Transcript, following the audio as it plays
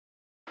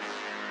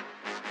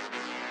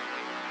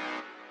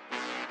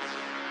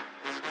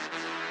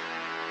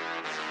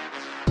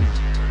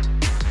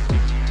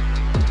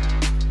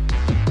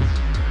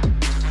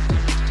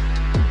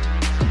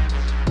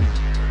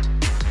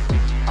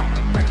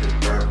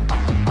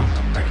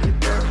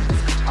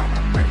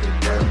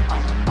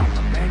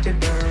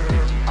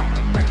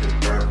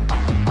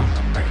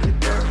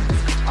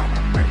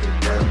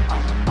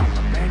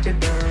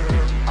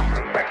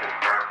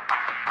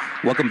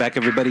Welcome back,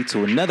 everybody,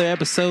 to another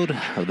episode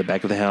of the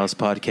Back of the House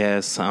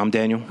podcast. I'm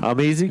Daniel.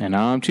 I'm Easy. And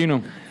I'm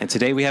Chino. And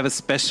today we have a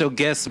special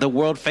guest, the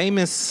world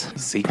famous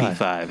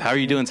CP5. How are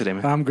you doing today,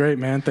 man? I'm great,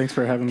 man. Thanks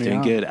for having me Doing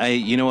on. good.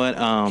 You know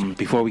what?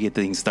 Before we get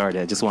things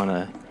started, I just want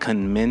to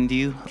commend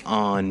you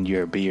on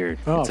your beard.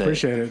 Oh,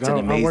 appreciate it. It's an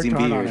amazing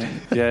beard.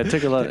 Yeah, it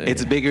took a lot.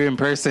 It's bigger in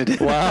person.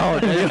 Wow.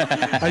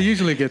 I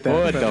usually get that.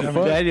 What the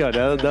fuck? Daniel,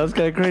 that was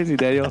kind of crazy,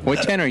 Daniel.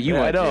 What channel are you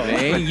I watching? know.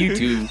 Man?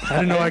 YouTube. I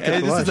didn't know I could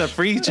This blush. is a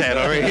free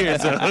channel right here.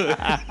 So.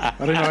 I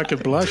didn't know I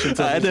could blush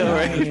until I this know,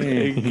 time.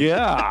 right?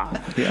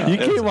 Yeah. You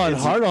came on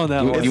hard on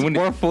that one. It's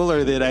more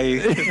fuller than I.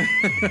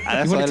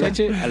 That's You why want to touch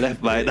it? I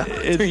left mine.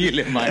 You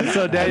lit mine.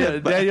 So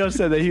Daniel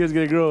said that he was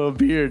going to grow a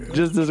beard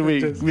just this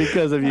week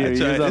because of you. He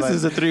was all This like,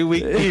 is a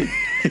 3-week beard.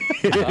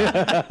 You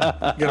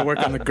gotta work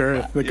on the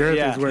girth. The girth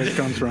is where it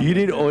comes from. You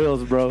need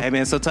oils, bro. Hey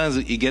man, sometimes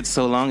it gets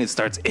so long it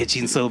starts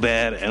itching so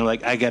bad, and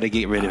like I gotta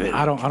get rid of it.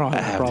 I don't have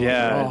a problem.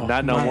 Yeah, at all.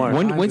 not no more.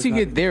 Once you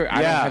get there,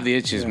 I don't have the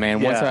itches,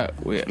 man. Once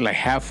Yeah. like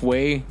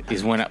halfway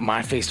is when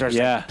my face starts.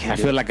 Yeah. I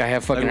feel like I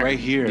have fucking Like right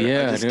here,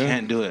 Yeah, I just dude.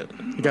 can't do it.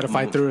 You gotta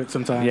fight through it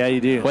sometimes. Yeah,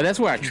 you do. Well, that's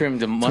where I trim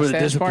the where the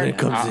mustache part. discipline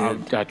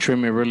comes I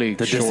trim it really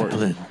short.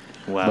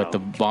 Wow. But the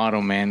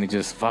bottom, man, it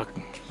just fuck.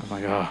 I'm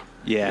like, oh.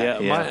 Yeah.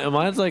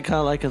 Mine's like kind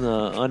of like in the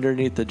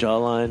underneath the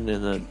jawline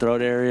in the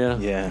throat area.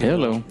 Yeah.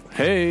 Hello.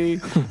 Hey.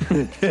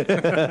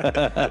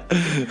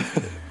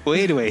 Well,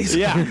 anyways.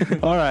 Yeah.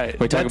 All right.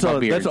 We're talking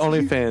about beards. That's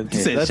OnlyFans.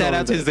 Said, That's shout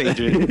out to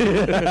OnlyFans.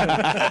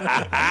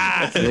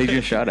 Zadrian. They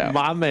just shout out.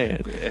 My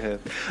man.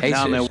 Hey,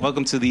 Nah, sis. man,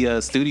 welcome to the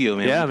studio,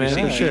 man. Yeah, man,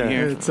 Appreciate for you sure.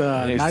 here. It's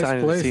a It's nice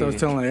exciting to place. see I was you.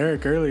 telling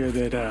Eric earlier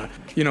that,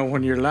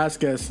 when your last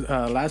guest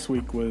last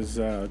week was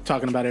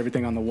talking about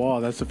everything on the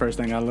wall, that's the first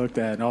thing I looked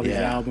at. All these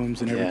Yeah.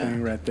 albums and Yeah.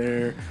 everything right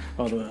there.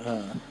 All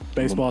the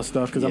baseball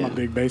stuff, because I'm a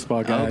big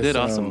baseball guy. Oh, good,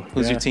 so, awesome.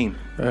 Who's your team?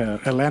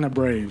 Atlanta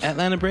Braves.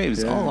 Atlanta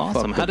Braves. Yeah. Oh,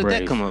 awesome. Fuck How the did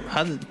that Braves. come up?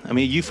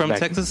 you from Back-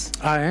 Texas?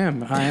 I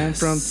am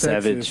from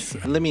Savage.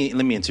 Texas. Let me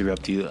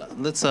interrupt you.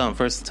 Let's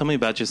first tell me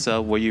about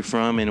yourself, where you're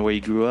from, and where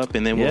you grew up,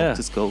 and then we'll Yeah.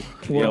 just go.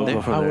 Well, there.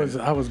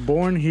 I was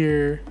born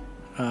here.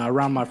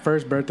 Around my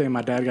first birthday,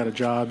 my dad got a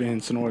job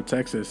in Sonora,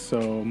 Texas,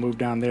 so moved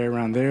down there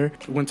around there.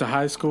 Went to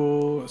high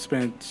school,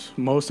 spent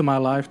most of my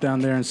life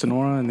down there in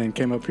Sonora, and then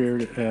came up here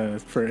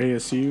for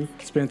ASU.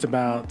 Spent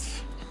about,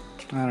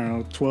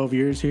 12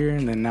 years here,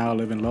 and then now I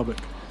live in Lubbock.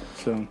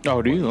 So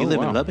Oh, do you? You Oh, live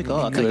wow. in Lubbock? Oh,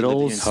 I thought Good you lived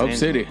old in Hub San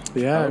City.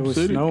 yeah, it was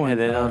City. snowing.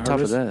 And then on top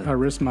of that- I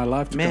risked my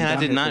life to come Man, I down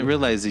did here not for-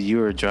 realize that you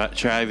were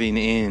driving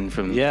in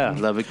from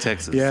Lubbock,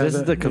 Texas. Yeah. This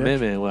is the Yeah.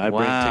 commitment I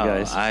bring to Wow,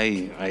 guys.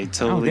 I Oh,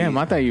 totally. damn.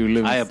 I thought you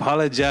lived. I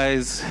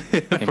apologize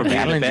for being a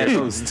Ballinger. bad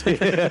host.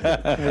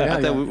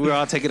 I thought we were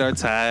all taking our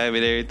time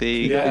and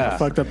everything. Yeah,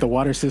 fucked up the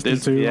water system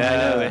too. I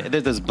know.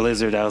 There's this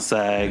blizzard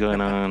outside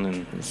going on.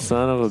 And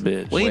Son of a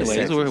bitch. well,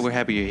 anyways, we're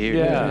happy you're here.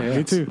 Yeah.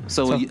 Me too.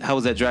 So, how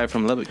was that drive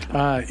from Lubbock?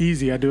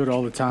 Easy. I do it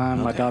all the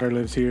time. My daughter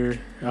lives here.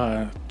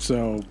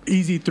 So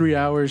easy 3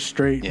 hours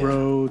straight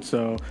road.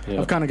 So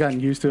I've kind of gotten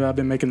used to it. I've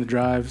been making the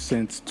drive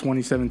since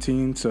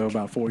 2017, so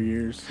about 4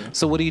 years.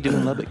 So, what do you do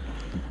in Lubbock?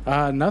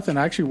 Nothing.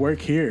 I actually work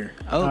here.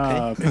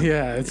 Oh, okay.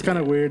 Yeah, it's kind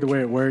of weird the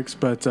way it works,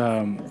 but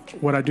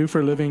what I do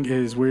for a living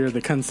is we're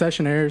the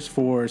concessionaires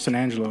for San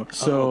Angelo.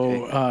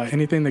 So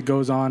anything that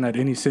goes on at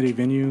any city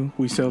venue,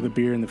 we sell the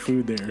beer and the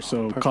food there.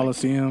 So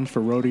Coliseum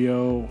for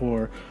rodeo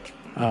or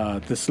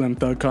the Slim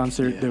Thug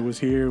concert that was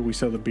here, we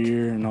sell the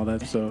beer and all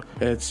that. So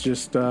it's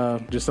just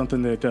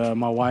something that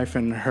my wife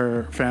and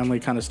her family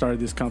kind of started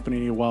this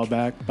company a while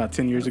back, about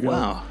 10 years ago.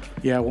 Wow.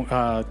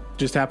 Yeah,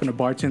 just happened to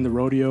bartend the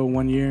rodeo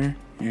one year,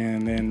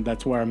 and then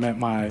that's where I met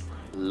my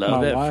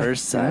Love at wife.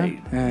 first sight.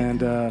 Yeah.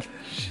 And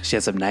She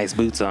had some nice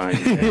boots on.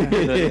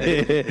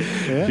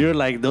 You're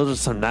like, those are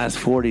some nice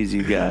 40s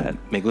you got.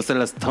 Me gustan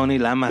las Tony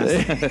Lamas.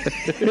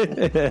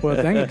 well,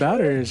 the thing about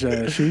her is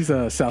she's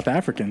South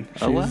African.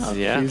 She's, wow.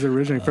 Yeah. She's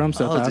originally from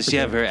South Africa. Does she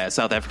have her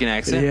South African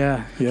accent?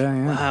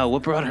 Yeah. Wow,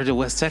 what brought her to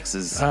West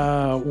Texas?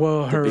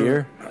 Well, her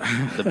Beer?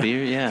 The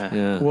beer,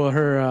 yeah. Well,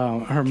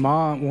 her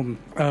mom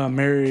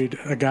married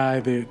a guy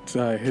that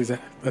is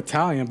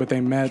Italian, but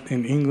they met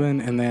in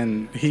England, and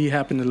then he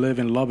happened to live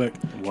in Lubbock,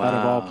 out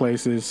of all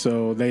places.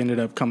 So they ended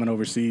up coming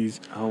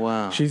overseas. Oh,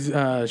 wow.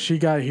 She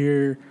got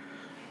here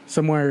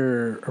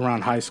somewhere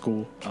around high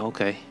school.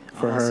 Okay.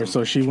 For her,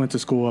 so she went to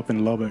school up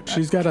in Lubbock.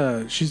 She's got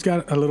a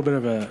little bit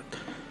of a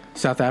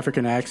South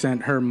African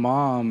accent. Her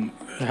mom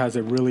has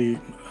a really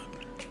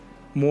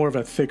more of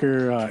a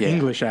thicker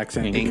English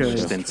accent English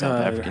because than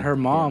South African. her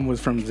mom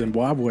was from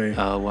Zimbabwe.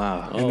 Oh,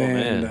 wow. And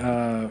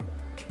then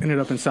ended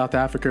up in South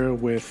Africa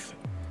with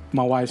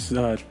my wife's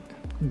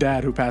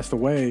dad, who passed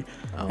away,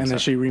 and then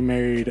she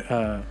remarried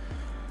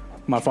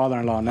my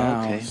father-in-law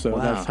now. Okay. So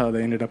Wow. that's how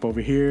they ended up over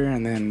here.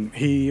 And then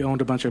he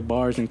owned a bunch of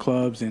bars and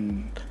clubs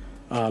in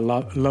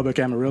Lubbock,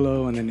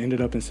 Amarillo, and then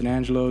ended up in San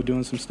Angelo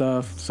doing some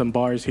stuff, some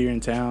bars here in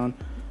town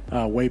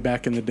way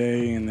back in the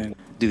day. And then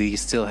do they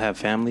still have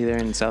family there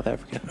in South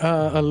Africa?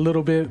 A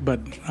little bit, but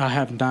I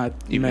have not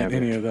You've met never-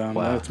 any of them.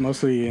 Wow. It's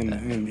mostly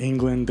in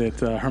England. That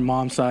her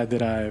mom's side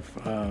that I've.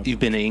 You've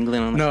been to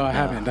England? On No, I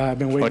haven't. I've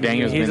been waiting.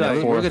 Daniel's He's been there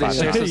like, 4 or we're gonna 5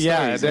 share times. some yeah,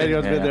 stories,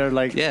 Daniel's yeah. been there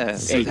like Yeah.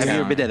 So have you ever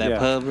times. been to that Yeah.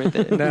 pub right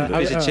there? No,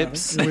 Fish and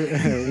chips?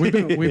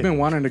 We've been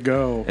wanting to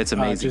go. It's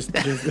amazing.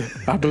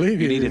 I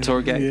believe You need a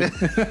tour guide?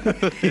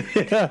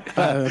 Yeah.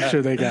 I'm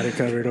sure they got it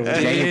covered over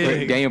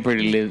there. Daniel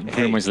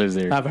pretty much lives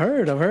there. I've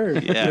heard.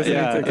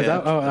 Yeah, Because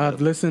I've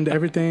listened to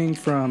everything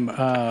from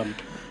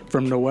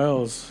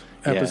Noel's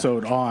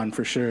episode on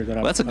for sure.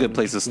 Well, that's a good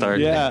place to start.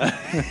 Yeah,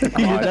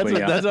 that's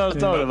what I was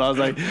telling him. I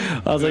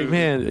was like,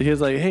 man. He was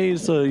like, hey,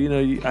 so I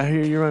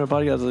hear you run a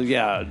podcast. I was like,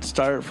 yeah,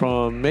 start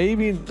from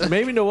maybe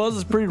Noel's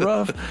is pretty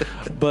rough,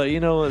 but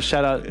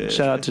shout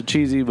out to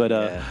Cheesy, but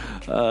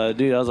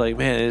dude, I was like,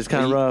 man, it's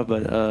kind of rough,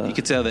 but You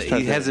can tell that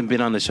he hasn't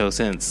been on the show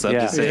since. So I'm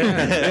Yeah. just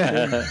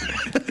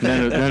saying.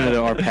 None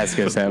of our past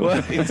guests have.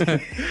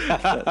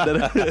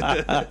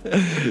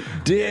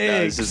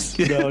 dicks.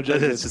 It's No,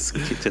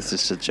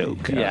 just a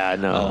joke. Yeah,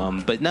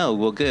 no. But no,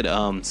 well, good.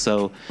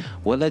 So,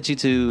 what led you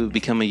to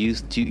become a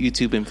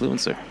YouTube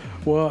influencer?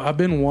 Well, I've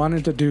been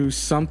wanting to do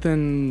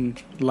something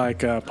like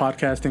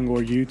podcasting or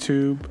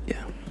YouTube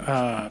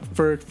Yeah.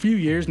 for a few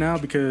years now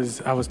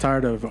because I was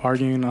tired of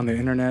arguing on the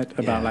internet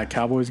about Yeah. like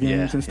Cowboys games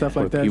Yeah, and stuff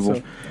yeah. like that. People.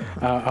 So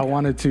I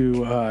wanted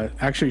to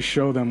actually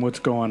show them what's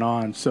going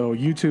on. So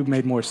YouTube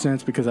made more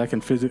sense because I can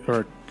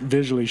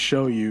visually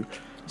show you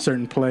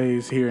certain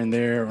plays here and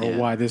there, or Yeah.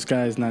 why this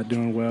guy is not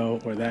doing well,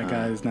 or that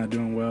guy is not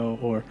doing well,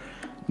 or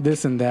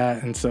this and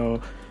that. And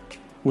so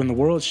when the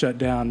world shut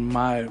down,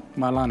 my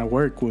line of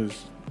work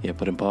was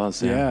Put in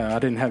pause. I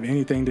didn't have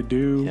anything to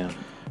do.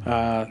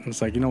 Yeah.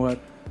 It's like, you know what?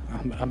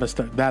 I'm gonna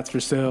start. That's for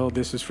sale.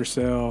 This is for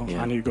sale.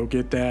 Yeah. I need to go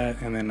get that,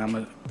 and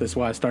then that's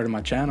why I started my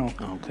channel,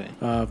 Okay.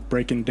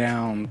 breaking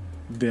down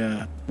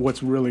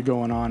what's really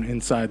going on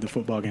inside the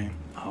football game.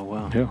 Oh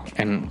wow. Yeah.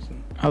 And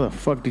how the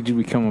fuck did you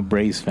become a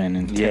Braves fan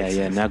in Texas?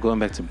 Yeah. Now going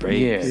back to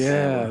Braves.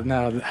 Yeah.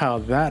 Now how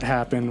that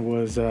happened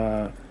was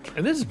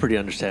And this is pretty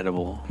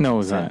understandable. No,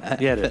 it's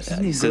not. Yeah, it is.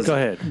 He says, Go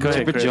ahead,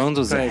 Chipper Chris. Jones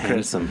was Go ahead,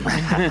 Chris. handsome.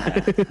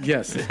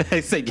 yes. I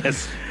say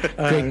yes.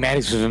 Greg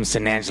Maddox was from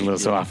San Angelo,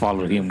 so I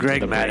followed him. to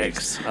Greg the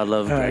Maddox. I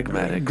love Greg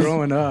Maddox.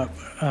 Growing up,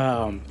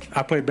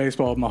 I played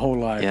baseball my whole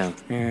life, Yeah.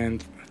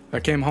 and I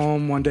came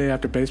home one day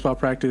after baseball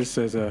practice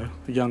as a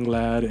young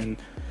lad and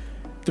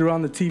threw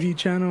on the TV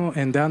channel,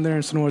 and down there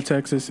in Sonora,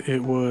 Texas, it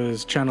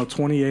was channel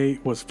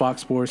 28 was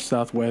Fox Sports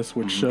Southwest,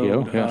 which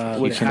showed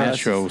Which the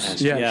Astros.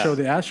 Yeah, Yeah. it showed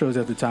the Astros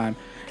at the time.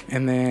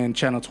 And then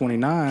channel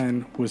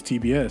 29 was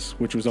TBS,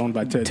 which was owned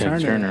by Ted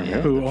Turner, yeah.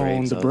 who The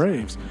owned the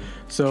Braves. Braves.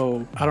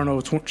 So I don't know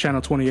if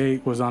channel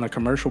 28 was on a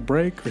commercial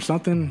break or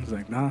something. I was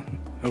like, nah,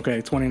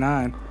 okay,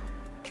 29.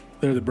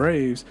 They're the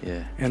Braves.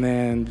 Yeah. And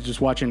then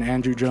just watching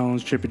Andrew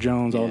Jones, Chipper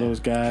Jones, all Yeah. those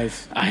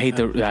guys. I hate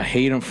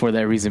him for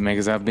that reason, man.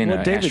 Because I've been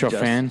an David Astro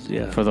Justice, fan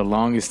yeah. for the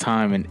longest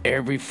time, and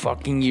every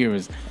fucking year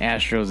was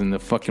Astros and the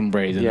fucking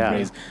Braves. And Yeah. the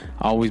Braves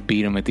always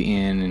beat them at the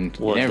end. And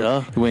Well,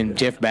 duh. when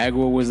Jeff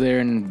Bagwell was there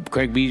and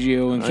Craig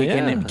Biggio and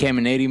yeah.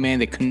 Caminiti, man,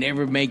 they could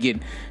never make it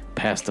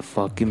past the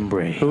fucking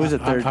Braves. Who was a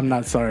third? I'm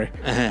not sorry.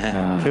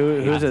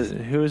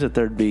 Who was a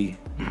third B?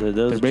 Those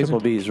Third triple baseman?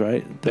 B's,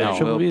 right? No,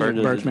 triple B's or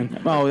Berkman.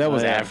 Oh, that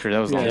was Oh, yeah. after. That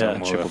was a long Yeah. time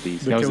ago. Triple Bs.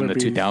 That was in Killer the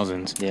Bees.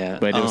 2000s. Yeah.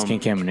 But it was King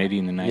Caminiti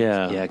in the 90s.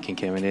 Yeah. Yeah, King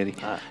Caminiti.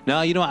 No,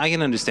 I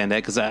can understand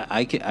that because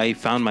I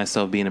found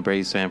myself being a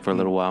Braves fan for a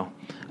little while.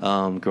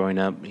 Growing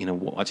up,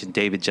 watching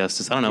David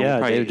Justice. I don't know.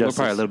 Yeah, we're David probably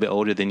Justice. a little bit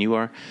older than you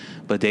are,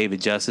 but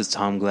David Justice,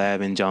 Tom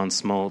Glavine, John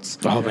Smoltz.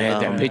 Oh, man,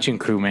 that pitching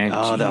crew, man.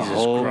 Oh, the Jesus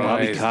whole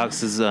Bobby Christ.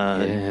 Cox's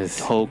Yes.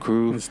 whole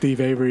crew. And Steve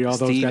Avery, all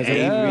those Steve guys.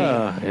 Avery.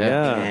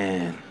 Yeah.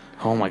 Man.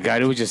 Oh, my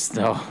God. It was just,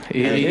 it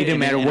didn't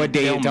matter what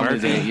day Dale you told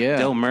me. Murphy, Yeah.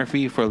 Dale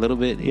Murphy for a little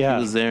bit. Yeah.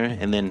 He was there,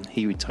 and then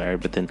he retired.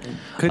 But then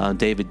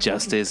David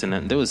Justice, and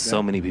then there was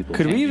so many people.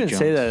 Could we Andrew even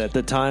say Jones. that at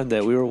the time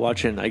that we were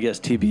watching, I guess,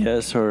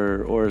 TBS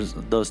or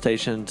those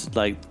stations,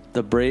 like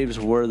the Braves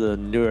were the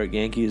New York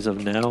Yankees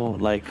of now?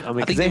 Like, I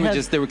mean, I think 'cause they were had-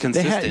 just they were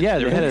consistent. They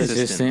had, They were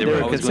consistent. They They were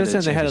were always going to the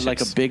consistent. They had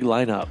like a championships. big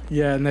lineup.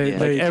 Yeah, and they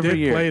Like every did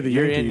year, play the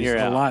year in, Yankees year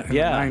a out. lot in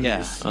Yeah. the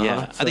 90s. Yeah,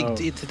 yeah. I think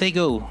did they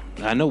go?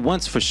 I know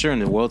once for sure in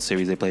the World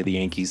Series they played the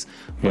Yankees,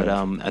 but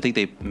I think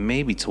they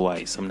maybe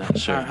twice. I'm not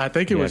sure. I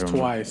think it Yeah, I was don't know.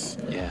 twice.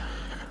 Yeah.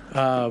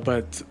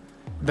 But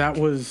that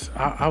was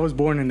I was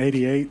born in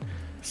 '88,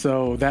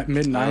 so that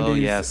mid '90s. Oh,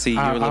 yeah. See, you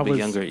were a little bit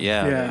younger.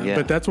 Yeah.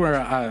 But that's where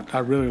I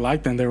really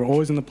liked them. They were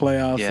always in the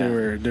playoffs.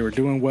 Yeah. They were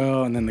doing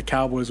well, and then the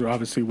Cowboys were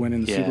obviously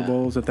winning the Yeah. Super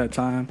Bowls at that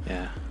time.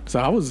 Yeah. So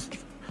I was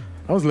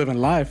living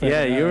life.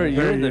 Yeah, you're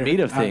in the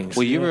meat of things.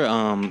 Well, you were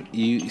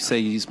you say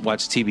you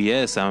watched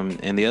TBS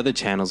and the other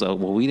channels. Well,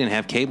 we didn't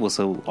have cable,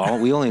 so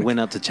we only went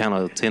up to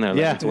channel 10 or 11,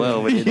 Yeah.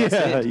 12. And that's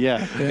it.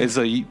 Yeah. And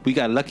so we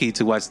got lucky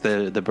to watch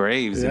the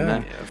Braves. And Yeah.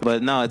 that,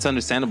 but no, it's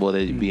understandable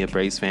that you'd be a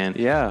Braves fan.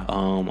 Yeah.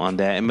 On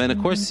that, and then of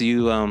course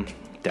you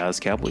Dallas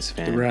Cowboys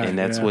fan, Right, and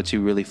that's yeah. what you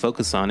really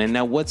focus on. And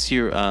now, what's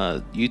your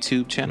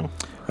YouTube channel?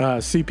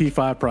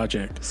 CP5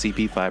 project.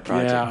 CP5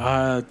 project.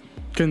 Yeah,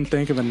 couldn't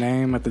think of a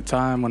name at the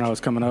time when I was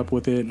coming up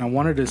with it, and I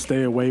wanted to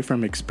stay away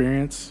from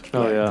experience.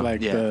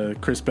 Like the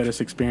Chris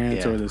Pettis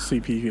experience or the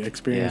CP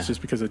experience,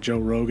 just because of Joe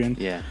Rogan.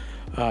 Yeah.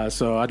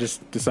 So I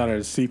just decided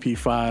a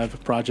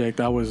CP5 project.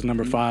 I was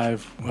number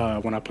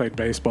 5 when I played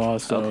baseball.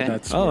 So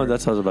that's what I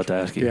was about to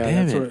ask you.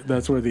 Yeah,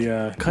 that's where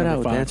the cut out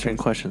with answering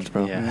questions,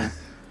 bro. Yeah.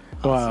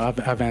 Well,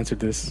 I've answered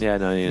this. Yeah,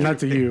 no, not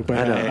to you,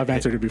 but I've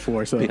answered it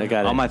before. So I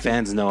got it. All my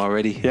fans know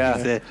already.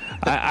 Yeah,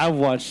 I've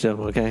watched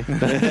them. Okay.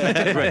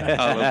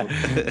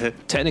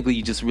 Technically,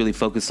 you just really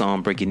focus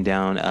on breaking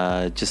down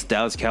just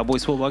Dallas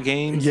Cowboys football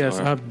games. Yes,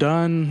 I've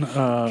done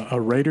a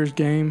Raiders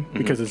game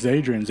because of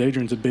Zadrian.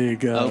 Zadrian's a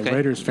big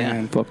Raiders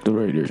fan. Fuck the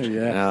Raiders.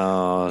 Yeah.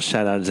 Oh,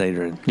 shout out to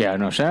Zadrian. Yeah,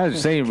 no, shout out to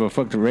Zadrian, but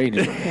fuck the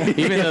Raiders.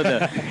 Even though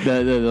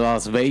the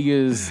Las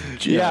Vegas,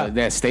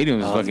 that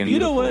stadium is fucking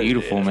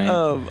beautiful, man.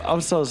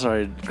 I'm so sorry,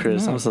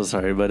 Chris. I'm so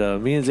sorry,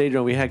 but me and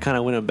Zadrian, we had kind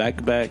of went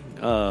back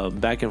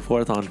and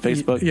forth on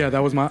Facebook. Yeah,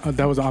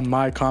 that was on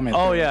my comment.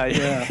 Oh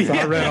yeah. So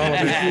I read all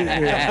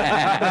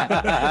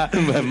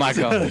of it. My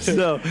comments.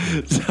 So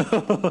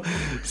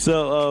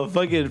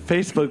fucking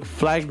Facebook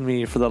flagged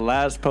me for the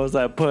last post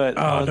I put.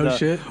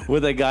 Shit.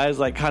 With the guys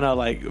like kind of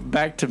like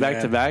back to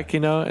back, you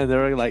know, and they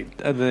were like,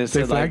 and they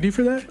said, flagged you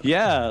for that?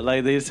 Yeah,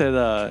 like they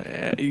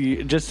said,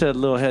 you just said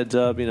little heads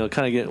up, you know,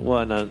 kind of get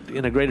one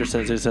in a greater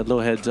sense. They said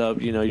little heads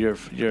up, you know, your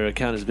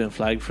account has been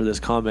flagged for this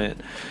comment.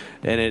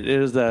 And it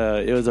was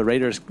the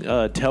Raiders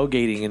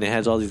tailgating, and it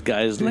has all these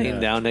guys laying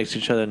down next to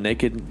each other,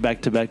 naked,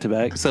 back to back.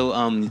 So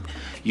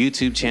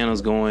YouTube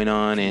channels going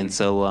on, and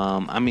so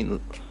I mean,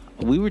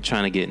 we were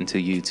trying to get into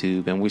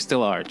YouTube, and we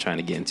still are trying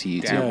to get into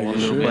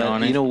YouTube.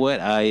 But you know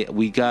what?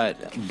 We got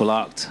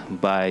blocked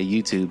by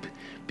YouTube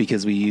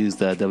because we used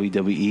the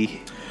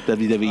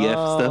WWF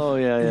stuff. Oh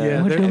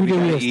yeah. We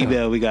got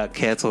email. We got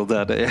canceled.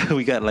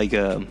 We got like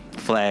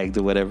flagged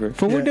or whatever.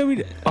 For what we?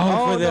 We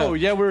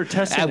were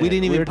testing. We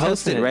didn't even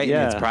post it, right?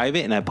 Yeah. And it's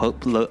private, and I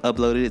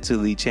uploaded it to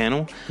the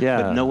channel.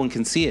 Yeah. But no one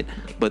can see it.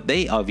 But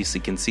they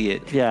obviously can see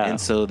it. Yeah. And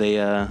so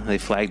they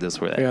flagged us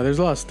for that. Yeah, there's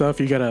a lot of stuff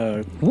you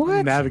gotta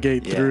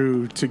navigate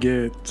through to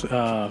get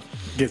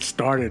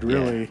started,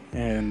 really,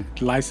 and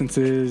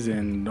licenses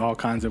and all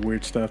kinds of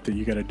weird stuff that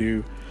you gotta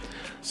do.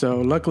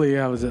 So luckily,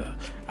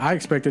 I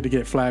expected to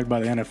get flagged by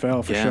the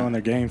NFL for showing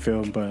their game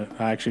film, but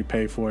I actually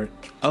paid for it.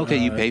 Okay,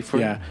 you pay for it?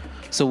 Yeah.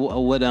 So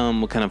what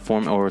kind of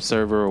form or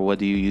server or what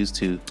do you use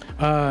to?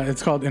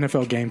 It's called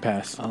NFL Game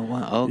Pass. Oh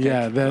wow! Okay.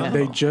 Yeah,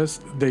 they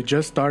just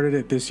started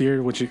it this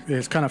year, which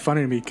is kind of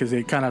funny to me because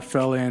it kind of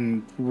fell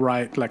in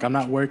right. Like I'm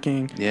not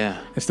working.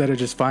 Yeah. Instead of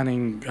just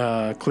finding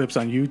clips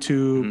on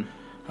YouTube,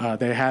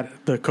 they had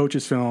the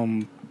coaches'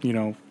 film, you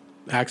know,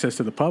 access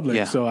to the public.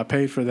 Yeah. So I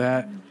paid for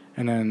that.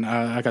 And then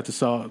I got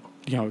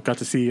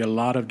to see a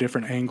lot of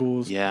different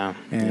angles,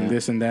 and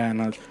this and that,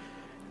 and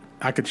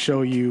I could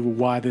show you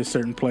why this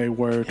certain play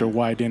worked or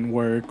why it didn't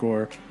work,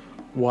 or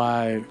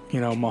why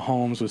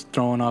Mahomes was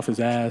throwing off his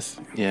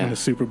ass in the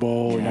Super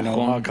Bowl,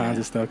 all kinds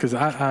of stuff. Because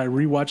I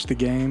rewatched the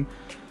game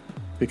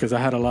because I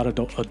had a lot of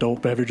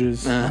adult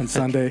beverages on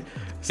Sunday,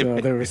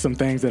 so there were some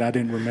things that I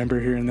didn't remember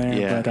here and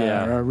there.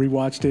 I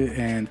rewatched it,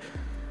 and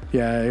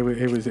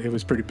it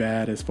was pretty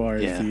bad as far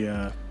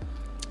as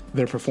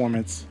their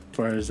performance. As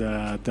far as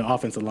the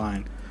offensive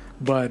line.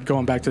 But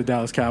going back to the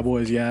Dallas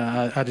Cowboys,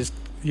 I just,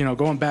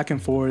 going back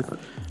and forth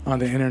on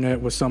the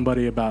internet with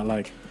somebody about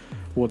like,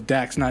 well,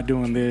 Dak's not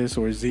doing this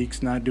or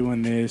Zeke's not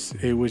doing this.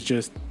 It was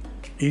just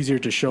easier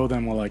to show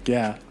them, well, like,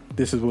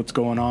 this is what's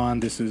going on.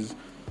 This is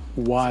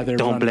why they're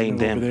don't blame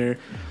them over there.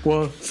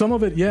 Well, some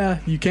of it,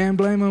 you can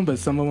blame them, but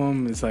some of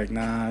them, it's like,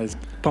 nah,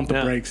 pump the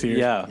brakes here.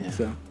 Yeah.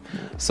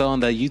 So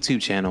on the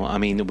YouTube channel, I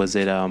mean, was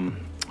it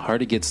hard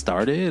to get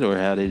started, or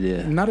how did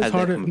it? Not as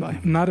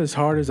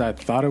hard as I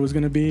thought it was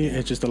going to be.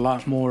 It's just a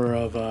lot more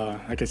of,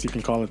 I guess you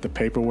can call it the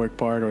paperwork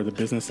part or the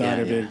business side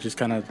of it. Just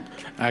kind of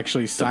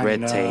actually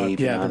signing red tape.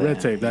 Yeah, the red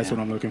tape. That's what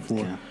I'm looking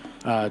for.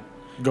 Yeah.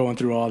 Going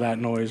through all that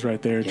noise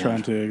right there,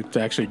 trying to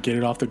actually get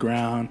it off the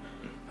ground,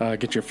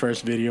 get your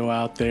first video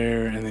out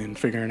there, and then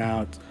figuring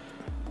out,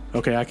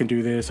 okay, I can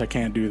do this, I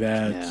can't do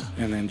that,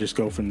 and then just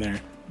go from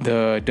there.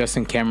 The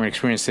Dustin Cameron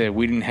experience said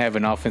we didn't have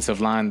an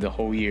offensive line the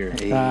whole year.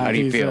 How do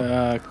you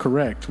feel?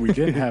 Correct. We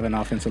didn't have an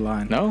offensive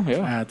line. No,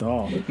 at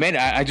all. Man,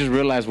 I just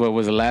realized what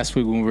was it last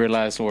week when we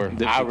realized,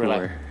 I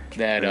realized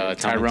that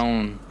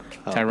Tyrone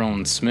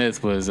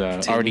Smith was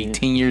already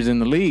 10 years in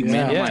the league.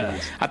 Man,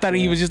 like, I thought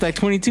he was just like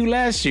 22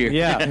 last year. He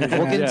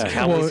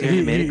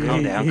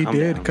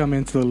did come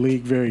into the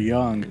league very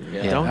young.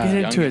 Don't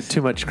get into it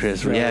too much,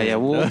 Chris. We'll get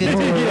into it.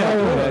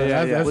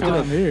 That's what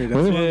I'm here.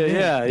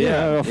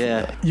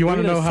 You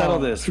want to know how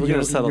this? We're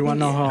gonna settle. You want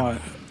to know how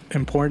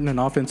important an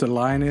offensive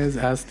line is?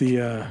 Ask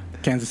the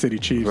Kansas City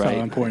Chiefs how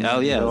important.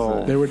 Oh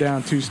yeah, they were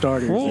down 2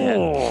 starters.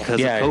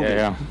 Because of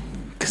COVID.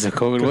 Because of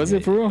COVID, was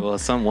it for real? Well,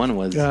 someone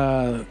was.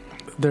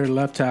 their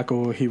left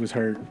tackle, he was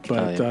hurt,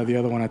 but the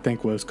other one I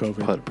think was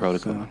COVID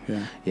protocol. So,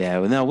 yeah.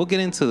 Well, now we'll get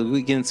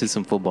into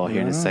some football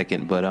here in a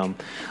second. But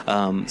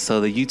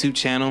so the YouTube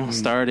channel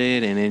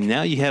started, and then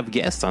now you have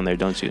guests on there,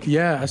 don't you?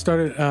 Yeah, I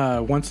started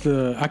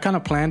I kind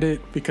of planned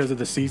it because of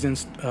the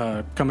seasons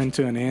coming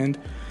to an end.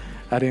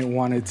 I didn't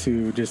want it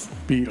to just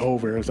be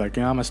over. It was like,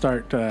 I'm gonna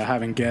start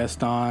having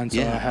guests on.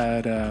 So I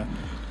had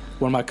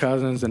one of my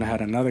cousins, and I had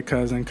another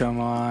cousin come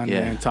on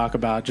and talk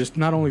about just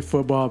not only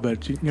football,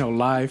 but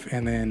life,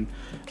 and then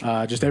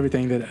just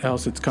everything that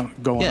else that's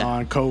going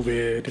on,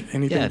 COVID,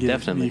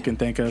 anything you can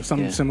think of,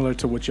 something similar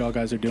to what y'all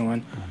guys are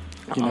doing.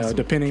 You know,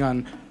 depending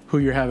on who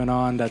you're having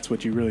on, that's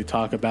what you really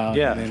talk about,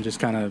 and then just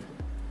kind of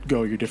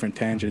go your different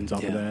tangents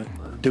off of that.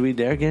 Do we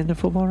dare get into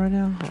football right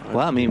now?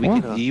 Well, I mean,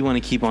 you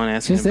want to keep on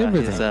asking just about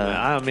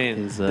everything.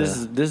 his, this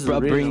is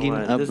upbringing.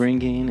 I know this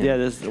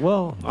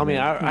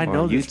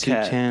YouTube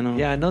cat. channel.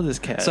 Yeah, I know this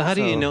cat. So how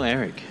do you know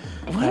Eric?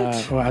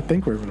 Well, I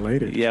think we're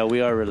related. Yeah, we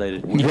are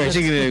related. You're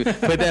actually gonna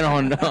put that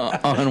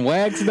on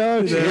wax,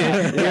 dog?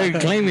 You're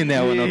claiming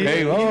that one,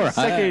 okay? All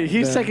right.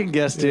 He second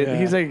guessed it.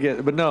 He second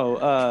guessed, but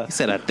no. He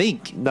said, "I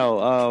think."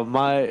 No,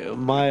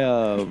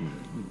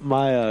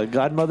 my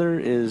godmother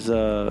is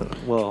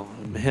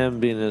him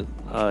being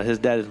his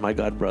dad is my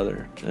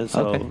godbrother, and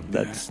so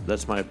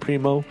that's my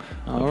primo.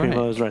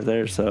 Primo is right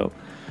there. So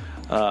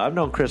I've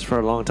known Chris for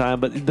a long time,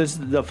 but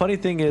the funny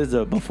thing is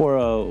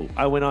before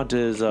I went on to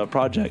his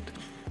project,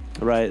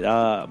 right?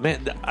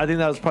 Man, I think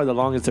that was probably the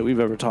longest that we've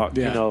ever talked.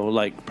 Yeah. You know,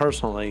 like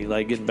personally,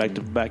 like getting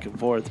back and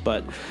forth.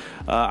 But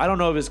I don't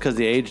know if it's because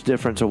the age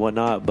difference or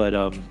whatnot,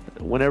 but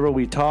whenever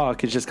we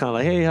talk, it's just kind of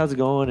like, hey, how's it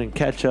going? And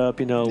catch up,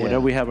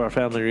 whenever we have our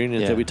family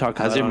reunions that we talk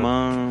about. How's your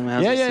mom?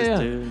 How's your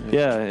sister?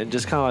 Yeah, and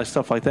just kind of like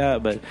stuff like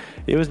that. But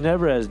it was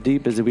never as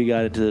deep as we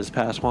got into this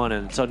past one.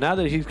 And so now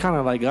that he's kind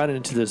of like got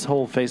into this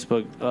whole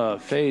Facebook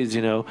phase,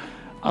 I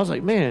was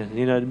like, man,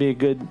 it'd be a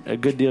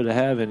good deal to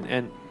have.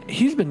 And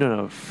he's been doing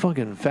a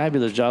fucking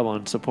fabulous job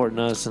on supporting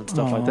us and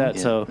stuff like that.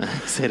 So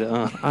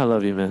I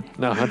love you, man.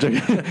 No, I'm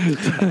joking.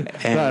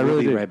 And we'll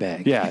be right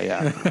back.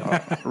 Yeah.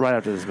 Right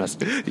after this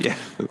message. Yeah.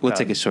 We'll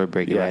take a short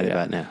break right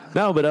about now.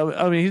 No, but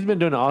I mean, he's been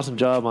doing an awesome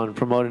job on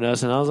promoting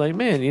us, and I was like,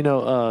 man,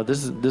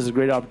 this is a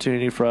great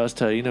opportunity for us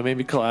to,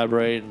 maybe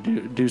collaborate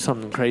and do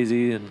something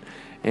crazy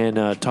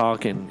and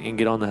talk and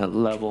get on that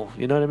level.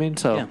 You know what I mean?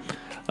 So.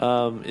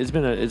 It's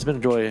been a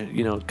joy,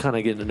 kind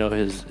of getting to know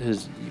his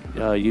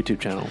YouTube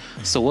channel.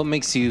 So, what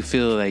makes you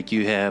feel like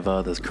you have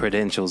those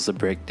credentials to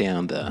break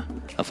down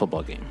a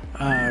football game?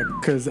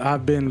 Because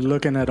I've been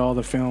looking at all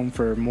the film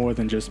for more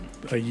than just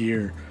a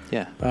year.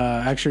 Yeah.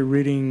 Actually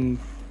reading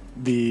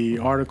the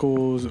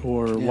articles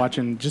or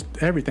watching just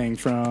everything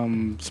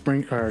from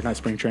not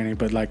spring training,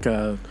 but like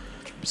training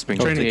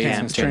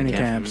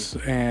camps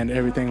and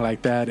everything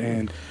like that.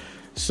 And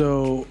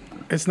so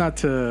it's not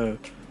to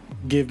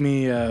give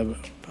me a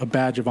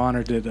badge of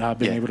honor that I've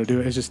been able to do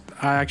it. It's just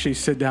I actually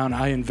sit down,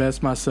 I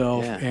invest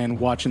myself in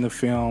watching the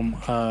film.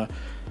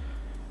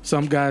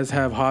 Some guys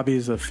have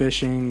hobbies of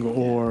fishing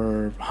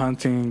or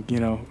hunting.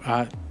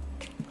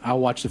 I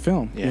watch the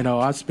film.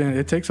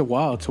 It takes a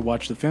while to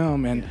watch the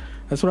film, and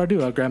that's what I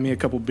do. I'll grab me a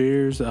couple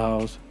beers,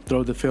 I'll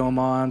throw the film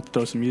on,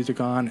 throw some music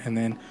on, and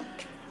then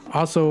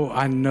also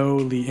I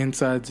know the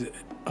insides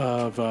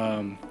of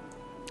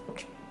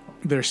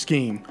their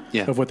scheme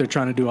of what they're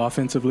trying to do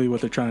offensively,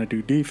 what they're trying to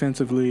do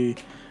defensively,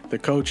 the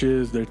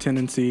coaches, their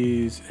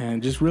tendencies,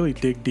 and just really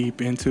dig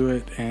deep into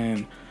it.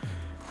 And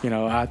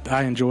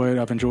I enjoy it.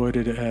 I've enjoyed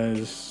it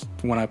as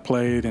when I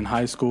played in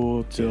high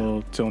school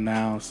till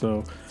now.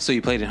 So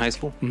you played in high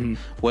school? Mm-hmm.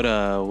 What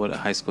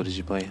high school did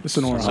you play?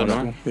 Sonora High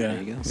School. Yeah,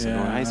 there you go.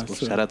 Sonora High School.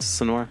 Shout out to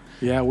Sonora.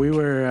 Yeah, we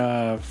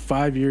were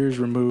 5 years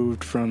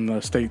removed from the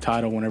state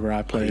title whenever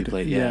I played.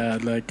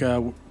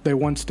 They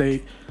won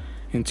state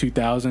in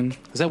 2000.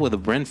 Is that with the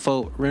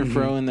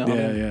Renfro in the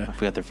other? I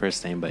forgot their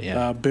first name, but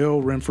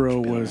Bill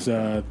Renfro was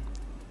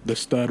the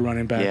stud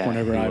running back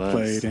whenever I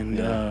played,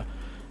 and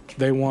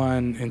they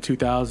won in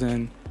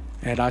 2000,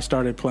 and I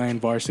started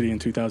playing varsity in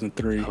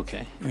 2003.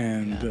 Okay.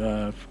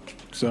 And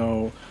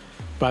so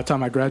by the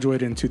time I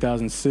graduated in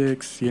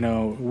 2006,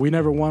 we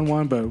never won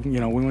one, but we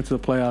went to the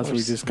playoffs.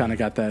 We just kind of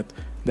got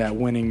that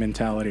winning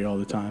mentality all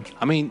the time.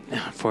 I mean,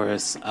 for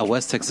us, a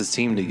West Texas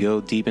team to go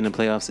deep in the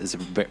playoffs is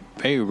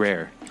very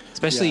rare,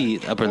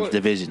 especially upper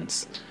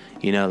divisions.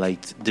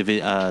 Like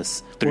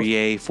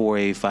 3A,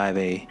 4A,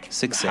 5A,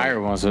 6A.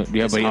 Higher ones, but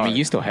I mean,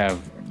 you still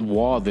have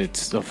Wall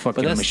that's a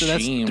fucking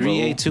machine. That's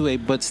 3A,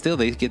 2A, but still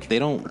they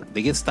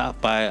get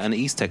stopped by an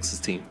East Texas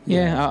team.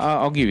 Yeah,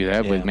 I'll give you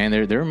that, but man,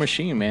 they're a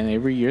machine, man.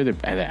 Every year the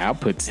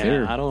outputs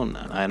there.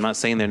 I'm not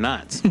saying they're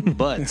not,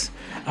 but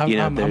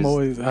I'm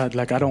always I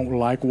don't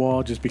like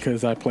Wall just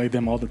because I played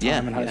them all the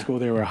time in high school.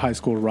 They were a high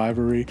school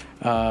rivalry.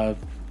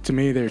 To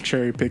me, they're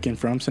cherry picking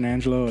from San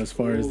Angelo as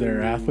far as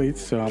their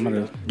athletes. So I'm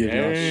gonna give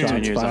you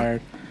shots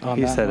fired on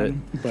he that said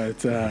one.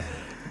 But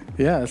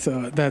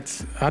so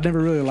I never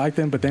really liked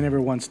them, but they never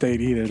won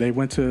state either. They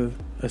went to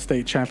a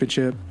state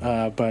championship,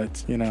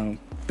 but they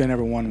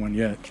never won one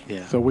yet.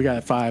 Yeah. So we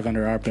got 5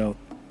 under our belt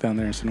down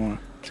there in Sonora.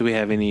 Do we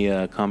have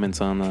any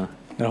comments on?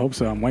 I hope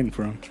so. I'm waiting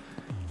for him.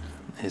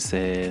 It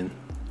said,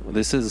 well,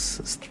 "This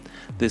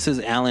is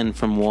Alan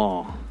from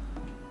Wall.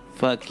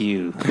 Fuck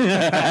you." Damn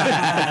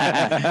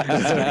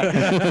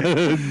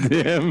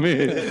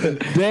it!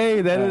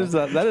 Dang,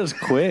 that is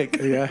quick.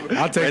 Yeah,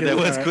 I'll take it. That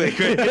was quick.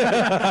 Right?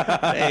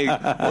 Hey,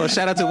 well,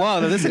 shout out to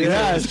Wall.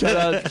 Yeah,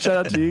 shout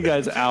out to you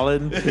guys,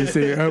 Alan. You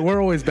see, we're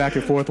always back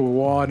and forth with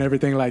Wall and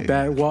everything like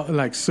that. Wall,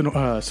 like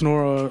Sonora,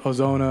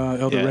 Ozona,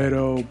 El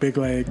Dorado, Big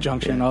Lake,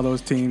 Junction, all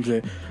those teams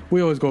that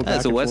we always go back.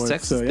 That's a and West forth.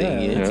 Texas So,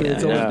 thing.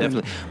 it's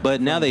Definitely. But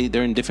now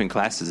they're in different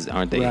classes,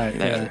 aren't they? Right.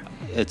 Yeah.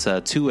 It's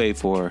a 2A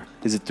for.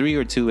 Is it 3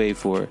 or 2A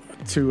for?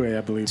 2A,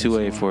 I believe.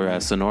 2A for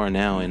Sonora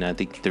now, and I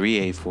think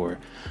 3A for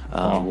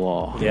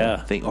Wall. Yeah.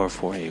 I think, or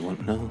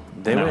 4A. No,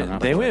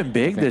 They went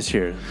big this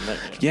year.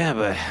 Yeah,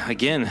 but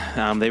again,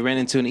 they ran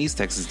into an East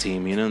Texas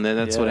team. You know,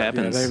 that's what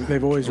happens. Yeah,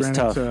 they've always ran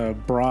tough. into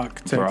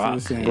Brock,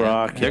 Texas.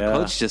 Brock. Their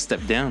coach just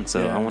stepped down,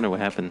 so I wonder what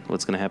happened.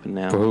 What's going to happen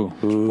now? For who?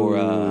 For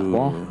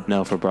Wall?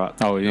 No, for Brock.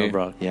 Oh yeah, No,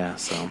 Brock. Yeah,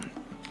 so.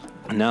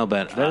 No,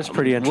 but That's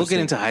pretty interesting. We'll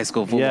get into high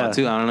school football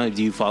too. I don't know.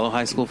 Do you follow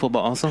high school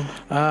football also?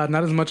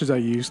 Not as much as I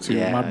used to.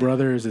 Yeah. My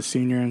brother is a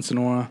senior in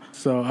Sonora,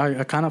 so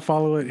I kind of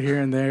follow it here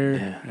and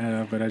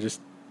there. But I just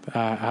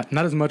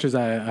not as much as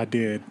I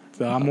did.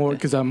 So I'm more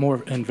because I'm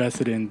more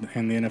invested in the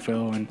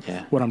NFL and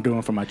what I'm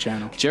doing for my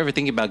channel. Did you ever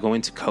think about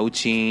going to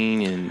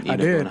coaching? And I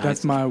did.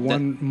 That's my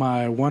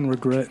one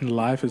regret in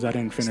life is I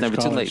didn't finish. It's never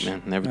college. too late,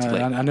 man. Never too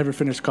late. I never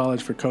finished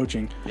college for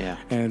coaching. Yeah.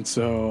 And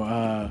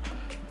so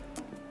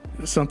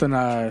something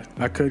I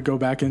could go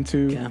back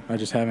into. Yeah. I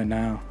just haven't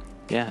now.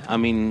 Yeah, I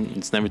mean,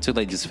 it's never too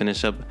late. Just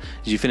finish up.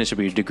 Did you finish up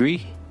your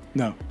degree?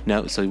 No.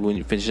 So when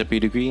you finish up your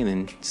degree and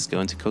then just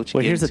go into coaching.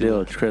 Well, here's the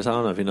deal, Chris. I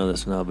don't know if you know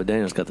this or not, but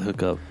Daniel's got the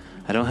hookup.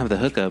 I don't have the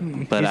hookup,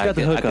 but I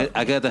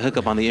got the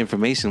hookup on the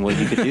information what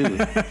you could do.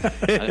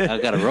 I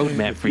got a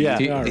roadmap for you.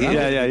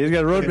 Yeah, he's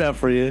got a roadmap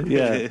for you.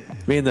 Yeah,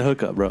 me and the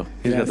hookup, bro.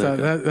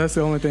 That's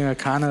the only thing I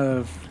kind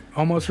of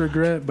almost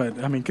regret,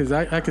 but I mean, because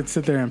I could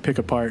sit there and pick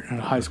apart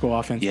high school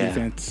offense,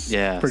 defense.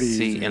 Yeah, pretty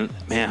easy. And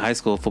man, high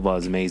school football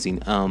is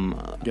amazing.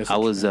 I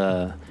was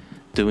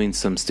doing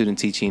some student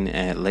teaching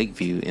at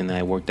Lakeview, and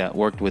I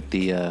worked with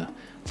the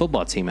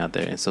football team out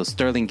there. And so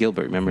Sterling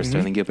Gilbert, remember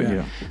Sterling Gilbert?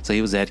 Yeah. So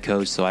he was the head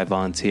coach. So I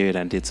volunteered.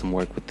 I did some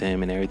work with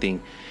him and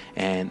everything.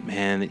 And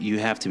man, you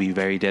have to be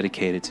very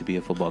dedicated to be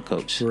a football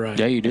coach. Right.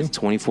 Yeah, you do. It's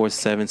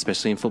 24/7,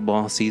 especially in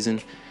football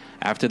season.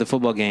 After the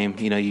football game,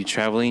 you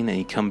traveling and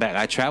you come back.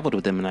 I traveled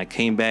with them and I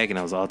came back and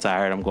I was all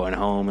tired. I'm going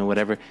home and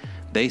whatever.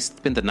 They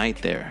spent the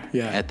night there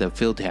at the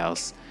field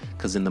house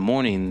because in the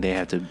morning they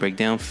have to break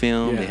down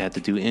film. They have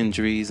to do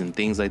injuries and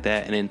things like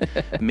that. And then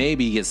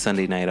maybe you get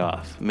Sunday night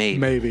off.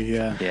 Maybe,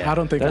 yeah. I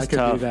don't think I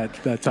could be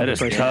that type of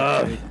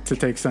person to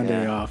take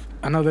Sunday off.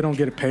 I know they don't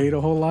get paid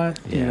a whole lot,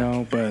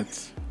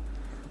 but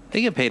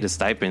they get paid a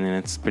stipend and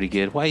it's pretty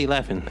good. Why are you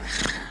laughing?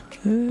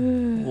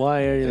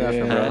 Why are you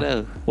laughing, bro? I don't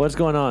know. What's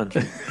going on?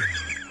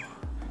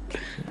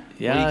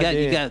 Yeah, well,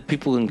 you got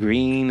people in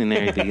green and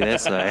everything.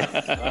 That's why.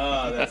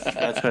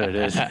 That's what it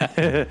is.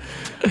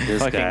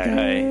 This fucking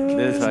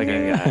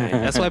guy.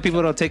 That's why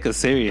people don't take us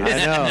serious.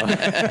 I know.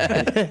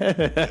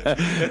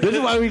 This is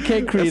why we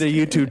can't create a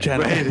YouTube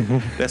channel.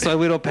 Right. That's why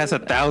we don't pass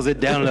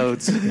 1,000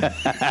 downloads.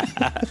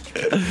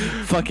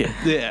 Fuck it.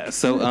 Yeah.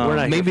 So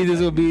maybe this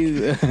will be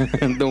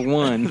the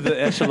one,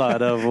 the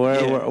echelon of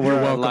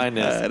where our line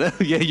is.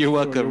 Yeah, you're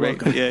welcome. Right.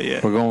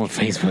 Yeah. We're going with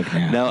Facebook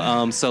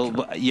now. No.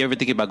 So you ever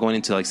think about going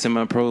into like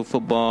semi-pro football?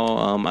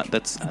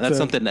 That's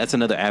something. That's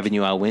another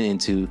avenue I went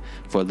into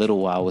for a little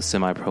while with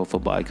semi-pro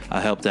football.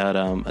 I helped out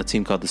a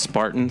team called the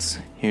Spartans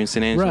here in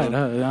San Angelo.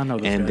 Right, I know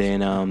those and guys.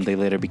 Then they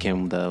later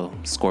became the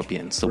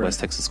Scorpions, the West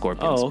Texas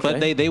Scorpions. Oh, okay.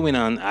 But they went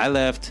on. I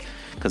left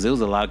because it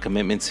was a lot of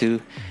commitment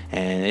too,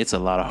 and it's a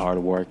lot of hard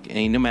work.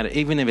 And no matter,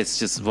 even if it's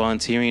just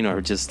volunteering or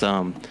just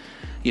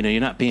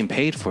you're not being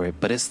paid for it,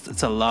 but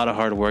it's a lot of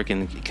hard work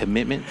and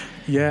commitment.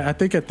 Yeah, I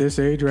think at this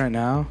age right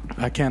now,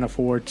 I can't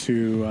afford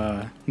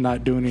to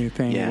not do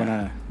anything when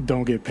I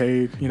don't get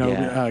paid.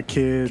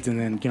 Kids and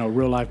then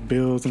real life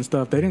bills and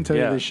stuff. They didn't tell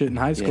you this shit in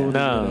high school.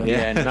 No,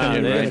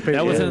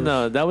 that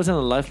was in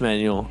the life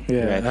manual.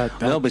 Yeah,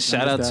 right. But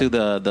shout out to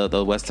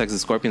the West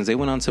Texas Scorpions. They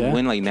went on to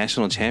win like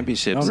national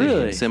championships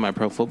in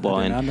semi-pro football.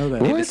 I know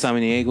that. David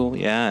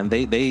Samaniego, and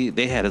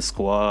they had a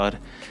squad.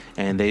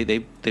 And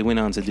they went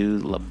on to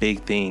do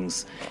big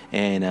things,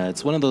 and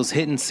it's one of those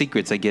hidden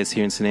secrets, I guess,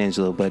 here in San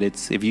Angelo. But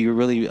it's if you're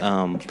really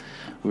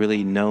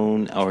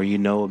known or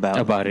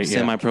about it,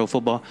 semi-pro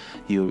football,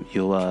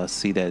 you'll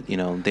see that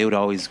they would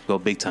always go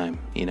big time.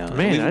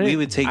 Man, we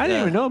would take. I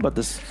didn't even know about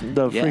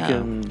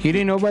freaking. You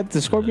didn't know about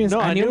the Scorpions? No,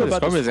 I knew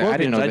about the Scorpions. I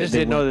didn't know. I just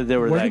didn't know that they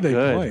were that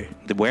good. Play?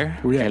 Where?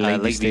 At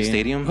Lakeview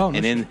Stadium. Oh,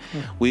 and then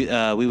we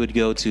would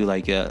go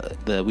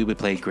to we would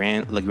play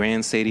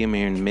LeGrand Stadium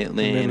here in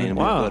Midland, and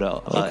we would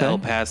go to El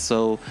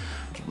Paso,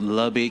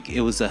 Lubbock.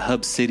 It was a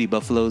Hub City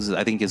Buffaloes.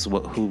 I think is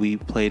who we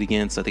played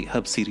against. I think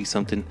Hub City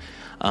something.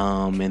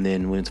 And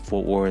then went to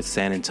Fort Worth,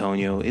 San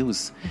Antonio. It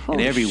was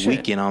every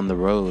weekend on the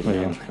road,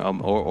 man,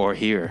 or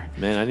here.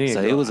 Man, I need.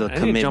 So it was a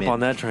commitment. Need to jump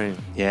on that train.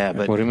 Yeah,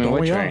 but what do you mean?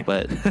 What train?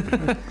 But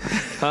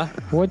huh?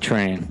 What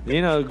train?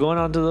 You know, going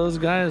on to those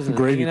guys.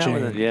 Gravy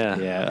chain.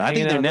 Yeah. I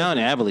think they're now in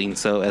Abilene.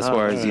 So as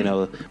far as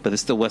but they're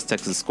still West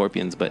Texas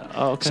Scorpions. But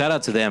shout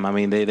out to them. I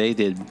mean, they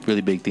did really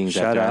big things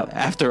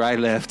after I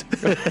left.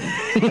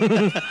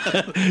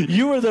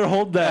 You were their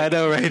holdback. I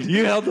know, right?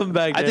 You held them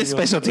back. I did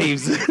special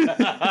teams.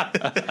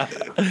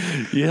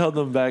 You held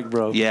them back,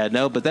 bro. Yeah,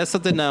 no, but that's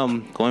something.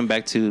 Going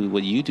back to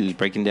what you do,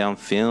 breaking down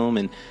film,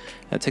 and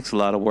that takes a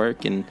lot of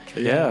work. And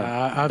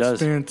I've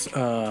spent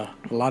a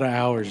lot of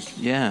hours.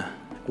 Yeah.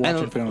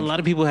 Watching film. A lot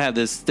of people have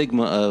this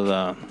stigma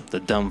of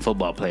the dumb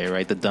football player,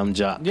 right? The dumb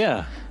jock.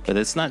 Yeah, but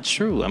it's not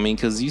true. I mean,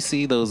 because you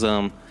see those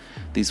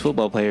these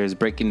football players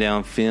breaking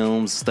down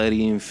films,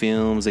 studying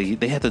films.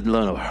 They had to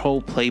learn a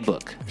whole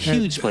playbook,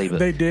 huge playbook.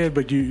 They did,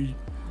 but you.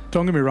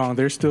 Don't get me wrong.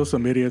 There's still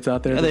some idiots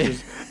out there.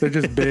 They're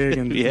just big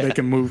and they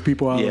can move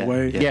people out of the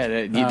way. Yeah,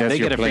 they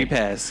get a free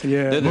pass.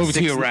 Yeah, move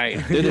to your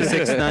right. They're the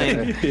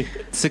 6'9",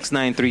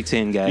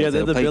 310 guys. Yeah,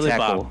 they're the Billy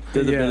tackle. Bob.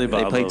 They're the Billy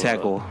Bob. They play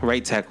tackle,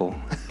 right tackle.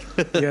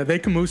 Yeah, they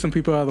can move some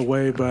people out of the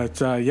way, but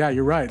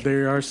you're right.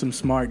 There are some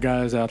smart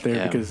guys out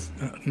there because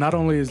not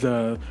only is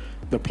the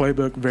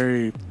playbook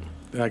very,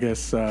 I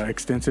guess,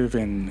 extensive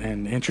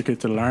and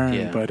intricate to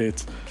learn,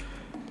 but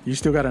you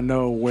still got to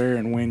know where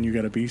and when you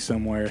got to be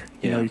somewhere.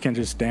 You know, you can't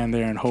just stand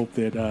there and hope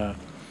that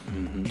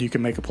you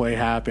can make a play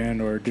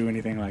happen or do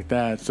anything like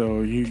that.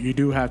 So you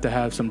do have to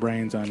have some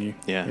brains on you.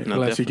 Yeah,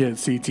 unless you get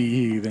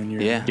CTE, then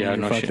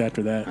you're fucked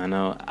after that. I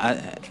know.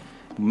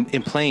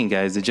 In playing,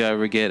 guys, did y'all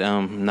ever get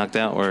knocked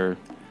out or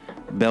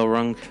bell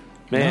rung?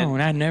 Man,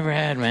 no, I never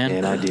had, man.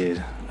 And I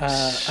did.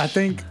 I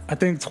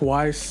think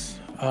twice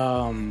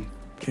in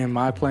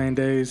my playing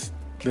days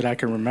that I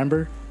can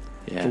remember.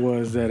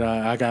 Was that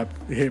I got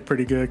hit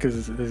pretty good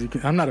because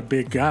I'm not a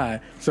big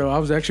guy, so I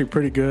was actually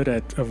pretty good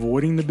at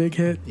avoiding the big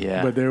hit.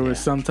 Yeah, but there was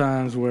some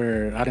times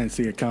where I didn't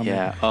see it coming.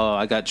 Yeah. Oh,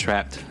 I got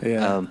trapped.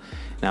 Yeah. And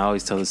I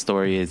always tell the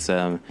story. It's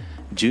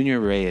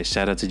Junior Reyes.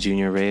 Shout out to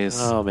Junior Reyes.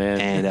 Oh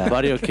man, and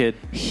Barrio kid.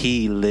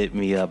 He lit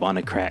me up on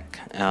a crack.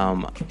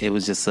 It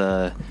was just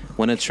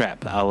when a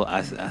trap.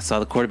 I saw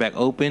the quarterback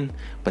open,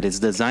 but it's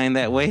designed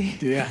that way.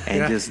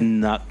 And just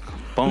knocked.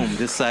 Boom!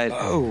 This side.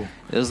 Oh,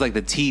 it was like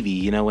the TV.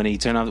 You know when you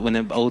turn off when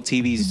the old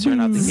TVs turn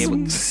off the cable.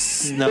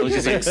 No, it was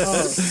just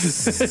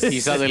like you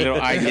saw the little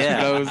eye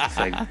close.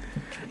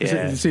 It's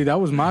like, See,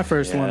 that was my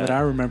first one that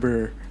I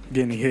remember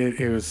getting hit.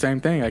 It was the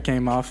same thing. I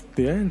came off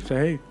the end and said,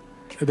 "Hey,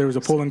 there was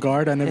a pulling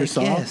guard I never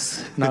saw,"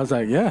 and I was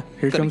like, "Yeah,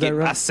 here comes that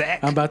run.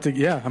 I'm about to.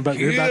 You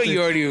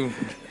already."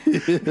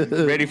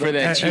 Ready for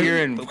that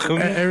cheer and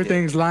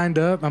everything's lined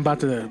up. I'm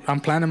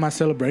planning my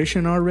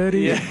celebration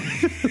already.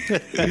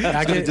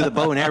 I get to the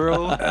bow and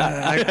arrow.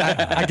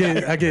 I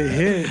get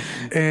hit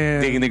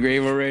and digging the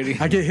grave already.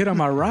 I get hit on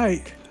my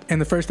right, and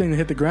the first thing that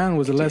hit the ground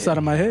was the left side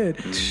of my head.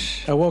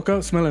 I woke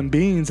up smelling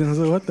beans, and I was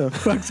like, "What the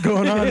fuck's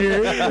going on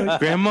here?"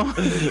 Grandma,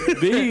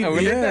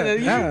 beans.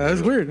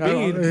 That's weird.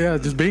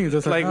 Beans. Just beans.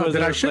 That's like,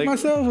 did I shit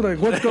myself? Like,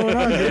 what's going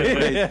on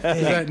here?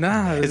 Like,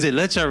 nah. Is it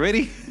lunch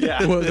already?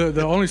 Yeah. Well,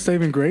 the only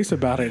saving grace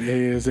about it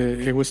is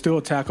it was still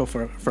a tackle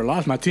for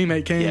loss. My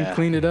teammate came,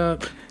 cleaned it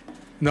up.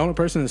 The only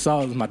person that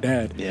saw it was my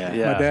dad.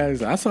 Yeah. My dad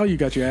is like, I saw you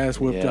got your ass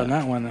whipped on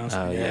that one. I was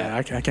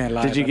like, I can't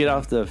lie. Did you get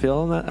off the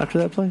field after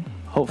that play?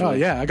 Hopefully. Oh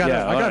yeah, I got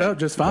up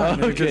just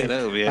fine.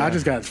 I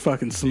just got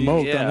fucking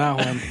smoked on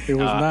that one. It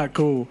was not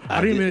cool.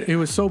 It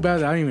was so bad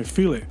that I didn't even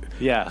feel it.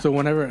 Yeah. So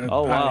whenever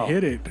I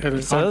hit it,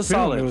 on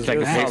film, it was like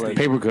nasty.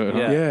 Paper cut.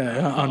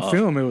 On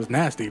film it was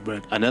nasty.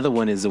 But another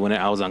one is when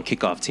I was on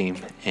kickoff team,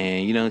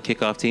 and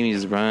kickoff team, you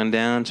just run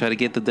down, try to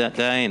get that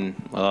guy, and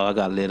I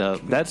got lit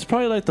up. That's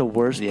probably like the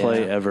worst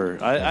play ever.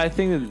 I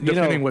think that,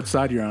 depending what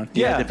side you're on.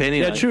 Yeah,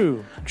 depending. Yeah,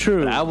 true.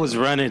 But I was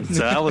running,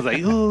 so I was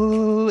like,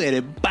 ooh, and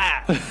it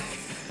bop.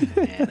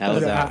 Man,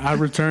 I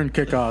returned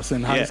kickoffs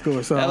in high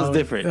school, so that was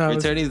different.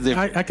 Returning is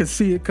different. I could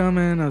see it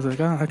coming. I was like,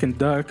 I can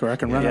duck or I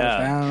can run out of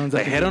bounds.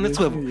 Like head on the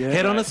swivel,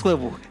 head on the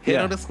swivel, head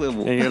on the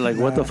swivel. And you're like,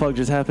 what the fuck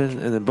just happened?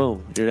 And then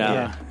boom, you're down.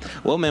 Yeah.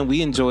 Well, man,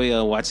 we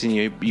enjoy watching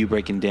you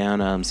breaking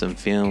down some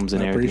films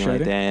and everything like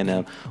that.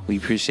 And we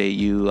appreciate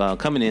you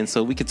coming in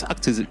so we could talk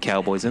to the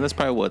Cowboys. And that's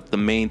probably what the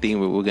main thing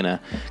we're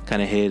gonna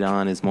kind of hit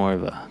on is more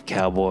of a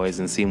Cowboys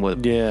and seeing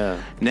what. Yeah.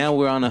 Now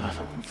we're on a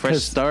fresh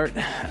start.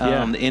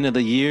 The end of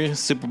the year,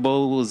 Super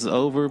Bowl was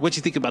over. What do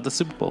you think about the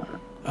Super Bowl?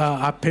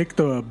 I picked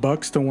the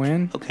Bucks to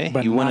win. Okay,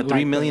 but you won a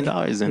 $3 million,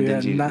 then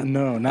did you?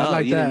 Not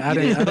like that.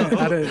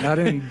 I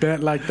didn't bet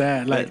like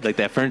that. Like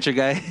that furniture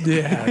guy.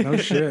 Yeah, no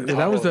shit.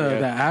 That was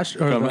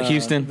from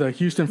Houston, the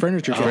Houston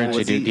furniture guy.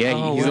 Furniture dude.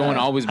 Yeah, he's the one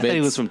always bets. I thought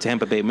he was from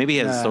Tampa Bay. Maybe he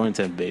has a store in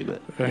Tampa Bay,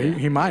 but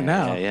he might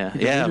now. Yeah.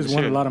 He just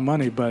won a lot of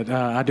money, but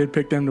I did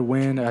pick them to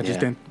win. I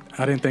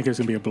didn't think it was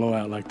gonna be a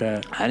blowout like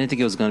that. I didn't think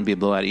it was gonna be a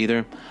blowout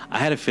either. I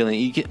had a feeling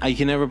you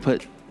can never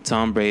put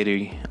Tom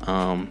Brady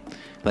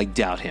like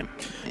doubt him.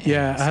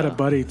 Yeah, I had a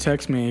buddy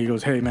text me. He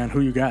goes, "Hey man,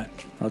 who you got?"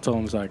 I told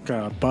him it's like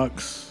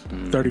Bucks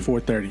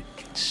 34-30, and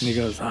he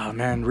goes, "Ah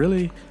man,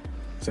 really?"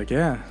 It's like,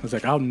 "Yeah." It's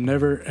like, "I'll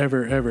never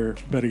ever ever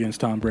bet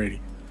against Tom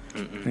Brady."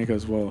 And he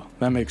goes, "Well,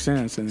 that makes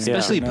sense." And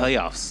especially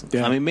playoffs.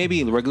 Yeah. I mean, maybe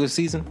in the regular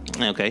season.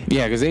 Okay.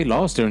 Yeah, because they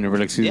lost during the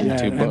regular season. Yeah,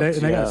 and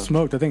they got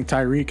smoked. I think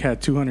Tyreek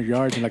had 200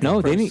 yards in like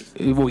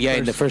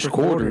in the first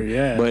quarter.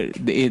 Yeah, but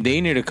they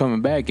ended up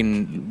coming back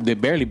and they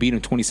barely beat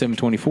them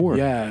 27-24.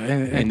 Yeah,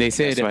 and they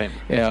said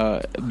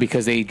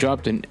because they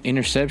dropped an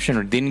interception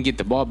or didn't get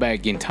the ball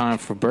back in time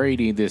for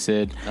Brady. They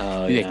said,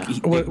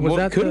 was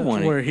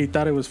that where he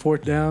thought it was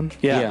fourth down?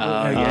 Yeah,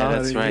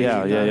 that's right.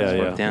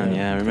 Yeah. Fourth down.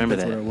 Yeah, I remember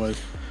that. Where it was.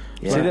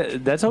 Yeah. See,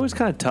 that's always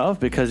kind of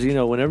tough because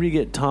whenever you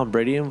get Tom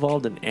Brady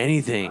involved in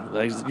anything,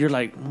 like you're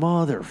like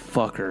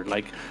motherfucker,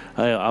 like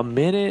a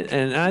minute,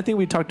 and I think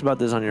we talked about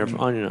this on your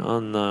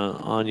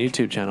on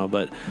YouTube channel,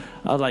 but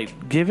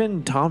like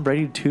giving Tom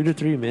Brady 2 to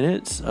 3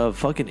 minutes of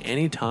fucking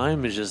any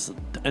time is just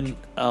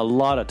a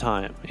lot of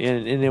time,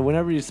 and then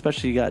whenever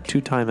especially you got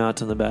 2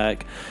 timeouts in the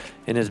back.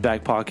 In his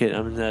back pocket,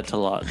 I mean that's a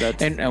lot.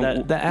 That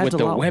adds with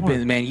the weapons,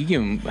 more. Man. You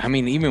give him. I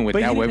mean, even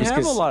without weapons,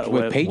 because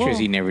with Patriots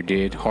he never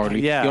did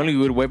hardly. Yeah. The only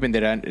good weapon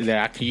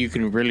that you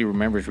can really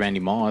remember is Randy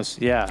Moss.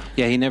 Yeah,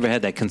 he never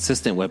had that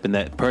consistent weapon.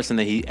 That person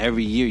that he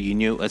every year you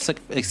knew,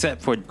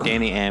 except for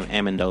Danny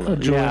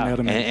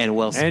Amendola, and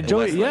Wilson. And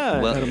Joey,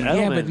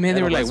 but man,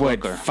 they were like what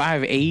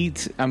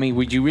 5'8". I mean,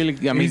 would you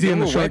really? I mean, easy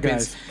on the short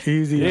guys.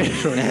 Easy on the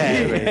short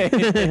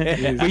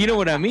guys. But you know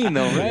what I mean,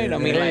 though, right? I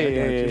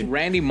mean,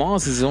 Randy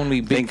Moss is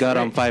only big. Thank God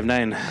I'm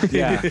 5'9".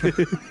 Yeah,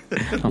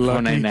 I'm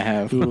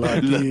 4'9.5".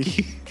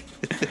 Lucky.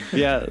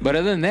 Yeah, but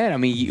other than that, I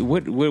mean,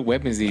 what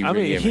weapons do you?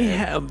 Really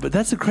have? But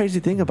that's the crazy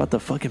thing about the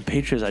fucking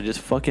Patriots. I just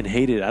fucking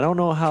hate it. I don't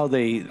know how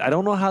they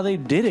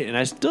did it, and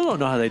I still don't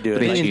know how they do it.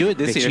 They didn't do it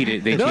this year.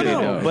 Cheated. They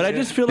cheated. But I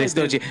just feel they like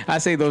still I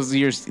say those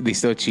years they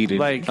still cheated.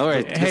 Like, all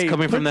right, hey,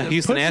 coming from the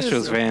Houston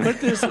Astros fan. Put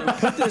this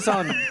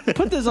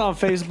on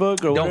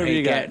Facebook or whatever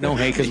you got. Don't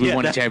hate because we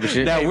won a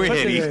championship. Now we're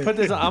hating. Put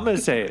this. I'm gonna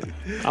say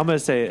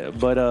it.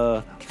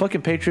 But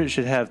fucking Patriots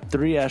should have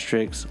 3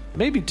 asterisks,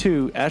 maybe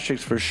 2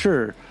 asterisks for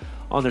sure.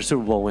 On their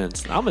Super Bowl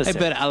wins, I'm gonna say.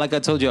 But like I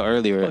told you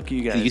earlier, fuck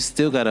you guys. You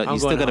still gotta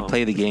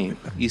play the game.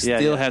 You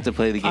still have to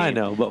play the game. I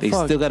know, but they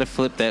still gotta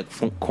flip that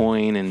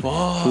coin and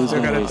who's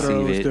gonna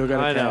receive it.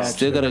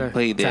 Still gotta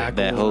play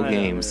that whole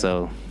game.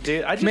 So,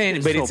 dude, but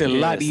it's a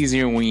lot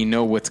easier when you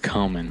know what's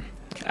coming.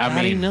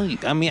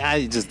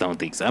 I just don't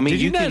think so. I mean,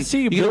 did you not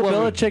see Bill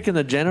Belichick in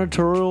the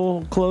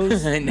janitorial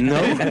clothes?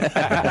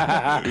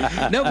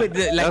 No, but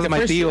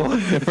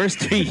the first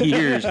 3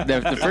 years,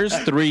 the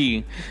first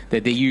 3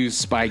 that they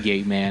used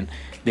Spygate, man,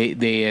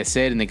 they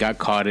said and they got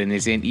caught, and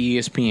it's in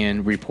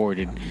ESPN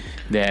reported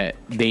that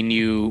they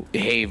knew,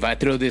 hey, if I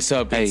throw this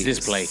up, it's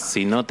this play.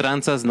 Si no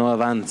tranzas, no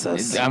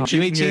avanzas.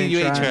 You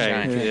ain't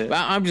trying.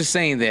 Yeah. I'm just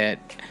saying that.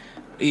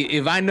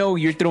 If I know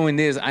you're throwing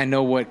this, I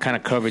know what kind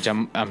of coverage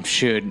and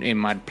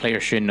my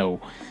player should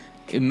know.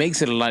 It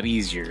makes it a lot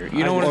easier.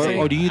 You know what I'm saying?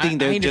 Or do you think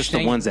they're just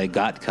the ones that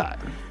got caught?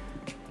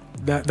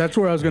 That's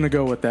where I was going to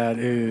go with that.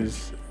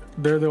 Is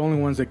they're the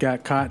only ones that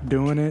got caught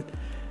doing it.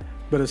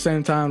 But at the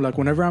same time, like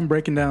whenever I'm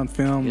breaking down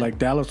film, like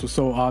Dallas was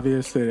so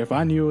obvious that if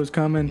I knew it was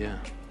coming,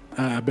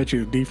 I bet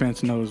you the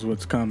defense knows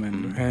what's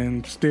coming.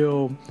 And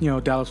still,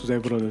 Dallas was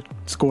able to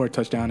score a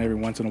touchdown every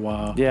once in a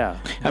while. Yeah.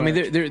 I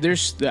mean,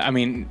 there's. I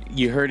mean,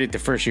 you heard it the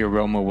first year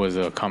Romo was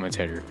a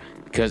commentator.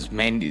 Because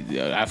man,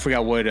 I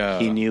forgot what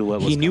he knew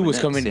was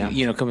coming.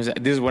 Yeah. Coming.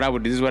 This is what I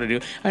would. This is what I do.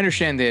 I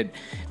understand that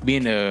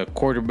being a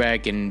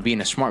quarterback and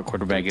being a smart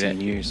quarterback, 14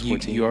 years,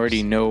 you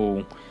already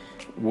know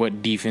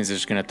what defense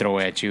is going to throw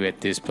at you at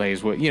this play.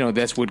 Is what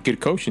that's what good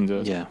coaching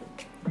does. Yeah.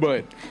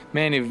 But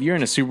man, if you're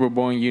in a Super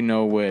Bowl and you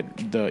know what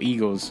the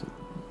Eagles,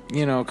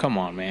 come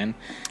on, man.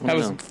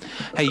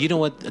 Hey, you know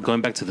what? Going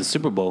back to the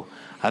Super Bowl,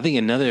 I think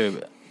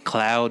another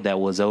cloud that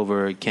was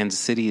over Kansas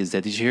City is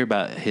that. Did you hear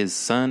about his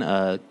son,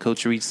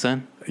 Coach Reed's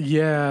son?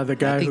 Yeah, the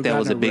guy. I think that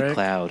was a big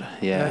cloud.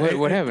 Yeah.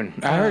 What happened?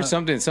 I heard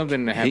something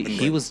happened.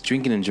 He was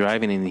drinking and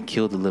driving, and he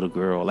killed a little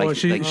girl.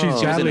 She's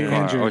badly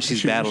injured. Or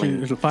she's battling.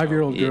 She's a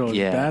 5-year-old girl.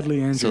 Yeah.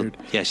 Badly injured.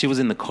 So, she was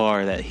in the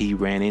car that he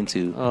ran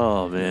into.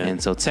 Oh man!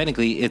 And so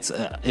technically, it's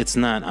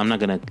not. I'm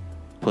not gonna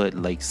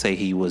say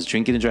he was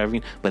drinking and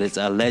driving, but it's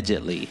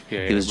allegedly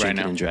he was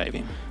drinking and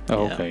driving.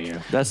 Oh, okay,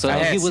 yeah. That's so I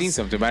had seen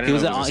something. But he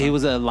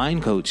was a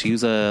line coach. He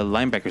was a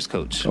linebackers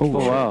coach. Oh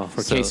wow!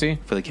 For KC,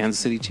 for the Kansas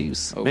City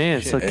Chiefs. Oh,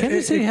 man, so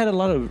Kansas City had a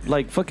lot of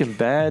fucking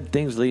bad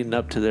things leading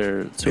up to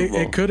their Super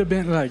Bowl. It could have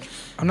been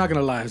I'm not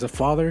gonna lie, as a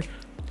father,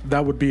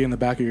 that would be in the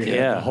back of your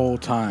head the whole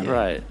time,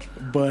 right?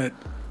 But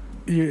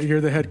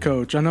you're the head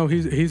coach. I know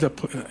he's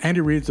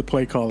Andy Reid's the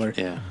play caller.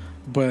 Yeah.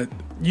 But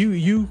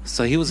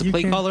so he was a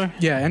play caller?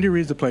 Yeah, Andy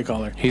Reid's the play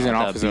caller. He's an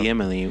offensive. Yeah,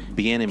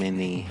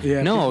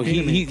 no,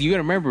 you got to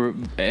remember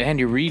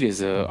Andy Reid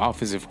is an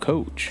offensive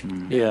coach.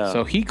 Yeah.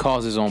 So he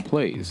calls his own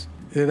plays.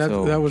 Yeah,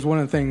 that was one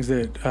of the things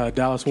that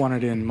Dallas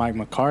wanted in Mike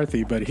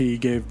McCarthy, but he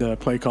gave the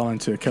play calling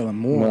to Kellen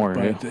Moore.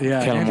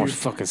 Kellen Moore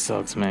fucking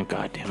sucks, man.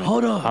 God damn it.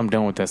 Hold on. I'm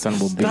done with that son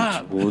of a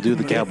bitch. We'll do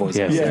the Cowboys.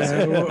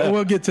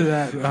 We'll get to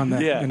that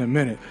in a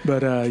minute.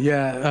 But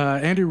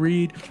Andy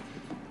Reid,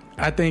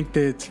 I think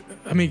that,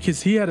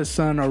 because he had a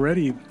son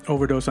already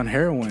overdose on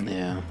heroin.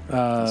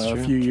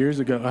 A few years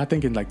ago. I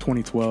think in like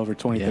 2012 or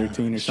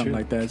 2013 or something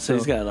like that. So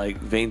he's got like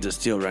veins of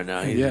steel right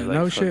now.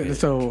 He's shit.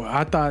 So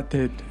I thought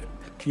that.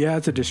 Yeah,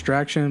 it's a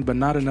distraction, but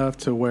not enough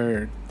to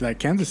where like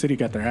Kansas City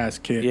got their ass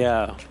kicked.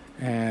 Yeah,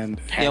 and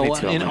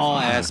in all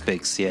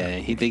aspects, he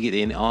did it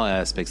in all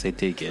aspects. They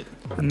did it.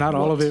 Not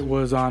all of it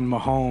was on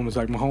Mahomes.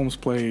 Like Mahomes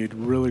played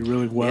really,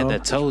 really well. He had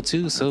that toe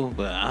too,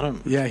 but I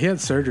don't. Yeah, he had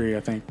surgery,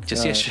 I think,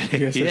 just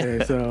yesterday.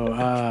 Yeah.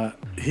 So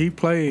he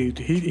played.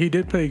 He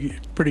did play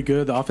pretty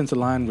good. The offensive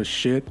line was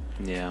shit.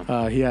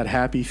 Yeah. He had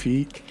happy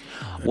feet.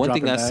 One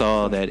thing I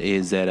saw that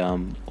is that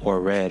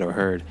or read or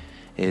heard.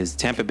 Is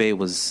Tampa Bay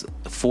was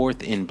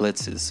 4th in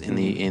blitzes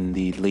in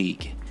the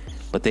league,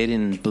 but they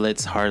didn't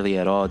blitz hardly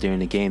at all during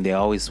the game. They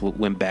always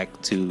went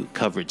back to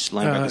coverage.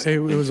 It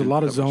was a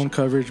lot of zone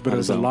coverage, but it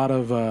was a lot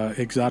of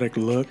exotic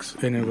looks,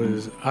 and it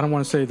was. I don't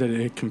want to say that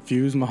it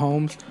confused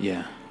Mahomes.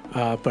 Yeah,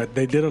 but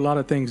they did a lot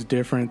of things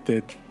different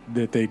that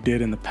they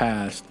did in the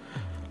past.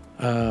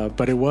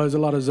 But it was a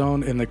lot of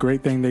zone, and the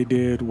great thing they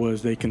did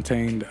was they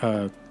contained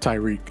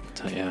Tyreek.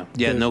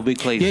 Yeah, no big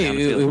plays.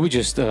 Yeah, we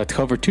just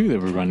cover 2 that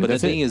we're running. But the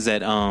thing is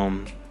that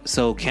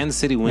so Kansas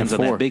City wins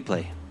on that big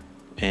play.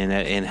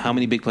 And how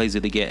many big plays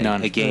did they get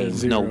a game?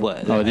 Zero. No,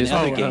 what?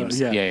 Other games.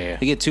 Yeah.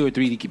 They get 2 or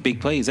 3 big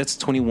plays. That's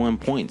 21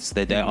 points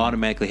that they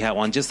automatically have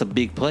on just a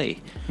big play,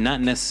 not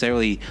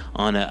necessarily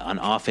on an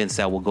offense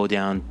that will go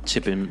down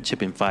chipping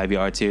 5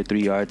 yards here,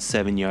 3 yards,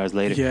 7 yards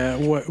later. Yeah,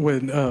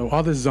 when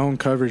all the zone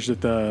coverage that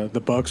the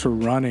Bucs were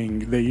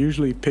running, they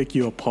usually pick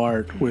you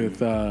apart with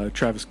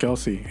Travis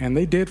Kelce, and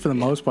they did for the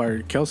most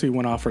part. Kelce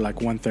went off for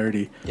like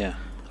 130. Yeah.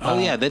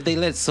 They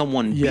let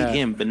someone beat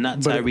him, but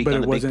not Tyreek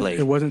on the big play.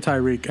 It wasn't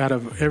Tyreek. Out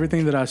of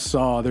everything that I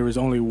saw, there was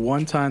only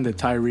one time that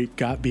Tyreek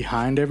got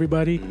behind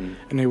everybody,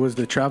 and it was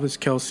the Travis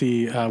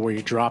Kelce where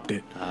he dropped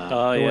it.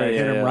 Where it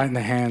hit him right in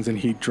the hands, and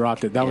he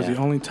dropped it. That was the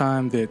only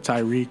time that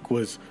Tyreek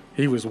was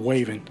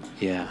waving.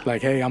 Yeah.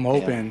 Like, hey, I'm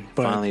open.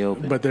 But, finally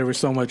open. But there was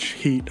so much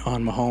heat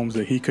on Mahomes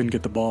that he couldn't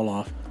get the ball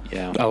off.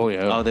 Yeah.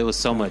 Oh, there was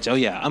so much. Oh,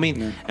 yeah. I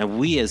mean, and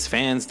we as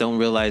fans don't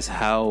realize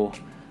how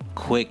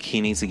quick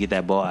he needs to get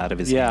that ball out of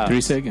his hand. 3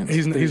 seconds.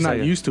 He's not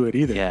used to it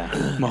either. Yeah.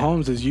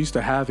 Mahomes is used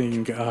to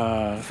having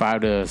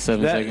 5 to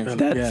 7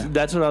 seconds.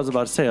 That's what I was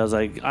about to say. I was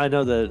like, I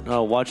know that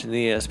watching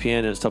the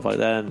ESPN and stuff like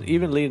that, and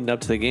even leading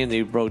up to the game,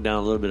 they broke down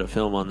a little bit of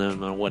film on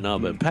them and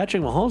whatnot. But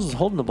Patrick Mahomes is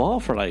holding the ball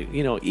for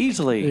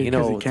easily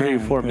 3 or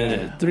 4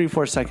 minutes, 3 or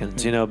 4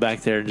 seconds,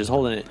 back there, just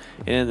holding it.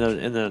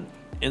 And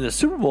in the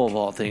Super Bowl of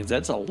all things,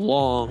 that's a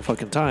long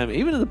fucking time,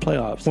 even in the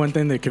playoffs. One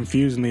thing that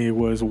confused me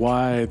was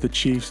why the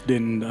Chiefs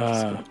didn't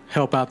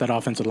help out that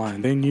offensive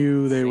line. They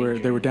knew they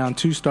were down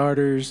 2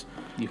 starters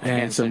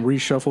and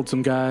reshuffled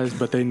some guys,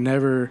 but they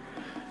never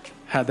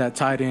had that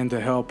tight end to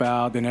help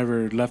out. They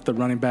never left the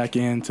running back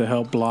in to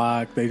help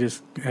block. They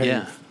just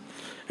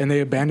and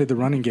they abandoned the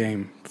running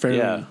game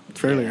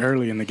fairly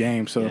early in the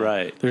game. So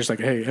they're just like,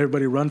 hey,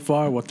 everybody run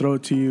far. We'll throw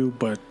it to you,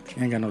 but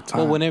ain't got no time.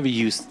 Well, whenever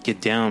you get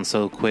down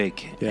so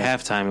quick,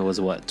 halftime it was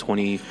what,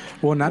 20?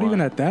 Well, not even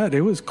at that.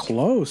 It was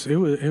close. It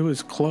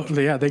was close.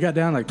 Yeah, they got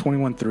down like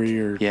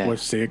 21-3 or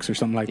 6 or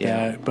something like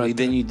that. But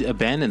then you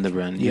abandon the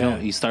run.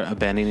 You start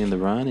abandoning the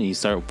run and you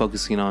start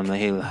focusing on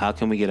hey, how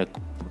can we get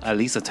at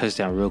least a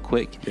touchdown real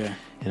quick? Yeah.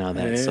 And all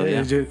that.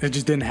 It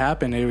just didn't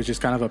happen. It was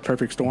just kind of a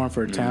perfect storm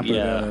for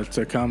Tampa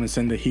to come and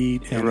send the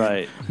heat. And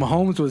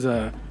Mahomes was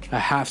a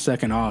half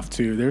second off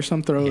too. There's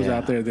some throws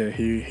out there that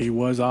he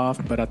was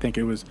off, but I think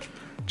it was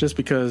just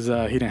because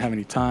he didn't have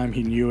any time.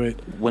 He knew it.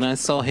 When I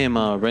saw him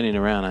running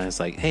around, I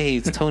was like, hey,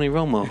 it's Tony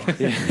Romo.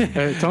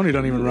 Hey, Tony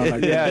don't even run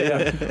like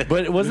that.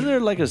 But wasn't there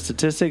like a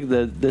statistic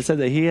that said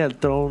that he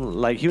had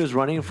thrown, he was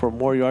running for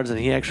more yards than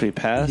he actually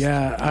passed?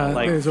 Yeah.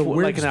 There's a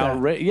weird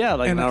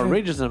an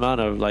outrageous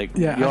amount of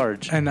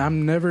yards. And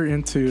I'm never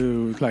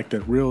into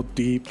the real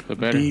deep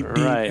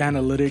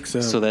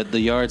analytics. So that the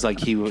yards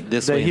he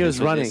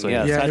was running.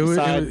 It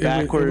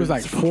was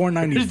like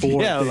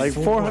 494. Yeah, like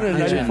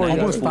 494 yards.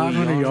 Almost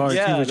 500 yards.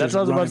 Yeah, that's what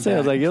I was about to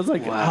say. It was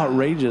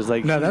outrageous.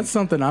 No, that's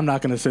something I'm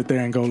not going to sit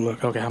there and go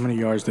look. Okay, how many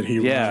yards did he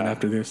run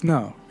after this?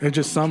 No, it's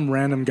just some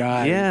random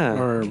guy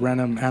or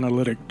random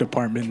analytic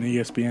department in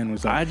ESPN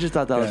was like. I just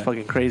thought that was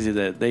fucking crazy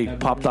that they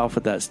popped off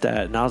with that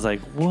stat, and I was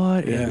like,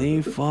 what in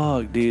the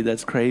fuck, dude?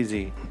 That's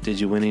crazy. Did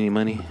you win any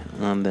money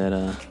on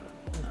that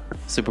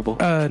Super Bowl?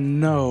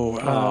 No,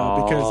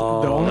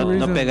 because the only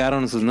reason no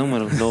pegaron sus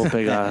números. No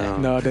pegaron.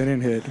 No, they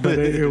didn't hit. But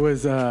it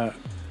was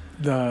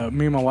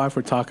me and my wife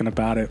were talking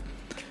about it.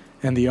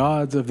 and the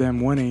odds of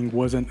them winning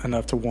wasn't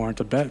enough to warrant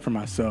a bet for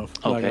myself.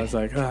 Okay. Like I was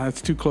like,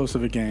 it's too close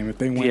of a game. If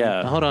they win,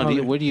 Hold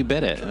on, where do you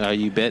bet at? Are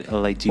you bet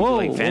like do you do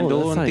like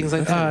FanDuel and things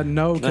like that?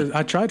 No, because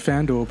I tried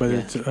FanDuel, but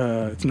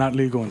it's not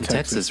legal in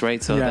Texas,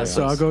 right? So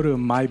so I'll go to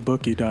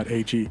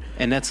mybookie.ag,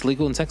 and that's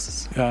legal in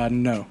Texas.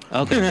 No.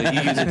 Okay, so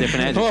you use a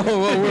different address.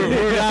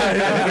 We're not.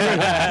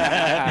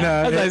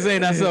 No, that's like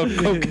saying I sell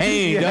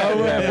cocaine. Dog.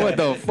 What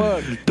the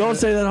fuck? Don't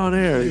say that on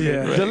air.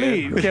 Yeah.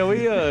 Delete. Can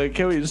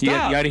we stop? You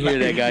gotta hear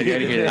that, guys. You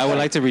gotta hear that. I would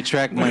like to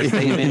retract my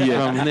statement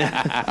from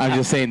I'm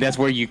just saying that's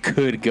where you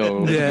could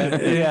go.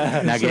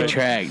 Yeah. Not get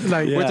tracked.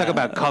 Like, We're talking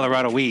about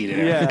Colorado weed.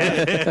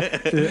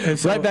 Yeah.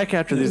 so right back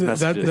after these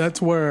messages.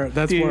 That's where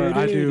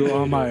I do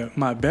all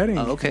my betting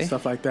okay. and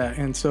stuff like that.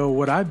 And so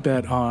what I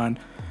bet on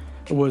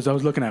was I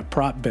was looking at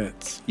prop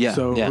bets. Yeah.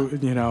 So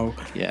you know,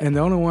 and the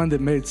only one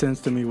that made sense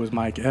to me was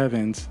Mike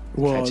Evans.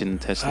 Well, catching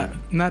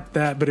touchdown. Not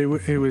that, but it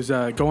was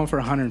going for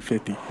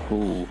 150.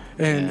 Ooh.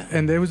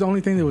 And it was the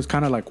only thing that was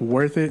kind of like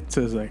worth it.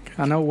 So it's like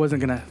I know it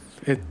wasn't gonna.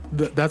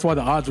 That's why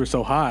the odds were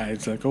so high.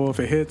 It's like, if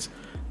it hits,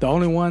 the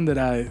only one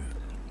that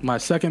my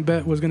second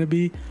bet was gonna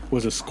be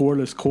was a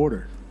scoreless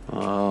quarter.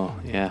 Oh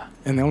yeah.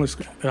 And the only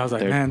I was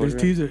like, man,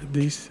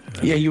 these.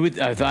 Yeah, you would.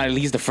 I thought at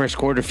least the first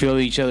quarter filled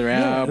each other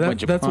out.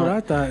 That's what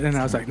I thought, and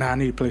I was like, nah, I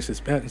need to place this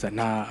bet. And it's like,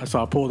 nah,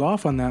 so I pulled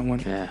off on that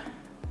one. Yeah.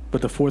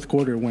 But the fourth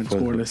quarter went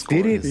scoreless.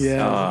 Did it?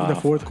 Yeah, the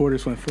fourth quarter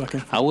went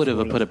fucking. I would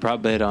have put a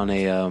prop bet on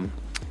a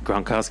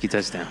Gronkowski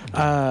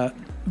touchdown.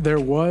 There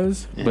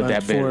was, but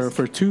that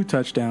for 2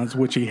 touchdowns,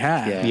 which he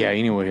had. Yeah,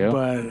 anyway, yeah.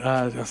 But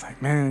I was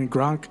like, man,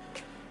 Gronk.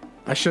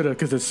 I should have,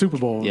 because it's Super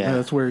Bowl. Yeah.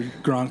 That's where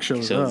Gronk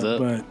shows up.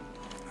 But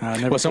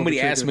well,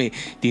 somebody asked me,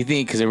 do you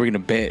think, because they were going to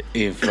bet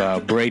if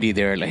Brady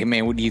there, like, hey,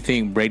 man, what do you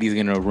think Brady's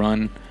going to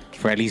run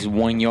for at least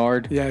 1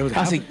 yard? Yeah, it was. I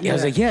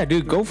was like, yeah,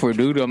 dude, go for it,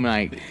 dude. I'm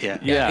like, yeah.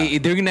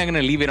 They're not going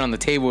to leave it on the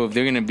table if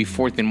they're going to be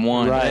 4th and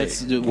 1. Right.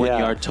 That's 1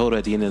 yard total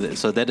at the end of it.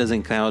 So that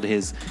doesn't count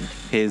his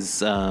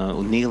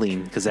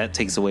kneeling, because that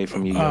takes away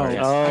from you.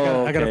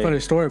 I got a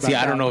funny story about that. See,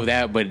 I don't know if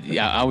that, but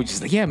I was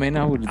just like, yeah, man,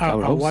 I would I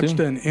hope watched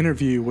an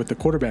interview with the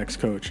quarterbacks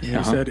coach. And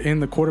he said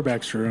in the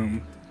quarterbacks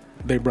room,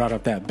 they brought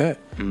up that bet.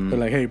 They're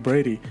like, hey,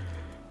 Brady,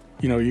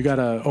 you got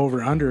a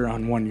over-under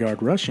on 1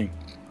 yard rushing.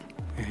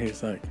 And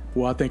he's like,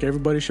 well, I think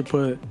everybody should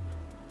put,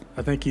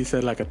 I think he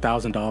said like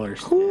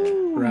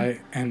 $1,000, right?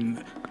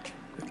 And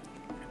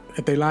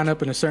if they line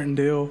up in a certain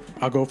deal,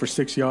 I'll go for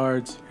 6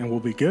 yards and we'll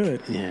be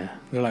good. Yeah.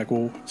 They're like,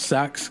 well,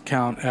 sacks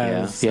count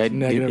as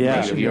negative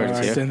rushing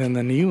yards, and then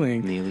the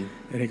kneeling. Kneeling.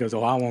 And he goes, I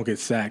won't get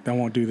sacked. I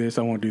won't do this.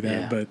 I won't do that.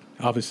 Yeah. But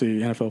obviously,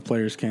 NFL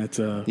players can't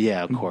of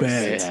course.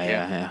 bet.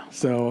 Yeah.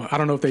 So I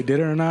don't know if they did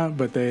it or not,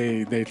 but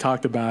they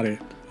talked about it.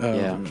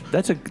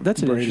 That's an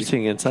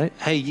interesting insight.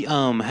 Hey,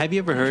 have you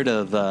ever heard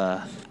of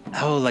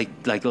how like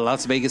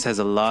Las Vegas has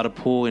a lot of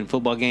pool in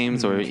football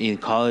games or in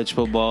college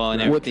football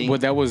and everything? Well,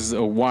 that was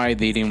why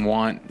they didn't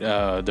want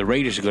the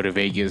Raiders to go to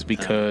Vegas,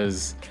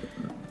 because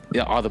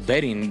all the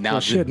betting now.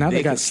 Now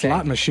they got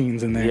slot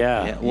machines in there.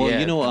 Yeah.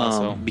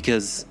 Well,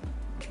 because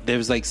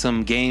there's like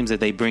some games that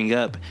they bring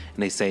up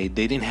and they say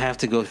they didn't have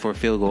to go for a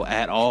field goal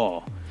at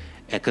all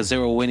because they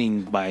were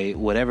winning by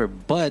whatever,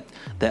 but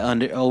the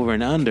over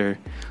and under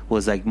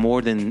was like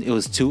more than, it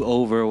was 2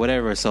 over or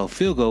whatever, so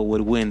field goal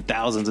would win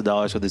thousands of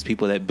dollars for these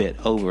people that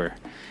bet over,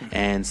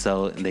 and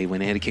so they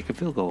went ahead and kicked a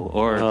field goal.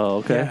 Or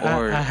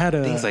I had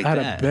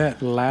a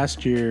bet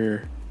last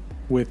year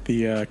with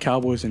the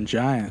Cowboys and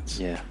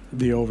Giants,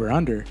 the over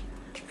under,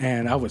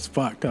 and I was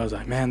fucked. I was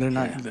like, man, they're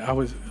not.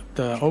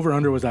 The over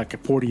under was like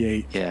at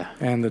 48,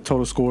 and the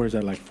total score is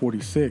at like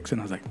 46, and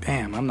I was like,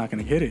 damn, I'm not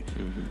gonna hit it.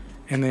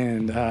 And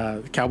then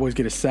the Cowboys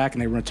get a sack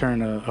and they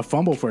return a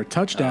fumble for a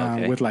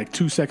touchdown with like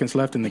 2 seconds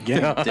left in the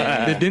game.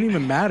 It didn't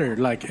even matter.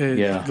 Like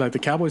the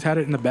Cowboys had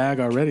it in the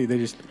bag already.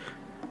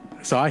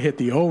 So I hit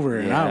the over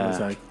and I was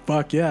like,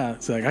 fuck yeah.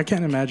 It's like, I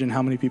can't imagine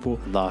how many people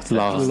lost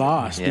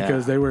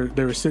because they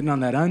were sitting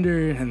on that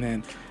under, and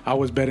then I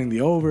was betting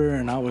the over,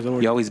 and I was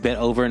over. You always bet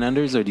over and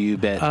unders, or do you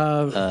bet?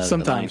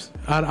 Sometimes.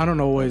 I don't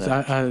always.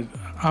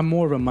 I'm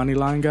more of a money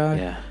line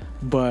guy,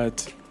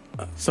 but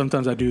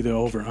sometimes I do the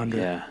over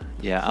under.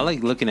 Yeah. I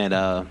like looking at.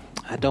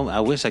 I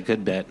wish I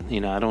could bet.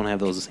 I don't have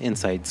those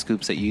inside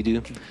scoops that you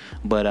do,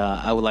 but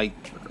I would like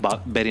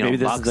betting on boxing. Maybe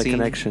this is a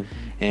connection.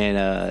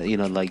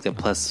 And like the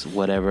plus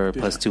whatever,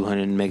 plus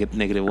 200,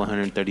 negative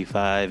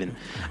 135, and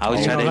I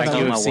always try to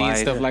tell my wife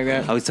stuff like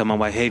that. I always tell my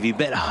wife, hey, if you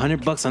bet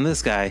 $100 on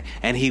this guy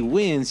and he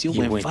wins, you'll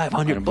win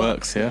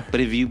 $500. Yeah.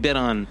 But if you bet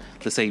on,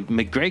 let's say,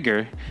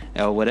 McGregor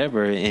or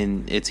whatever,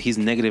 and he's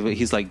negative,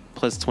 he's like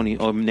plus 20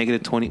 or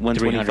negative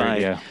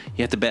 125. You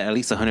have to bet at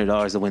least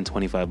 $100 to win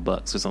 $25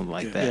 or something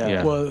like that.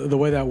 Yeah. Well, the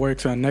way that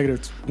works on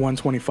negative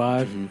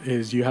 125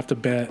 is you have to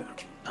bet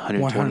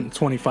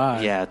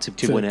 125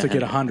 to win to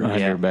get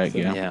 100 back.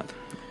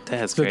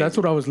 That's so crazy. That's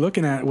what I was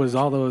looking at, was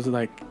all those,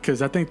 like,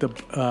 because I think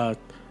the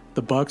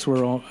Bucks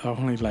were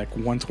only like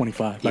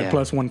 125, like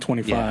plus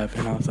 125,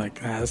 and I was like,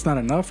 that's not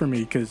enough for me,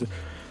 because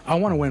I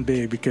want to win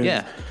big, because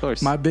of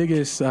course. My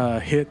biggest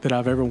hit that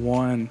I've ever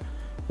won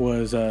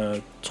was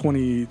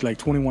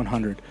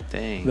 2100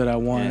 that I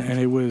won, and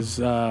it was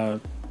a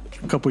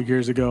couple of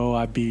years ago.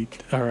 I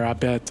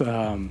bet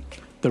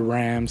the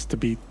Rams to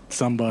beat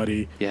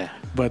somebody. Yeah.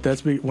 But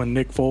that's when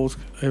Nick Foles.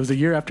 It was a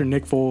year after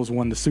Nick Foles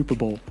won the Super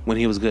Bowl. When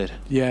he was good.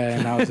 Yeah,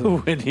 and I was.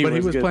 He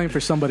was playing for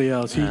somebody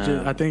else. He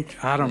I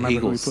don't remember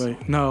Eagles. who he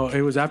played. No,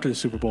 it was after the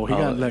Super Bowl. He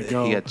got let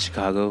go. He got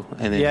Chicago,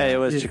 and then it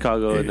was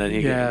Chicago, and then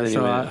he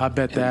I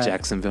bet that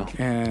Jacksonville,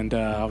 and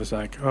I was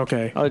like,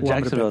 okay.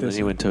 Jacksonville. Then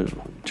he went to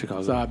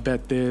Chicago. So I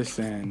bet this,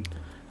 and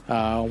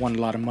I won a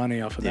lot of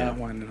money off of that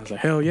one, and I was like,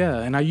 hell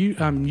yeah! And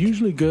I'm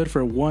usually good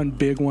for one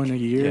big one a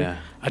year. Yeah.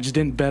 I just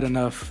didn't bet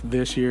enough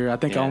this year. I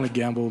think I only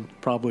gambled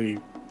probably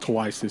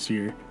twice this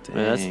year.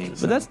 But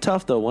that's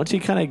tough though. Once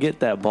you kind of get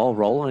that ball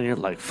rolling, you're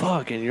like,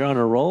 fuck, and you're on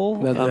a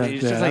roll.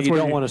 It's just like you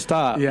don't want to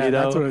stop. Yeah, you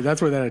know?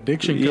 that's where that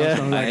addiction comes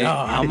from. Like,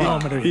 I know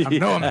I'm gonna hit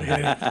it.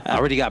 I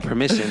already got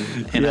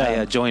permission, and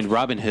I joined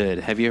Robinhood.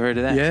 Have you heard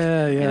of that?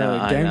 Yeah,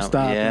 GameStop.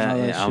 And all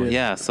that shit.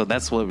 Yeah. So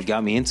that's what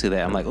got me into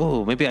that. I'm like,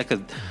 oh, maybe I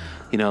could,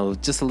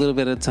 just a little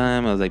bit of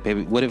time. I was like,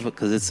 baby, what if?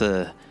 Because it's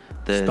the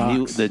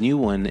new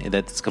one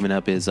that's coming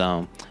up is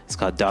it's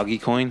called Doggy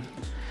Coin.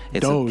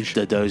 It's Doge.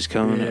 The Doge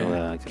coin. Yeah.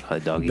 Well, I could call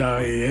it Doggy.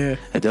 Yeah.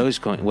 A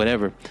Doge coin,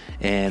 whatever.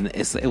 And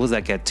it was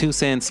like at 2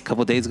 cents a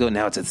couple days ago.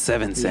 Now it's at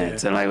 7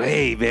 cents. And I'm like,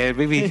 hey, man,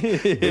 maybe I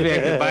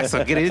can buy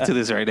some. Get into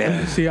this right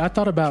now. See, I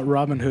thought about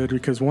Robinhood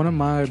because one of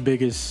my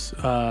biggest,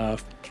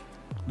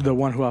 the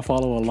one who I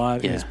follow a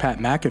lot is Pat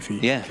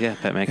McAfee. Yeah,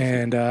 Pat McAfee.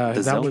 And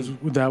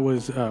that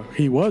was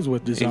he was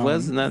with DAZN. He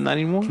was not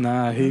anymore.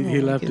 Nah,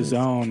 he left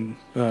DAZN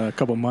a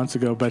couple months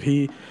ago, but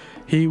he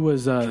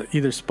was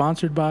either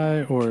sponsored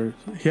by or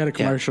he had a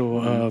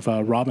commercial of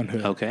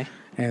Robinhood. Okay.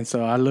 And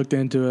so I looked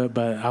into it,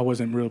 but I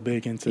wasn't real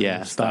big into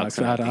stocks.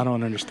 I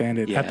don't understand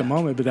it at the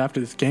moment. But after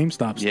this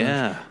GameStop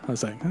stuff, I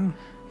was like, oh.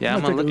 Yeah,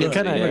 I'm gonna look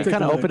at it.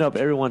 Kind of opened up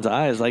everyone's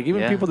eyes. Like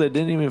even people that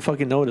didn't even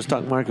fucking know what the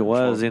stock market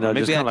was, just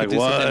kind of like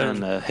what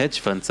on the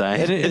hedge fund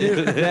side.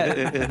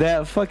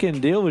 that fucking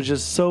deal was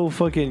just so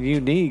fucking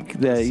unique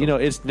that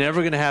it's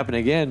never gonna happen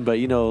again. But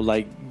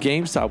like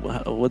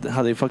GameStop,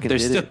 how they fucking they're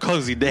did still it.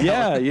 closing down.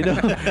 Yeah,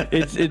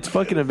 it's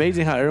fucking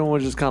amazing how everyone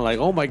was just kind of like,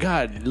 oh my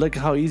god, look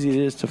how easy it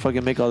is to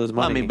fucking make all this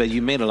money. I mean, but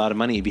you made a lot of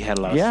money if you had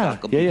a lot of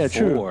stock.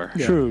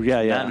 True,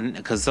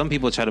 Because some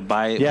people try to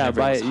buy it. Yeah,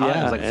 buy it. It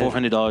was like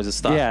 $400 a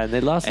stock. Yeah, and they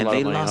lost. And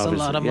they lost a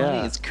lot of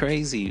money. It's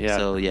crazy. Yeah.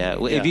 So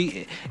if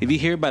you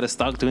hear about a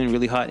stock doing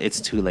really hot, it's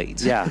too late.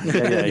 Yeah.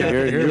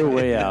 You're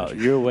way out.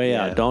 You're way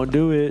out. Don't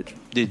do it.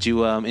 Did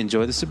you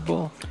enjoy the Super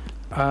Bowl?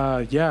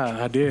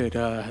 Yeah, I did.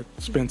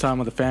 Spend time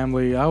with the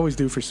family. I always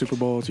do for Super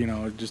Bowls.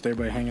 Just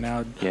everybody hanging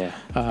out. Yeah.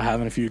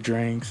 Having a few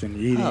drinks and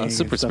eating. Oh,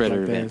 super and stuff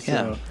spreader like that. event.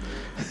 Yeah.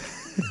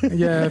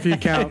 Yeah, if you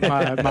count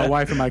my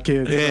wife and my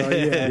kids. So,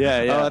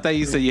 yeah. Oh, I thought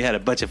you said you had a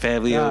bunch of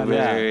family over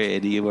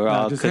and you were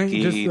all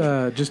cooking.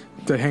 Just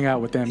to hang out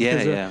with them.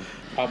 Yeah.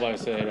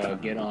 Cowboys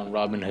said, get on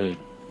Robinhood.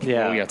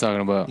 Yeah. What are y'all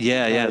talking about?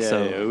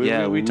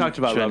 Yeah. We talked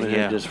about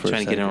Robinhood just for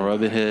trying to get on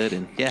Robinhood.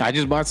 And I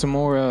just bought some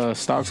more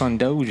stocks on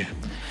Doge.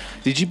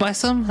 Did you buy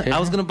some? Yeah. I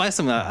was gonna buy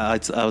some. I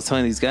was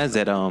telling these guys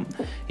that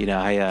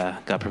I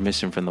got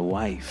permission from the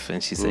wife,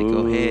 and she said,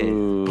 "Go ahead,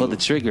 pull the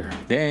trigger."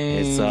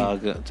 Dang.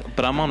 It's good.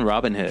 But I'm on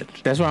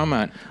Robinhood. That's where I'm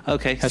at.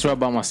 Okay, that's where I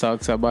bought my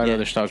stocks. I bought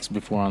other stocks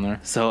before on there.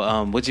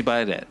 So, what'd you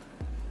buy it at?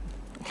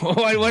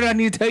 What do I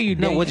need to tell you?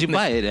 No, what'd you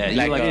buy it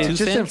at? Like 2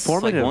 cents,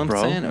 like 1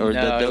 cent, or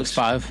no, it was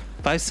 5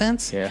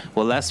 cents? Yeah.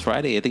 Well, last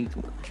Friday, I think,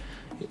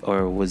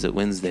 or was it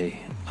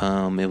Wednesday?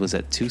 It was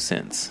at 2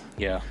 cents.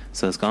 Yeah.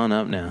 So it's gone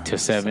up now to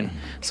 7.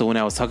 So when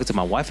I was talking to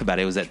my wife about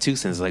it, it was at 2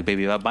 cents. Like,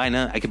 baby, if I buy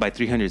now, I could buy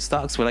 300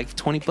 stocks for like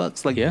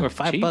 $20, or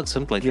 $5,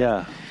 something like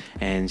that.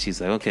 And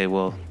she's like, okay,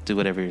 well, do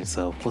whatever.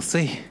 So we'll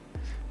see.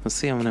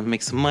 I'm gonna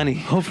make some money.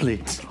 Hopefully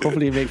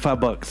you make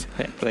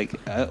 $5.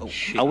 Like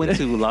I went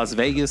to Las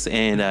Vegas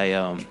and I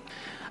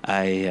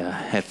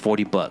had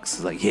 $40. I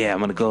was like, I'm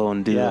gonna go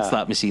and do a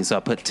slot machine. So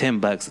I put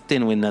 $10.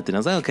 Didn't win nothing. I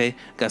was like, okay,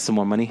 got some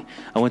more money.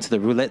 I went to the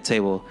roulette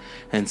table,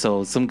 and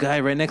so some guy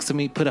right next to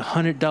me put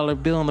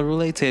 $100 bill on the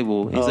roulette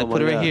table. He's like,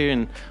 put it right here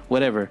and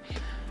whatever.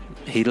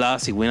 He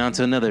lost. He went on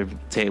to another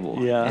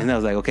table. Yeah. And I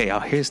was like, okay,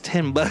 here's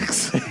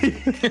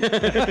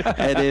 $10.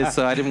 And then,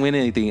 so I didn't win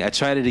anything. I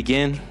tried it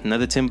again,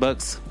 another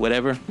 $10,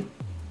 whatever.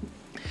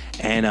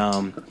 And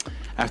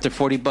after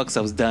 $40, I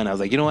was done. I was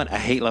like, you know what? I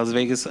hate Las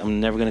Vegas. I'm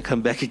never going to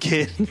come back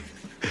again.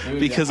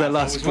 Because I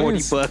lost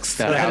 $40.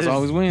 The house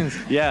always wins.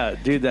 Yeah,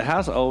 dude, the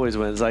house always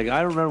wins. Like,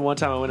 I remember one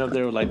time I went up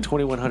there with like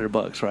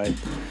 $2,100, right?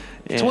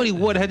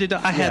 $2,100.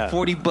 I had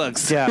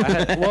 $40.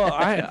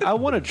 Yeah, I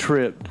won a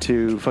trip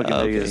to fucking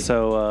Vegas.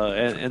 So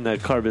in the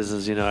car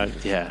business,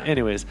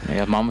 Anyways,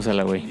 Mama said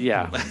that way.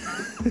 Yeah.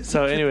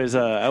 So, anyways,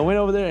 I went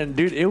over there and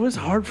dude, it was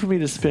hard for me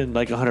to spend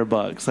like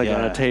 $100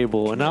 on a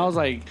table, and I was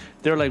like,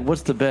 they're like,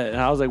 "What's the bet?" And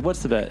I was like,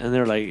 "What's the bet?" And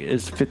they're like,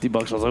 "It's $50." I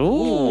was like,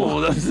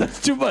 "Ooh,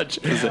 that's too much.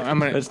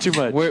 That's too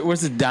much." Where's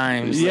the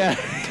dimes? Yeah,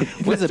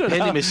 where's the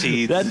penny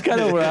machine? That's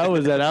kind of where I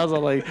was at. I was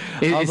like,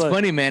 it's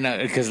funny, man,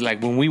 because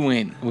like when we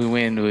went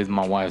with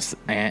my wife's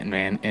aunt,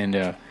 man, and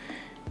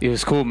It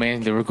was cool,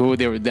 man. They were cool.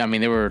 They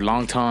were a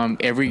long time.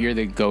 Every year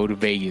they go to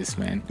Vegas,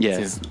 man.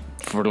 Yeah.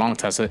 For a long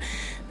time. So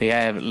they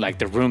have, like,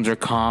 the rooms are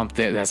comped.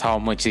 That's how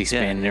much they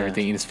spend and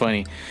everything. And it's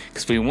funny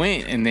because we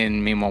went, and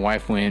then me and my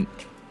wife went,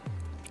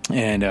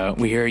 and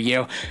we hear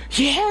yell,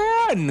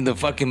 yeah, and the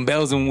fucking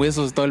bells and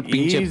whistles, todo el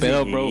pinche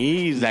bell, bro.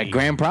 Like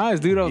grand prize,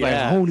 dude. I was like,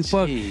 holy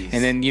fuck.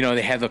 And then, you know,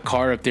 they have the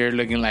car up there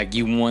looking like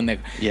you won the.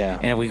 Yeah.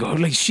 And we go,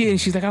 like, shit.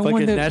 And she's like, I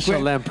won the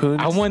National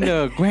Lampoons. I won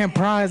the grand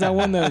prize. I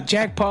won the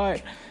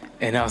jackpot.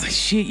 And I was like,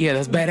 shit, yeah,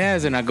 that's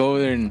badass. And I go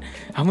there, and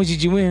how much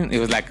did you win? It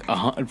was like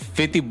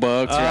 $50.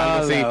 Or I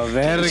was saying,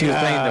 she was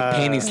playing the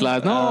penny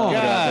slots. No,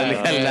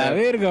 la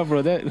verga,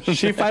 bro.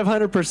 She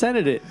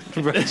 500%ed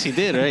it. She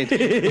did, right?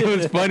 It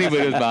was funny, but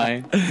it was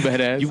fine.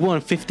 Badass. You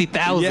won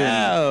 50,000.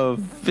 Yeah.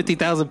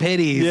 50,000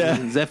 pennies. Yeah.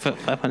 Is that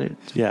 500?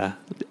 Yeah.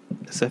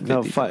 Is that 50?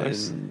 No,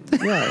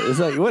 yeah, it's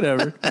like,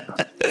 whatever.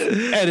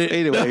 Edit.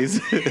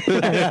 Anyways.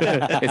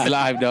 It's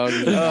live, dog.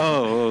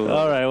 Oh.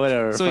 All right,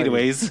 whatever. So,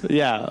 anyways.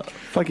 Yeah.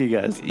 Fuck you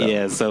guys. No.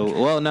 Yeah, so,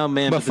 well, no,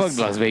 man. But fuck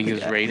Las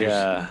Vegas Raiders.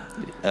 Yeah.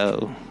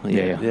 Oh.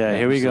 Yeah,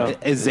 here we go.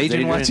 Is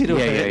Adrian watching? Yeah.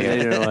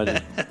 Adrian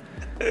watching.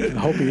 I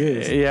hope he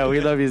is. Yeah, we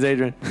love you,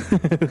 Adrian.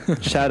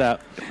 Shout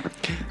out.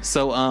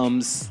 So,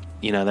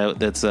 you know,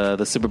 that's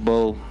the Super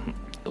Bowl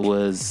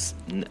was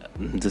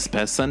this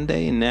past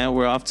Sunday, and now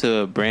we're off to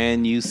a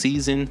brand new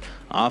season,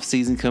 off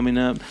season coming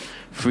up,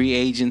 free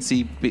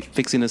agency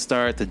fixing to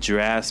start, the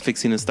draft's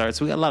fixing to start.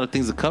 So we got a lot of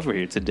things to cover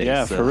here today.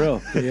 Yeah, for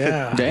real.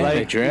 Yeah.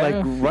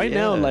 Like right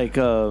now, like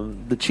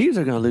the Chiefs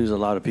are going to lose a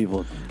lot of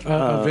people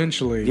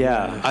eventually.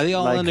 Yeah. Are they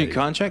all under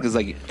contract? Is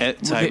like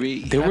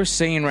Tyree? They were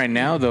saying right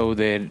now though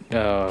that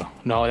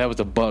no, that was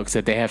the Bucks,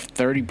 that they have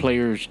 30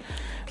 players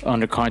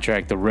under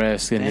contract, the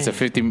rest, and it's a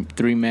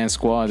 53-man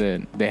squad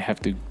that they have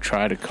to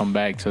try to come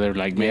back. So they're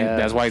like, man,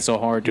 that's why it's so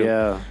hard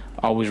to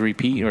always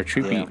repeat or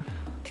tribute. Yeah.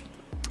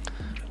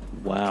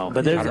 Wow.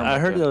 But I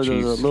heard there was a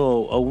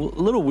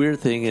little weird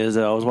thing is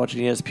I was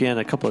watching ESPN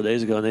a couple of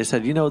days ago, and they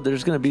said, you know,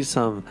 there's going to be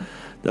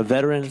the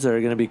veterans that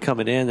are going to be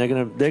coming in. They're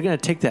going to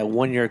take that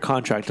 1-year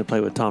contract to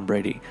play with Tom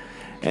Brady.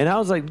 And I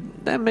was like,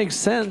 that makes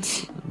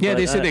sense. Yeah,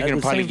 they said they're going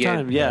to probably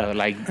get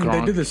like and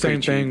they did the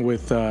same thing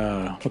with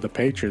the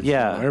Patriots.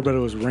 Yeah. Everybody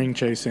was ring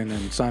chasing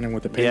and signing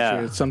with the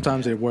Patriots. Yeah.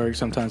 Sometimes it worked,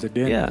 sometimes it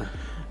didn't. Yeah.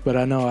 But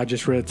I know I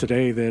just read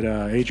today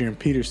that Adrian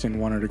Peterson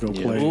wanted to go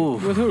play.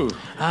 With who?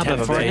 But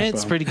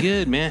Fournette's pretty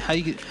good, man.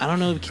 I don't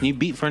know. Can you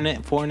beat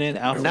Fournette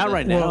out? Not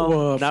right now.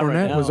 Well,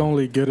 Fournette was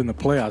only good in the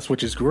playoffs,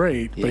 which is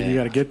great. But you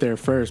got to get there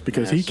first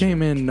because he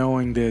came in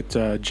knowing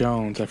that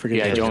Jones, I forget.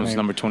 Yeah, Jones,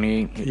 number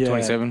 28,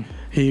 27.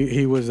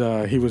 He was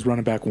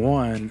running back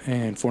 1,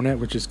 and Fournette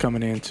was just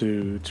coming in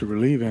to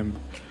relieve him.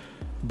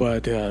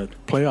 But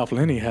playoff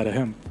Lenny had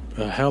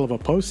a hell of a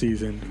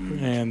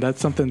postseason, and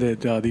that's something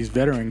that these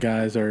veteran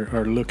guys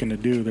are looking to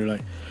do. They're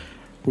like,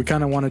 we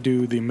kind of want to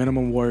do the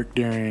minimum work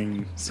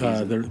during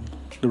the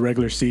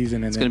regular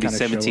season, and it's going to be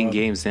 17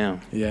 games now.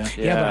 Yeah.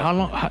 But how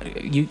long?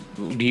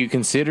 Do you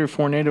consider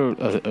Fournette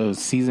a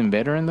seasoned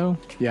veteran though?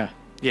 Yeah.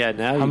 Yeah,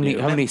 now how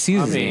many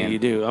seasons? You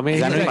do. I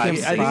mean, I think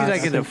he's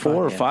like in the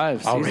 4 or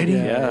 5 already.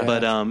 Yeah.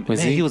 But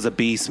he was a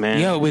beast, man.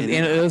 Yeah, with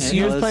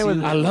LSU, was playing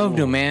with. I loved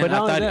him, man. But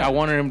I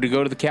wanted him to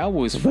go to the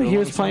Cowboys. But he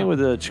was playing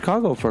with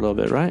Chicago for a little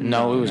bit, right?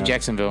 No, it was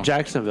Jacksonville.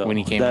 When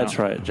he came. That's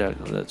right.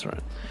 That's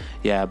right.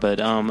 Yeah, but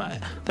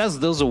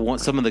those are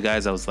some of the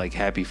guys I was like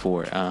happy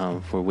for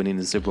winning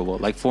the Super Bowl,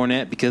 like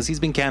Fournette because he's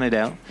been counted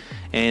out,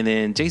 and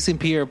then Jason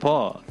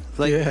Pierre-Paul.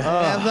 Like,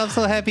 I'm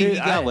so happy he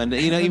got one.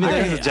 You know, even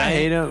though he's a giant. I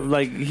hate him.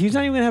 Like, he's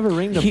not even gonna have a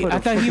ring to put. I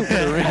thought he would.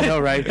 I know,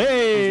 right?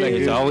 Hey,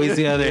 he's always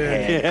the other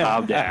hand.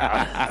 Calm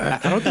down.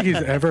 I don't think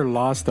he's ever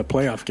lost a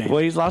playoff game. Well,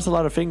 he's lost a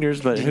lot of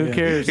fingers, but who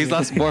cares? He's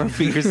lost more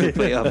fingers in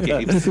playoff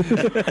games.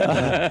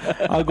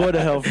 I'll go to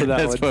hell for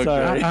that one.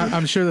 Sorry.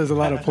 I'm sure there's a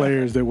lot of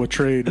players that will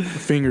trade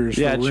fingers.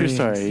 Yeah, for true rings.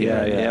 story.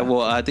 Yeah.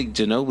 Well, I think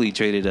Ginobili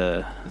traded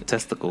a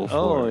testicle.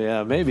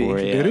 Maybe for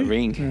Did he?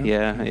 ring.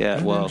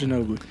 Yeah. Well,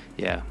 Ginobili.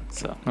 Yeah.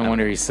 So I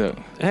wonder he's so.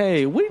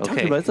 Hey, what are you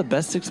talking about? It's the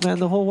best 6 man in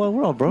the whole wide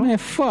world, bro. Man,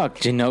 fuck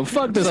Ginobili.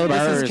 Fuck the Spurs.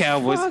 This is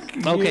Cowboys.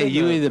 Okay,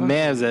 you and the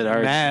Mavs that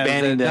are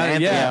banning the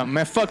anthem. Yeah,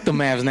 man, fuck the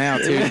Mavs now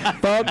too.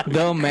 Fuck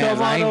the Mavs.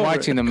 I ain't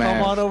watching the Mavs.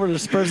 Come on over to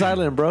Spurs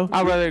Island, bro.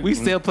 We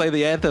still play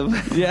the anthem.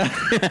 Yeah.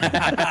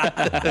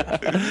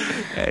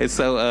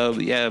 So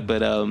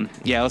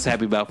I was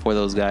happy about for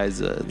those guys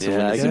to win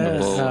the Super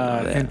Bowl.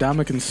 And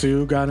Ndamukong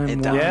Suh got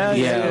him.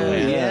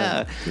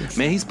 Yeah.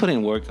 Man, he's put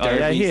in work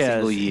every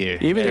single year.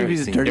 Even if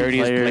he's the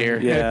dirtiest player.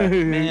 Yeah.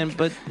 Man,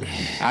 but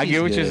I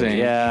get what you're saying.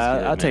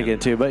 Yeah, I'll take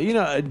it too. But you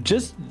know,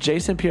 just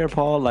Jason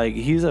Pierre-Paul, like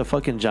he's a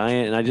fucking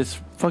giant, and I just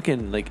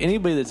fucking like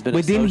anybody that's been.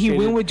 But didn't he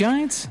win with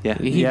Giants? Yeah,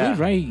 he did,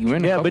 right? He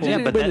won but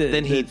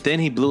then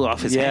he blew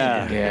off his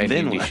hand. Yeah, and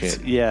then what?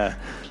 Shit. Yeah.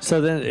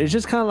 So then it's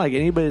just kind of like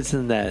anybody that's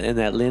in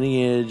that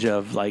lineage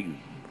of like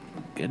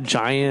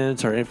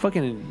Giants or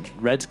fucking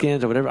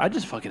Redskins or whatever, I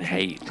just fucking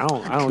hate. I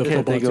don't care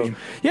if they go. Team.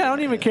 Yeah, I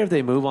don't even care if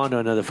they move on to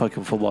another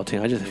fucking football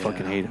team. I just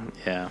fucking hate them.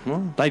 Yeah,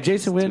 well, like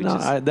Jason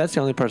Witten, that's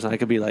the only person I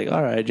could be like,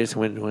 all right,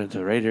 Jason Witten went to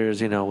the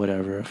Raiders,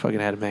 whatever. I fucking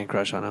had a man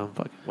crush on him,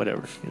 fucking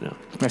whatever,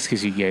 That's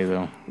because you gay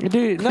though,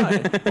 dude. No,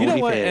 you know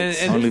what?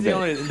 And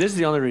this is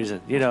the only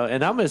reason,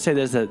 and I'm gonna say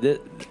this that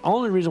the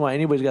only reason why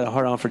anybody's got a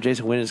hard on for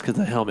Jason Witten is because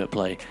the helmet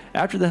play.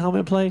 After the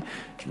helmet play,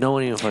 no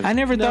one even fucking. I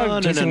never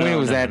thought Jason Witten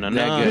was that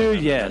good.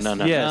 Dude, yes, no,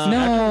 man.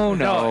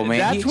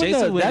 That's when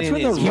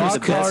the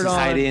rock hard on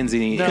tight ends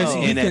in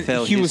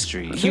NFL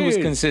history. He was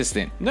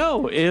consistent.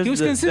 No, he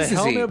was consistent.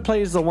 The helmet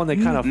play is the one that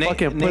kind of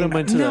fucking put him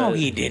into. No,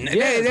 he didn't.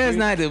 That's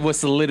not what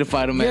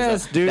solidified him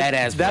as a badass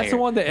player. That's the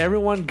one that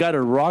everyone got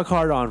a rock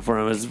hard on for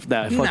him. Is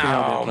that fucking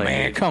helmet play?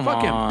 Man, come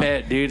on. Fucking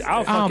bet, dude.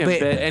 I'll fucking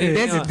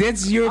bet.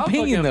 That's your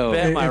opinion, though.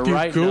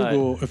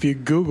 If you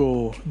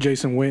Google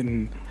Jason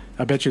Witten,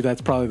 I bet you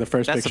that's probably the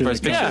first picture.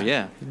 That's the first picture,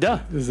 yeah. Duh.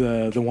 Is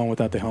the one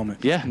without the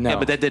helmet. Yeah. No,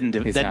 but that didn't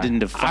define him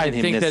necessarily. I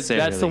think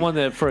that's the one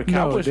that, for a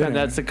Cowboys fan,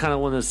 that's the kind of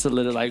one that's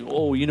solidified, like,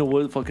 oh, you know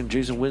what, fucking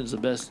Jason Witten's the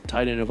best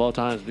tight end of all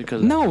times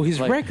because... No, his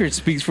record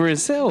speaks for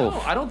itself.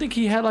 No, I don't think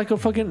he had like a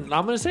fucking...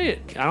 I'm going to say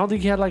it. I don't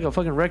think he had like a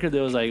fucking record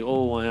that was like,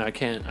 oh, I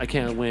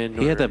can't win.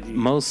 He had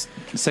the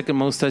second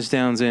most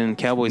touchdowns in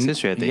Cowboys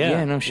history, I think.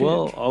 Yeah, no shit.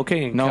 Well,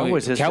 okay, in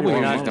Cowboys history,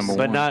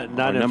 but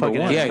not in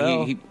fucking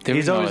NFL. Yeah,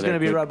 he's always going to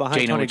be right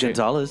behind Tony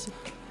Gonzalez.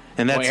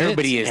 And that's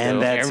everybody it. Is,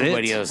 and that's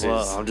everybody it. else is.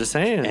 Well, I'm just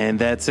saying. And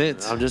that's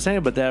it. I'm just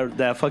saying. But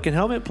that fucking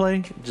helmet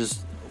play,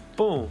 just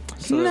boom.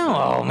 So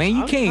no, man,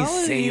 you can't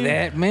say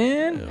that,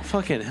 man.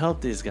 Fucking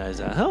help these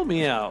guys out. Help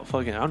me out.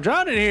 Fucking, I'm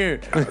drowning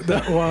here.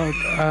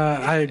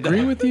 I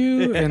agree with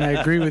you, and I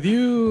agree with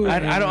you.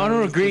 I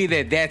don't agree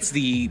that that's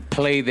the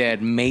play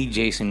that made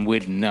Jason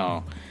Witten.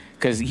 No,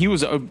 because he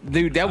was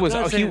dude. That was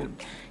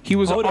he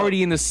was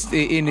already in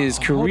his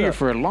career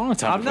for a long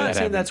time. I'm not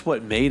saying that's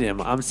what made him.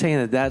 I'm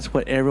saying that's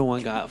what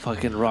everyone got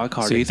fucking rock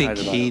hard. So you think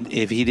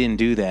if he didn't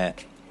do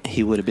that,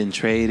 he would have been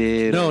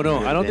traded? No,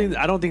 I don't think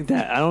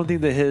that. I don't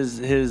think that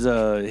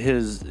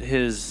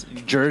his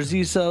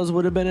jersey sales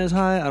would have been as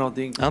high. I don't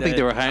think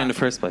they were high in the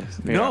first place.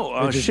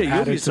 No, shit,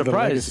 you'll be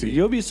surprised.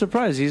 You'll be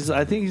surprised.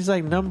 I think he's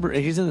like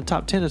he's in the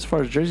top 10 as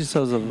far as jersey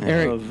sales of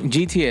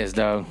GTS,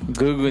 dog.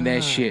 Google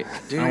that shit.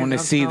 Dude, I want to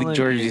see the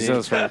jersey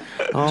sales for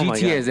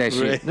GTS that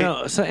shit.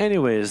 No, so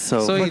anyways,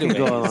 so we can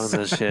go along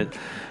this shit.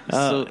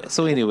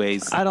 So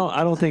anyways, I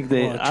don't think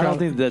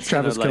that's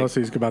Travis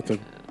Kelce's about to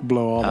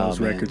blow all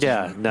those records.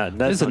 Yeah,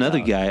 there's another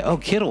guy. Oh,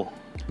 Kittle.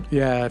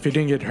 Yeah, if he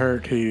didn't get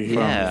hurt,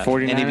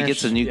 and if he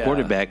gets a new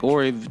quarterback,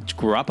 or if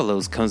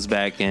Garoppolo comes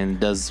back and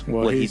does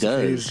what he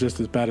does, he's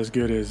just as bad as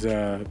good as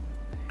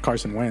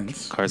Carson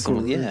Wentz.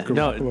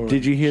 No,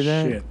 did you hear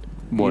that? Shit.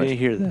 What? You didn't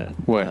hear that.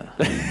 What?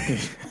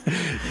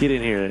 He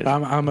didn't hear it.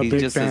 I'm a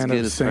big fan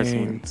of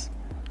saying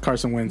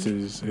Carson Wentz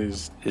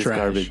is trash.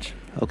 Garbage.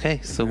 Okay,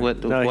 so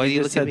what? Why do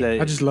you look at me?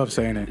 I just love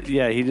saying it.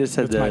 Yeah, he just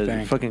said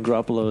that fucking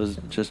Garoppolo is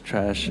just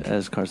trash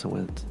as Carson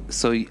Wentz.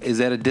 So is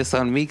that a diss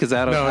on me? Because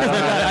I don't. No,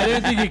 I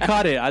didn't think you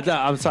caught it.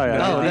 I'm sorry.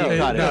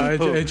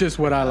 It's just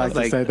what I like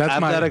to say. That's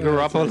I'm not a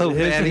Garoppolo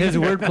fan. His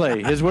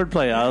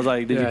wordplay. I was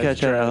like, did you catch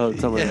that? I hope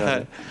somebody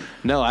got it.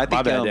 No, I think.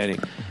 My bad, Danny.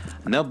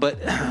 No,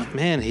 but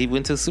man, he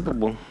went to a Super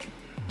Bowl.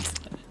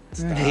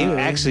 He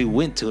actually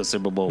went to a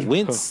Super Bowl.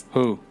 Wentz.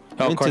 Who?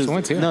 Oh, Carson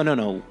Wentz, yeah.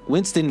 No.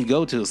 Wentz didn't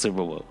go to a Super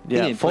Bowl.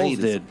 Yeah,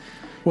 Foles did.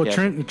 Well,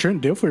 Trent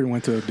Dilfer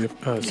went to a Super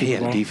Bowl. He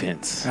had a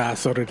defense.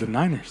 So did the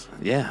Niners.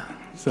 Yeah.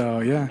 So,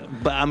 yeah.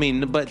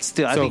 But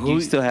still, I think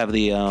you still have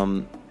the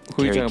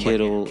Gary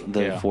Kittle,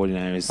 the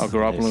 49ers. Oh,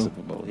 Garoppolo?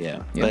 Super Bowl,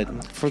 yeah.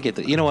 But forget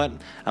that. You know what?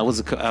 I was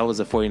a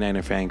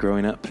 49er fan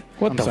growing up.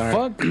 What the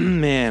fuck?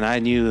 Man, I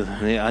knew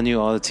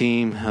all the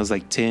team. I was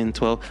like 10,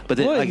 12. But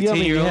then, like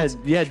 10-year-olds.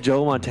 You had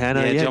Joe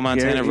Montana. Yeah, Joe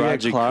Montana,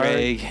 Roger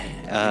Craig,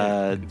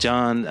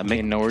 John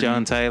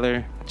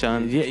Taylor.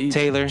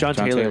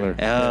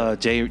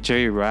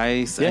 Jerry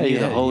Rice. I knew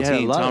the whole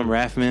team. Tom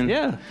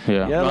Rathman.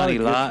 Ronnie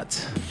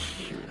Lott.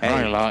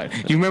 Ronnie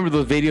Lott. You remember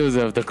those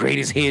videos of the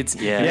greatest hits?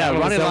 Yeah.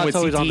 Ronnie Lott's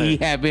always on there.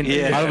 Happened.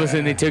 Yeah. All of a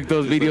sudden, they took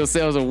those video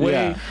sales away.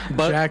 Yeah.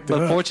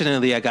 But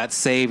fortunately, I got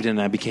saved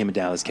and I became a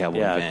Dallas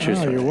Cowboy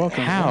fan. You're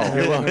welcome. How?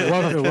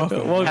 You're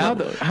welcome. How?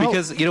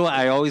 Because you know what?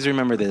 I always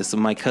remember this.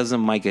 My cousin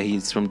Micah,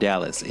 he's from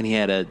Dallas, and he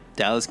had a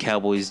Dallas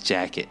Cowboys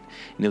jacket.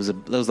 And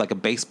it was like a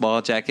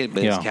baseball jacket,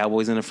 but it was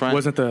Cowboys in the front.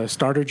 Wasn't the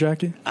starter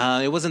jacket?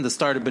 It wasn't the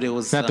starter, but it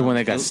was not the one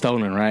that got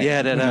stolen, right?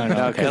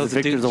 Yeah, because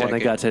Victor's the one that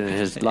got in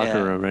his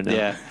locker room right now.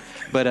 Yeah.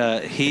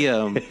 But he, I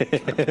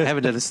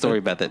haven't done a story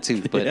about that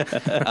too. But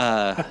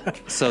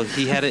so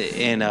he had it,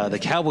 and the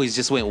Cowboys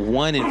just went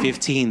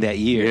 1-15 that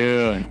year.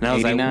 Yeah, and I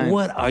was 89. Like,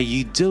 "What are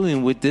you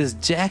doing with this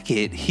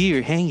jacket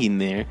here hanging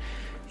there?"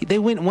 They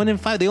went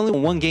 1-5. They only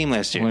won one game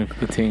last year.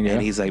 1-15, yeah.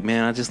 And he's like,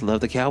 "Man, I just love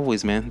the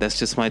Cowboys, man. That's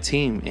just my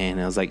team." And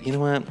I was like, "You know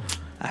what?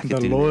 I could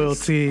do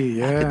loyalty,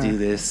 this. I could do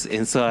this."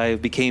 And so I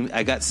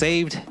got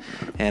saved,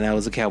 and I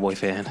was a Cowboy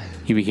fan.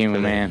 You became a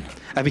man.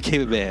 I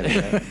became a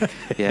man.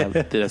 Yeah.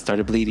 Then I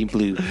started bleeding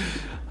blue.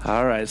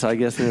 All right, so I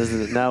guess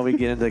now we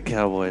get into the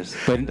Cowboys.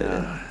 But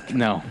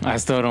no, I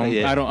still don't.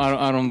 Yeah.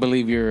 I don't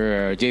believe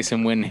your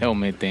Jason Witten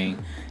helmet thing.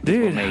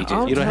 Dude, you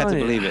don't have to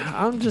believe it.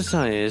 I'm just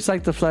telling you, it's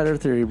like the flat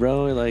Earth theory,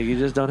 bro. Like you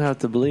just don't have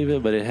to believe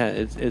it, but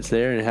it's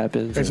there and it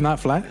happens. It's not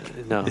flat.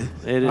 No,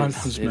 it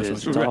is.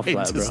 It's all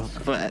flat, bro.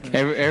 Flat.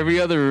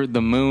 Every other,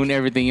 the moon,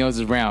 everything else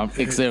is round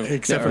except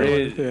for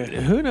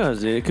Who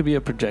knows, dude? It could be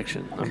a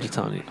projection. I'm just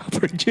telling you.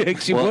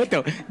 projection. Well, what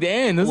the?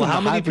 Damn, this Well, is how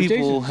a many high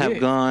people projection have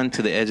shit. gone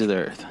to the edge of the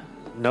earth?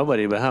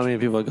 Nobody, but how many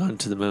people have gone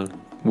to the moon?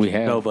 We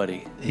have.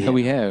 Nobody. Yeah,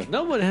 we have.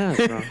 Nobody has,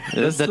 bro.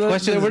 The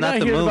question is not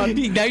the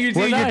moon. Now you're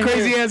saying your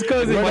crazy ass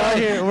cousin.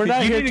 We're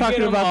not You here need to talking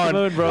get about him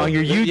the moon, bro. on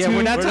your YouTube. Yeah,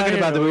 we're not talking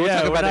about the moon. We're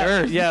talking about the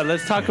earth. Yeah,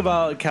 let's talk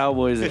about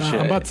Cowboys and shit.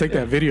 I'm about to take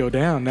that video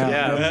down now.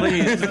 Yeah,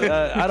 please.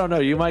 I don't know.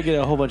 You might get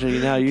a whole bunch of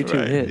now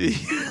YouTube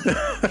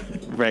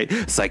hits. Right.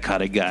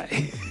 Psychotic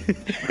guy.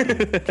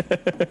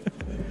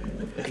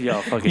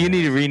 Yo, fucking. You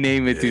need to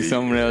rename it to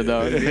something else,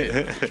 dog.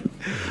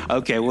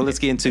 Okay, well, let's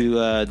get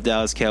into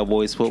Dallas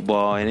Cowboys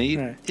football, and we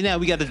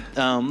got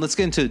to let's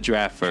get into the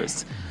draft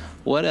first.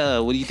 What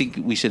do you think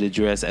we should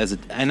address as a?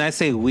 And I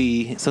say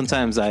we.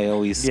 Sometimes I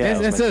always. Yeah,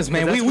 That's us,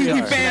 man. We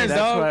fans, That's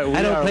dog. right.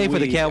 I don't play for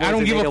the Cowboys. I don't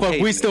and give they a fuck.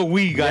 hate We me. still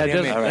we,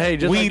 goddamn it. Hey,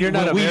 just like you're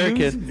not when we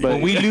American, lose, but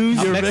when we lose,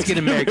 I'm you're Mexican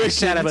American.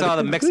 Shout out to all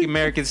the Mexican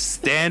Americans.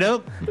 Stand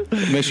up.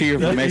 Make sure you're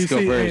from Mexico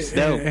You see, first.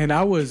 And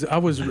I was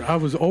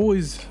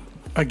always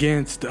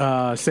against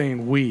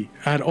saying we.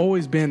 I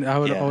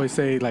would always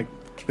say like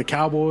the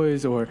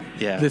Cowboys or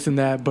this and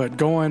that. But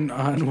going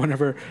on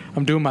whenever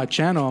I'm doing my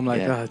channel, I'm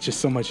like, it's just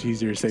so much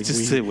easier to say Just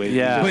we. sit with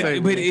Yeah.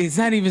 But it's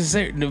not even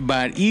certain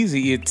about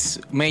easy. It's,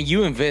 man,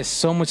 you invest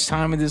so much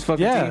time in this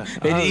fucking Yeah. team.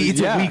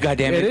 It's a we,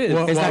 goddamn it. It is.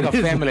 It's Well, like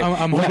a family.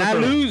 I'm when I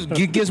hoping- lose,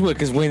 guess what?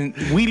 Because when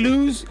we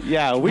lose,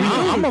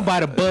 I'm about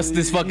to bust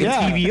this fucking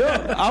TV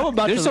up. I'm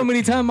about There's to. so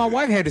many times my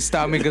wife had to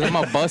stop me because I'm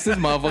gonna bust this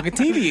motherfucking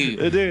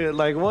TV. Dude,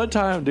 like one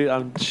time, dude,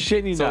 I'm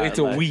shitting you So not. it's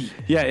a like, we.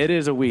 Yeah, it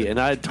is a we, and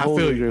I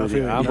totally agree with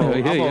you. I'm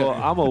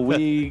a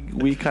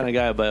we kind of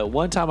guy, but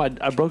one time I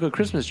broke a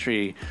Christmas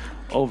tree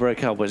over a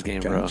Cowboys game,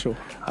 bro. Gotcha.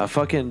 I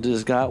fucking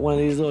just got one of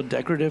these little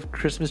decorative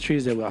Christmas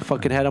trees that I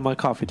fucking had on my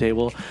coffee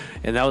table,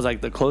 and that was like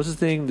the closest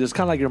thing. Just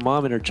kind of like your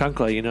mom and her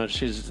chancla, you know,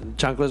 she's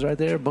chancla's right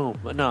there, boom.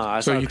 But no,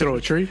 So you throw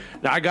a tree?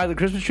 I got the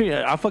Christmas tree.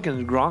 I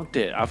fucking gronked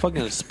it. I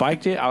fucking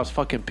spiked it. I was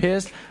fucking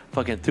pissed.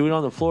 Fucking threw it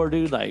on the floor,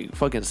 dude. Like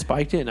fucking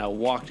spiked it, and I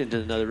walked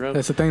into another room.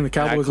 That's the thing the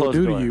Cowboys will closed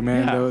do the door. to you,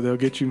 man. Yeah.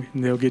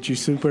 They'll get you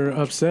super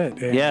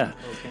upset. And Yeah.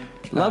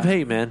 Love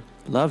hate, man.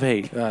 Love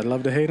hate. I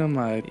love to hate them.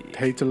 I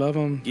hate to love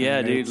them.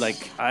 Yeah, dude.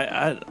 Like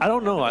I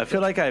don't know. I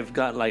feel like I've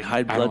got like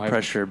high blood have-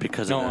 pressure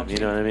because of them. You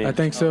know what I mean? I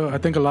think so. I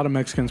think a lot of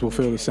Mexicans will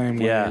feel the same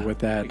way Yeah. with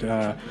that.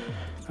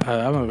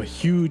 I'm a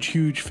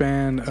huge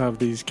fan of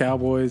these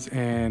Cowboys,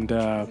 and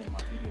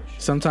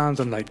sometimes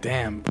I'm like,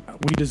 damn,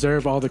 we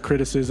deserve all the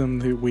criticism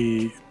that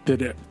we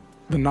did.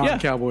 The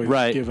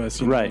non-Cowboys give us,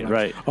 you know,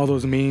 like, all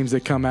those memes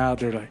that come out.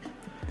 They're like,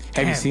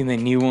 Have you seen the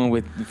new one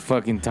with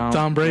fucking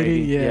Tom Brady?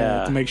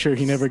 Yeah, to make sure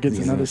he never gets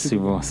another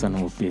Super Bowl son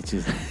of a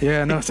bitches.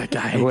 Yeah, no, it's like, I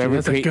hate you.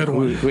 That's a good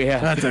one.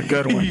 That's a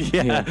good one.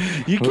 Yeah.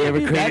 You can't Whoever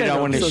be mad created at it, I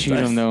want to them shoot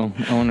him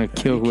sometimes. though. I want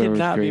to kill You whoever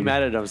cannot be created.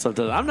 mad at them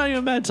sometimes. I'm not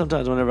even mad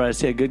sometimes whenever I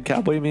see a good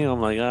Cowboy meme.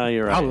 I'm like, oh,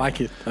 you're right. I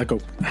like it. I go,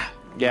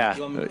 Yeah,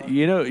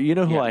 you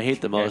know who I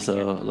hate the most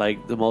though,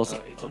 like the most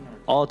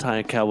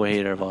all-time Cowboy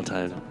hater of all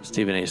time,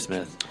 Stephen A.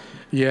 Smith.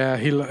 yeah,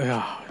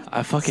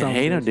 I fucking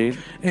hate him, dude.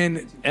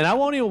 And I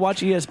won't even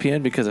watch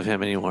ESPN because of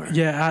him anymore.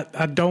 yeah,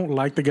 I don't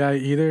like the guy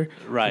either.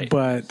 Right.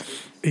 But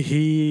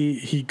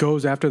he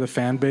goes after the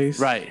fan base.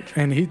 Right.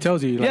 And he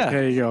tells you, like, Yeah.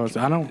 hey, he goes,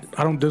 I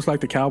don't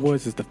dislike the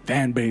Cowboys, it's the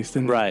fan base.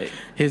 And Right.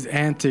 his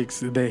antics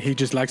that he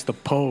just likes to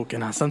poke.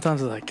 And I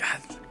sometimes I'm like, God,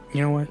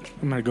 you know what?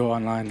 I'm gonna go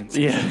online and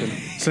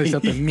say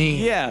something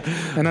mean. Yeah.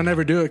 And I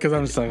never do it because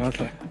I'm just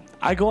like,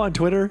 I go on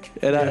Twitter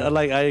and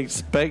I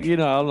expect, you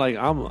know,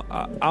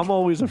 I'm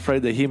always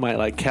afraid that he might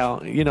like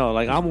count, you know,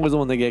 like I'm always the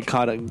one that get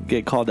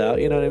called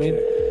out, you know what I mean?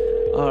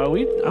 Are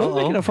we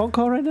making a phone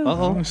call right now?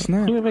 oh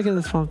snap. Who are we making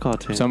this phone call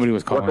to? Somebody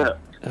was calling.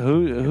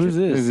 Who's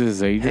this? This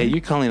is Adrian. Hey,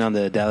 you're calling on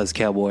the Dallas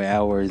Cowboy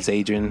Hours,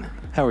 Adrian.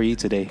 How are you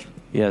today?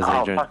 Yes,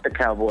 Adrian. Fuck the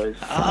Cowboys.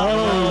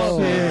 Oh,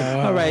 shit.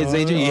 All right,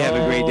 Adrian, you have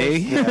a great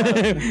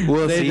day.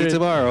 We'll see you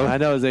tomorrow. I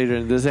know it's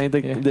Adrian. This ain't the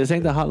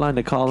hotline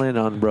to call in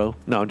on, bro.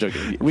 No, I'm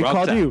joking. We Wrong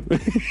called time. you.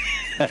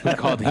 We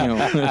called him.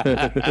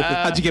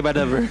 How'd you get my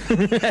number?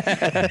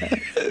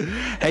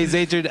 Hey,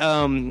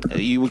 Adrian,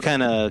 you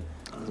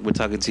we're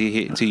talking to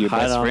your Hide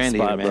best on friend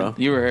spot, here, man. bro.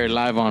 You were here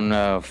live on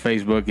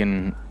Facebook,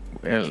 and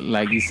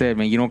like you said,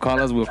 man, you don't call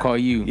us, we'll call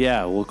you.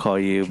 Yeah, we'll call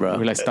you, bro.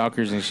 We're like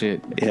stalkers and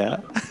shit. Yeah.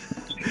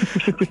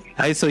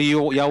 Hey, so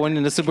y'all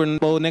winning the Super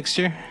Bowl next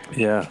year?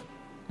 Yeah.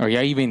 Are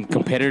y'all even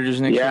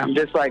competitors next Yeah, year?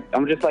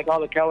 I'm just like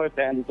all the Cowboys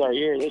fans. It's our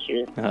year this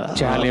year.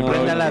 Charlie, bro.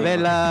 Prenda la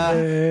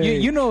vela.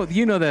 You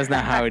know that's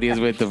not how it is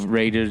with the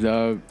Raiders,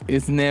 dog.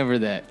 It's never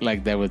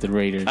like that with the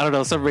Raiders. I don't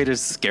know. Some Raiders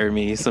scare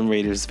me. Some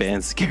Raiders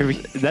fans scare me.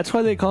 That's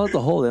why they call it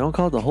the hole. They don't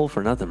call it the hole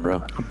for nothing,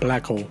 bro. A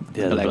black hole.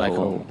 Yeah, The the black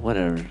hole.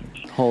 Whatever.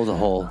 Hole's a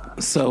hole.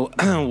 So,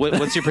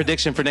 what's your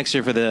prediction for next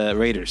year for the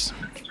Raiders?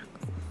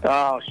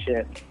 Oh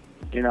shit.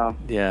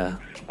 Yeah.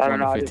 I don't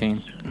know.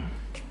 15.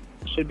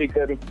 Should be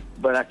good,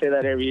 but I say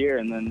that every year,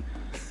 and then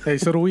Hey,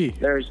 so do we.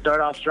 they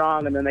start off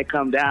strong, and then they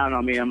come down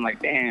on me. I'm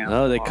like, damn.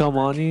 Oh, they come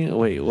on you?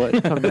 Wait,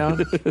 what? Come down on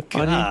you?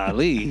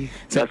 Golly.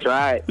 That's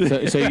right.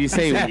 So you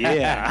say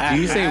yeah?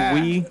 Do you say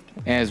we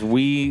as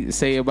we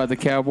say about the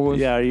Cowboys?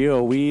 Yeah, are you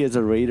a we as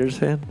a Raiders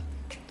fan?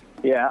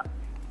 Yeah.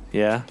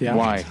 Yeah? Yeah.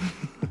 Why?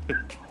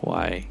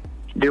 Why?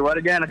 Do what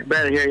again? I can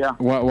barely hear you.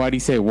 Why do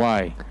you say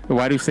why?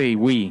 Why do you say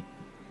we?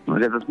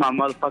 Because it's my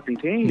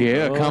motherfucking team.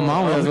 Yeah, come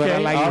on. That's what I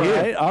like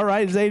to hear. All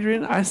right,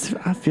 Zadrian.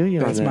 I feel you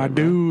That's on that. my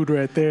dude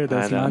right there.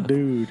 That's I know. my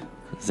dude.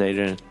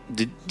 Zadrian.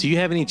 Do you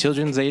have any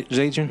children,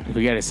 Zadrian?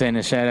 We got to send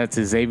a shout out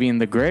to Xavier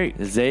the Great.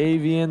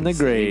 Xavier the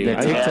Great. The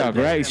TikTok,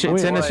 right?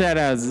 Send a shout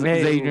out,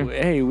 Xavier.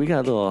 Hey, we got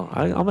a little.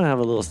 I'm gonna have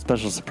a little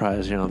special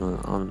surprise here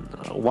on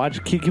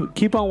watch.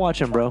 Keep on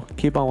watching, bro.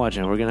 Keep on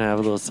watching. We're gonna have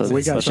a little.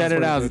 We got Shout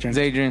it out, Adrian.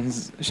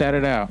 Zadrian. Shout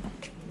it out.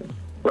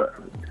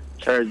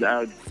 Sure,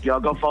 y'all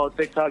go follow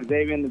TikTok,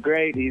 Xavier the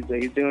Great. He's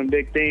doing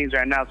big things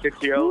right now.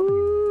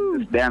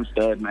 6-year-old. This damn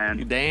stud,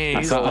 man. Dang.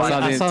 I saw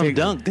I saw him Tik-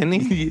 dunk, didn't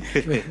he?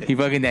 He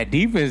fucking that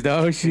defense,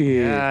 dog.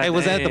 Shit. Yeah. Hey,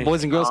 was that the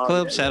Boys and Girls Oh,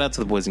 Club? yeah. Shout out to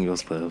the Boys and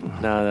Girls Club.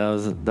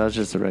 No, that was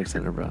just a rec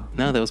center, bro.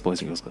 No, that was Boys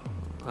and Girls Club.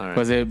 All right.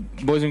 Was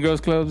it Boys and Girls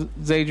Club,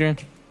 Zadrian?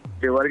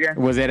 Do what again?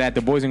 Was it at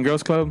the Boys and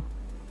Girls Club?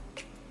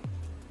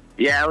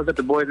 Yeah, I was at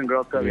the Boys and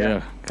Girls Club.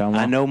 Yeah. Come on.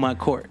 I know my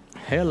court.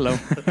 Hello.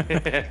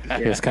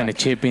 He was kind of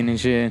chipping and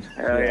shit.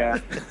 Hell yeah.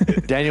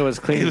 Daniel was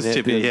cleaning He was it.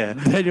 chipping, dude. yeah.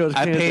 Daniel was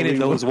I cleaning painted the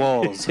those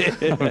walls.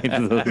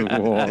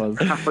 Walls.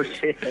 Oh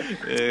shit.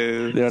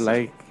 They're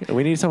like,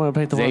 we need someone to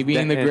paint the walls.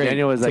 Xavier the And Great,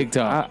 Daniel was like,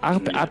 TikTok.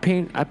 I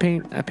paint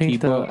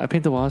Keep up.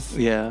 the walls.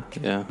 Yeah.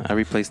 I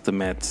replaced the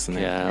mats. And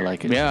Yeah, I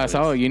like it. Yeah, I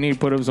saw it. You need to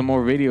put up some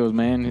more videos,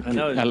 man. I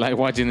know. I like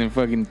watching the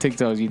fucking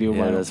TikToks you do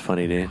Yeah, about that's it.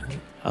 funny, dude.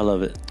 I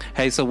love it.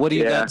 Hey, so what do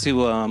you Yeah. got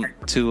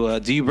to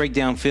do you break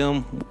down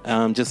film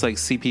just like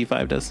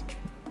CP5 does?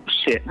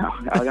 Shit.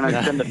 I'm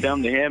gonna send the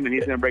film to him, and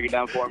he's gonna break it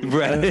down for me.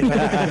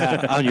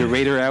 Right. On your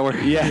Raider hour?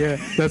 Yeah,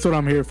 that's what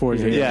I'm here for.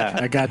 Xavier. Yeah.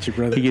 I got you,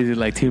 brother. He gives it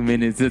like 2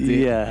 minutes. That's it.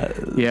 Yeah.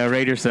 Yeah,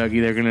 Raiders suck.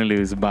 They're going to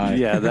lose. Bye.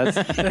 Yeah, that's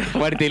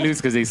Why did they lose?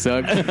 Because they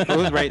suck.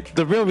 Right.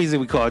 The real reason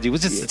we called you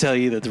was just to tell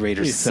you that the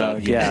Raiders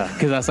suck. yeah.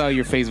 Because I saw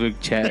your Facebook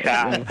chat.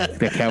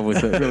 The Cowboys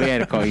suck. We had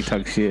to call you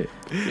talk shit.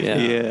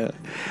 Yeah.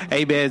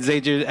 Hey, man,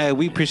 Zajer,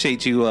 we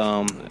appreciate you.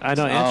 I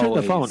know. Answering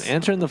the phone. always-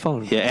 Answering the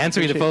phone. Yeah,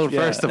 answering the phone Yeah.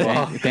 first of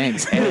all.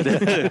 Thanks.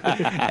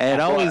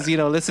 And always,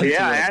 listen to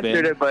Yeah, I us, answered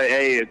man. it, but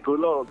hey,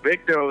 Kulo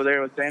Victor over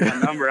there was saying my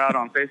number out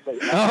on Facebook.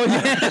 Oh,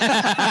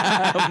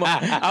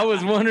 yeah. I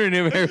was wondering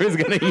if Harry was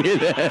going to hear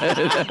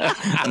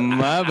that.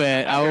 My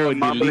bad. I would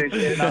Mumbling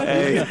delete.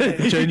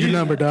 shit. Change your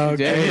number, dog.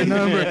 Change your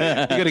number.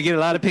 You're going to get a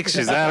lot of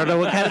pictures. I don't know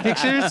what kind of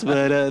pictures,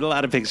 but a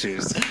lot of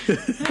pictures.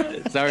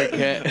 Sorry,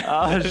 Kat.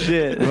 Oh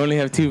shit, We only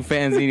have 2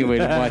 fans anyway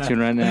watching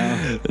right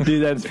now.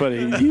 dude, that's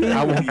funny. You,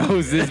 I won't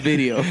post this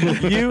video.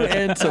 you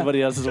and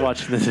somebody else is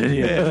watching this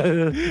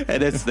video.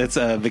 And that's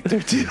Victor,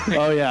 too.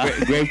 Oh yeah.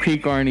 Grape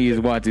Creek Arnie is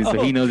watching,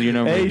 so he knows your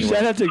number. Hey, anyway.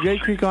 shout out to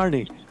Great Creek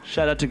Arnie.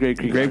 Shout out to Great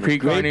Creek. Grape Arnie.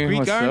 Creek Arnie. Creek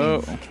What's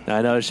Arnie. up?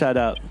 I know. Shout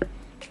out.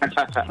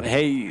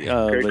 Hey,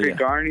 Great but Creek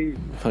Arnie.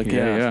 fuck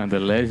Yeah, the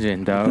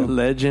legend, The dog.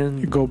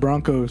 legend. Go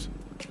Broncos.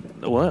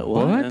 What?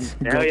 What?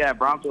 Hell yeah,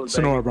 Broncos.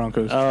 Sonora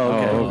Broncos. Oh,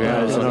 okay. Oh, okay.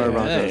 Yeah, Sonora Okay.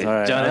 Broncos. Hey, All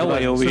right. John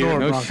Elway over here. Sonora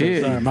No Broncos.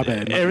 shit. Sorry, my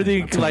bad.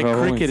 Everything like Oh,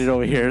 cricketed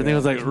over here. Everything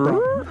was like.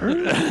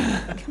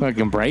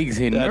 Fucking breaks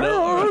hitting. He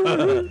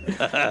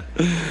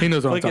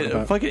knows what I'm talking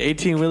about. Fucking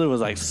 18 wheeler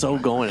was like so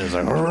going. It was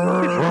like.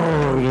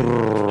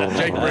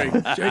 Jake break.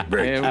 Jake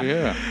break. Hell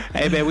yeah.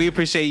 Hey, man, we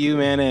appreciate you,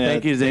 man. And,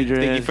 Thank you, Zadrian.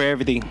 Thank you for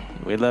everything.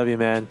 We love you,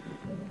 man.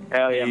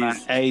 Hell yeah, man.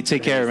 Hey,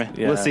 take care, man.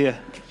 Yeah. We'll see you.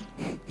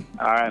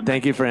 All right.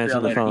 Thank you for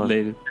answering the phone.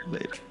 Later.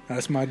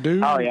 That's my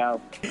dude. Oh yeah.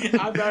 I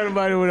thought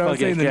about it when I was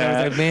Fucking saying that.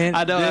 I was like, man,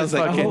 I know. I was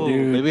like, fucking oh,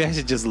 dude. maybe I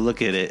should just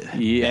look at it.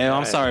 Yeah.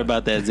 I'm sorry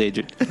about that,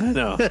 Zadrian.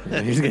 No,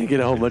 he's gonna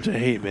get a whole bunch of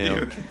hate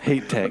mail,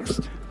 hate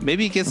text.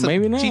 Maybe get some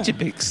Maybe not. Chicha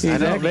pics. I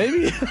know, Exactly.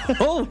 maybe.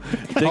 Oh,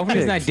 hopefully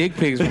it's not dick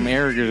pics from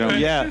Eric or something.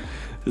 Yeah,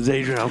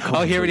 Zadrian, I'm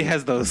coming. Oh, he for already you.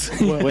 has those.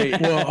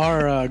 Well,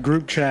 our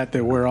group chat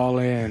that we're all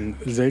in,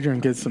 Zadrian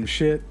gets some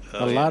shit,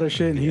 a lot of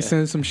shit, and he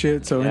sends some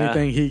shit. So Yeah.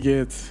 anything he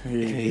gets,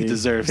 He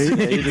deserves. he- I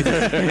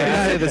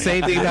say the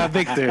same thing about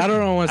Victor. I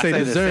don't want to say I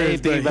say the same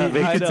deserves, thing but about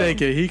he Victor. could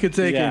take it. He could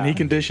take it, and he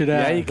can dish it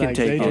out. Yeah, he can Like,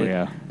 take Zadrian,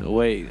 it. Oh, yeah.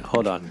 Wait,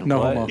 hold on. No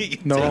What? homo.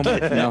 No homo.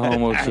 No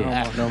homo shit.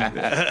 No homo.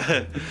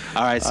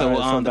 All right, so All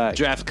right, so the back.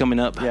 draft coming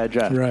up. Yeah,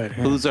 draft. Right.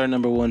 Who's our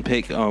number one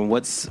pick?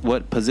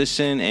 What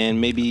position, and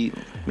maybe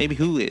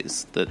who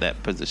is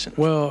that position?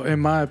 Well, in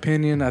my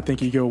opinion, I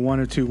think you go one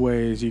or two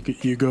ways.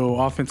 You go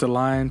offensive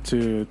line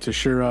to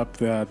shore up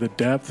the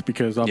depth,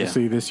 because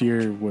obviously this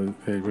year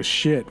was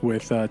shit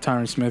with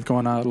Tyron Smith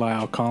going out,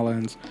 Lyle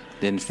Collins,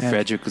 Then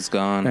Frederick was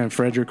gone. and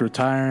Frederick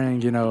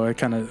retiring. It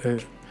kind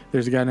of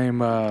there's a guy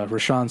named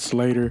Rashawn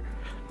Slater.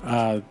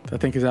 I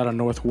think he's out of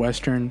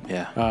Northwestern.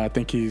 Yeah. I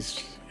think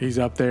he's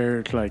up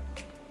there. Like,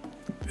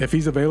 if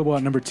he's available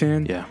at number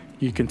 10, Yeah.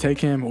 you can take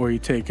him, or you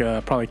take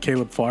probably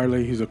Caleb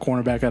Farley, who's a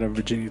cornerback out of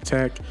Virginia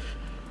Tech.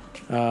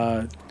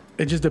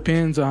 It just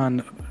depends on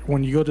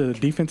when you go to the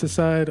defensive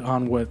side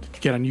on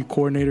get a new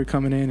coordinator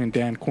coming in and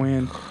Dan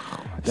Quinn.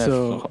 That's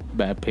a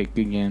bad pick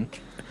again.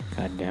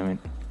 God damn it.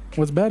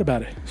 What's bad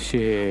about it?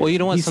 Shit. Well, you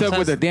know what? He sucked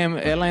with the damn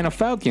Atlanta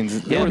Falcons.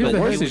 Yeah, They were but the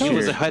worst he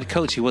was a head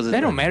coach. He wasn't.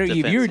 That don't matter. If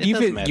you're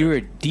a you're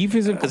a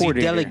defensive because you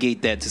coordinator.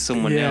 delegate that to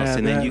someone else,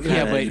 and then you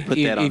Yeah, kind but of put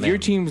that on if them. your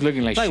team's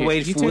looking like It's shit,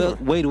 like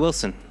Wade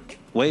Wilson.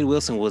 Wade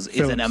Wilson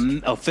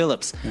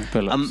Phillips.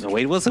 Phillips.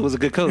 Wade Wilson was a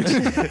good coach.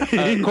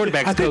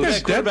 Quarterback's coach.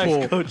 That's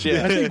Deadpool. Coach,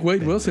 yeah. I think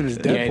Wade Wilson is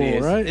Deadpool,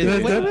 is. right? It's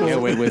That's Wade Deadpool. Yeah,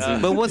 Wade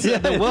Wilson. But what's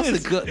the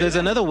Wilson? There's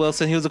another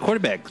Wilson. He was a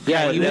quarterback.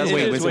 Yeah, he was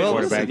Wade Wilson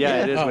quarterback.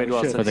 Yeah, it is Oh, Wade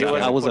shit. Wilson.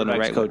 I was on the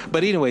right coach. coach.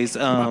 But anyways,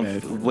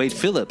 bad. Wade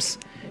Phillips.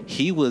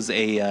 He was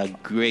a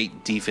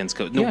great defense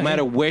coach. No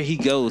matter where he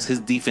goes, his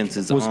defense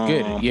is was on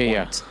good. point.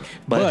 Yeah.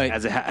 But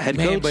as a head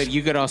coach, but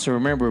you could also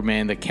remember,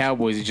 man, the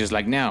Cowboys is just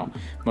like now.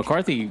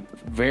 McCarthy,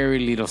 very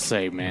little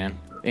say, man.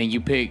 And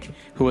you pick,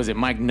 who was it,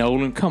 Mike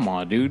Nolan? Come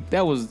on, dude.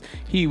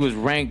 He was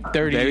ranked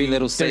 30. very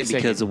little say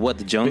because of what,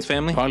 the Jones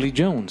family? Probably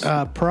Jones.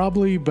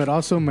 Probably, but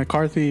also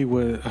McCarthy he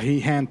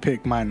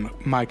handpicked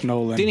Mike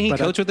Nolan. Didn't he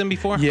But coach with them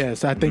before?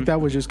 Yes, I think that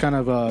was just kind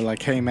of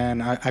like, hey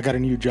man, I got a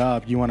new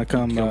job. You want to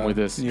come with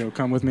us?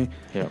 Come with me.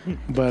 Yeah.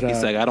 But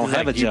He's like, I don't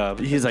have a job.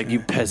 He's like,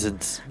 you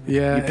peasants.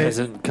 Yeah, You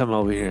peasant, come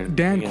over here.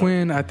 Dan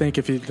Quinn, I think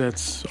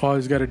that's all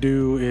he's got to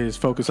do is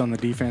focus on the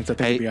defense. I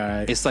think he'll be all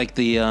right. It's like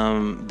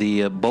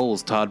the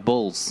Bowles, Todd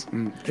Bowles.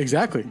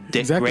 Exactly.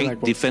 Great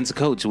like defensive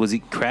coach. Was he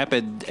crap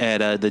at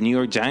the New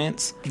York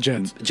Giants?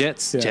 Jets.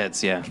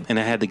 Jets, yeah. And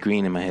I had the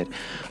green in my head.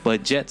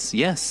 But Jets,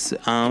 yes.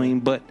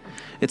 But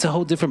it's a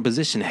whole different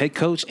position. Head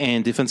coach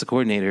and defensive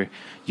coordinator,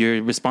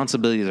 your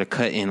responsibilities are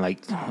cut in less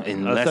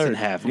than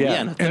half. Yeah.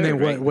 In a And third, then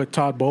right? what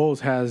Todd Bowles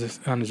has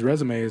on his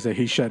resume is that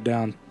he shut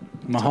down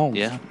Mahomes,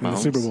 in the Mahomes.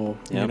 Super Bowl.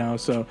 Yep.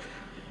 So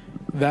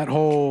that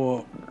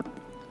whole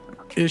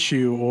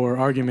issue or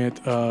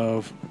argument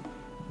of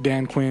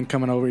Dan Quinn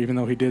coming over, even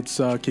though he did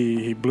suck,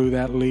 he blew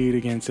that lead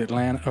against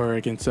Atlanta or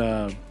against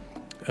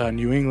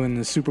New England in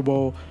the Super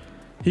Bowl.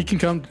 He can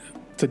come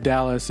to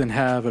Dallas and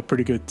have a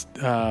pretty good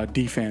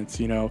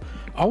defense.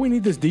 All we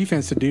need this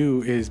defense to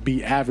do is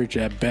be average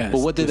at best.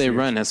 But what did they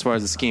run as far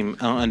as the scheme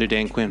under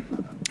Dan Quinn?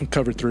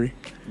 Cover 3.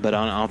 But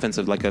on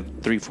offensive, like a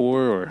 3-4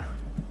 or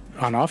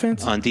On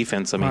offense? on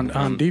defense? I mean,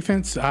 On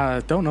defense, I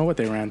don't know what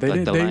they ran.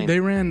 Like They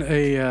ran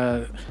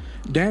a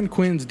Dan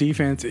Quinn's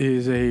defense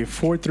is a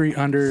 4-3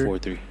 under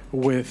 4-3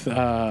 with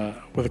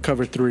a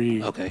cover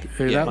 3. Okay.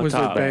 That was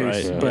top, their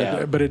base, right,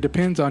 yeah. but it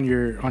depends on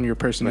your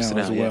personnel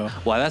as well. Yeah.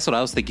 Well, that's what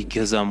I was thinking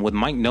because with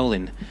Mike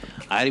Nolan,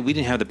 we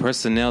didn't have the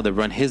personnel to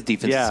run his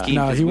defensive Yeah. scheme.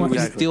 No, 'Cause he we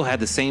went- still had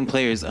the same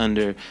players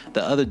under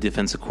the other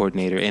defensive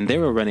coordinator, and they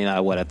were running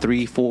out a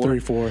 3-4,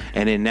 3-4.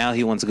 and then now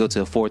he wants to go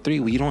to a 4-3.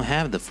 Well, you don't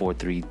have the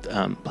 4-3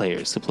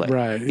 players to play,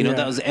 Right, yeah.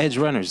 That was edge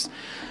runners.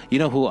 You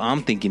know who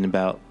I'm thinking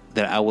about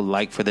that I would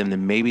like for them to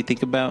maybe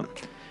think about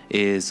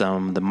is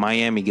the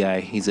Miami guy.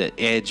 He's an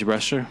edge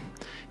rusher.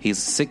 He's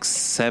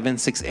 6'7",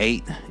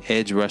 6'8",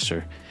 edge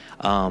rusher.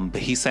 But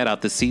he sat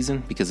out this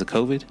season because of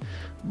COVID.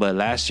 But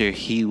last year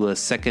he was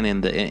second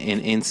in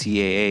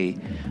NCAA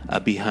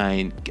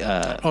behind.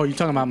 Oh, you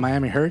talking about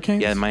Miami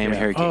Hurricanes? Yeah, Miami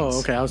Hurricanes. Oh,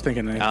 okay. I was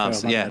thinking.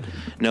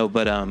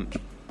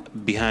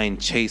 Behind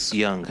Chase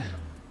Young.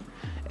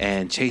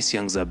 And Chase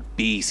Young's a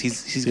beast.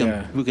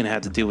 We're gonna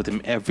have to deal with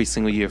him every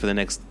single year for the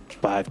next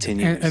 5-10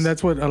 years. And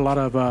that's what a lot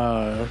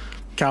of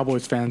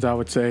Cowboys fans, I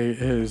would say,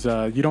 is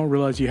you don't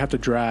realize you have to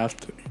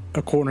draft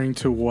according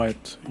to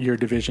what your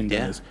division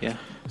does. Yeah.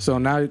 So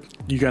now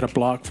you got to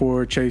block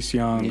for Chase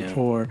Young,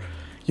 or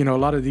a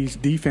lot of these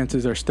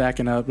defenses are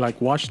stacking up. Like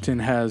Washington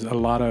has a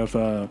lot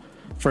of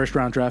first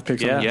round draft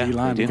picks on the D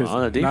line because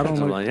on the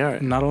defensive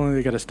line, not only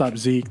they got to stop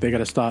Zeke, they got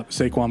to stop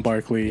Saquon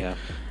Barkley. Yeah.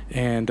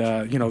 And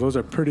those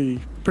are pretty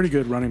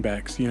good running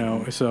backs.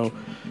 So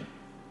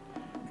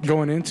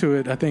going into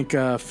it, I think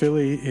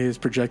Philly is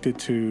projected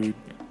to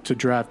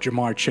draft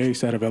Jamar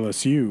Chase out of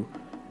LSU,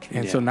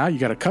 and so now you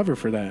got to cover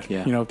for that.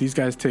 Yeah. If these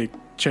guys take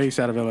Chase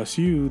out of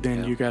LSU,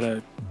 then you got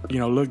to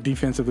look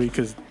defensively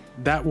because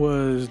that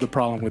was the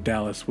problem with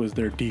Dallas was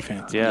their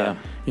defense. Yeah.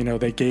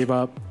 They gave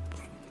up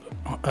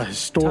a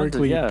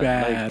historically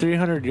bad, like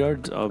 300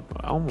 yards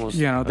almost.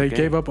 they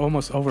gave up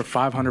almost over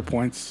 500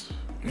 points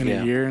in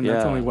a year, and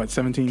that's only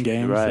 17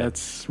 games. Right.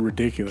 That's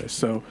ridiculous.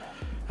 So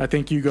I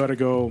think you got to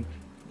go.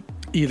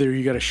 Either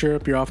you got to shore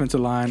up your offensive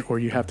line or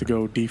you have to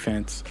go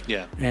defense.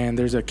 Yeah. And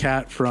there's a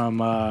cat from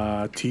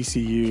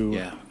TCU.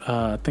 Yeah.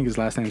 I think his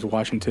last name is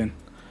Washington.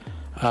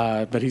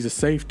 But he's a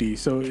safety.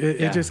 So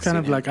it just kind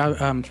of like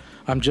I'm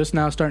just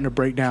now starting to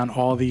break down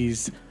all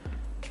these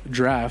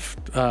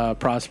draft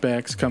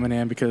prospects coming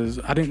in because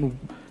I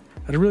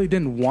really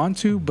didn't want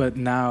to, but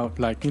now,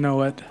 like, you know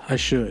what? I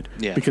should.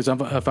 Yeah. Because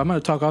if I'm going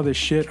to talk all this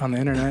shit on the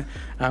internet,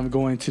 I'm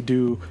going to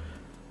do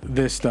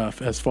this stuff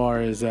as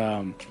far as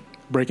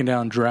breaking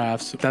down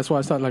drafts. That's why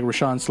I thought like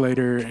Rashawn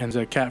Slater and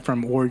the cat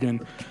from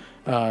Oregon,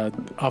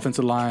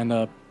 offensive line,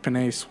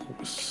 Penei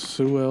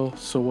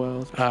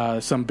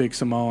Sewell, some big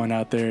Samoan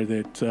out there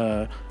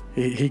that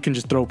he can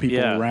just throw people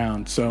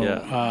around.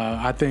 So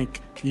I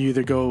think you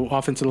either go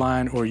offensive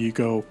line or you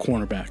go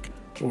cornerback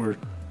or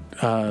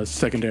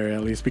secondary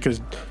at least,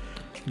 because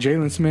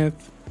Jalen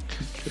Smith,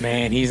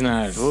 man, he's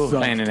not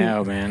planning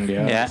out, man.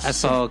 Yeah, I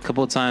saw a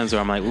couple of times where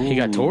I'm like, ooh, he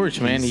got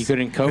torched, man. He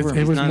couldn't cover.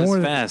 He's not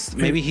as fast.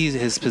 Maybe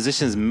his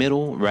position's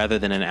middle rather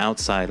than an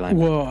outside linebacker.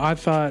 Well, I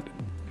thought,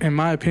 in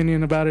my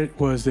opinion about it,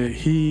 was that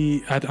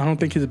I don't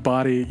think his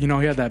body, he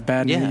had that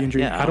bad knee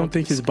injury. I don't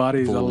think his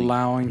body is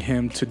allowing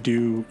him to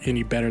do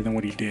any better than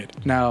what he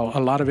did. Now, a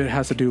lot of it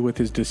has to do with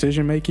his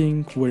decision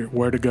making,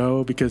 where to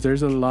go, because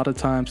there's a lot of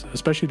times,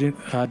 especially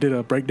I did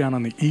a breakdown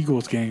on the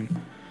Eagles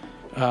game.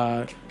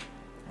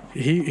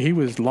 He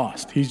was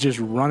lost. He's just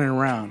running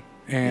around.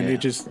 And it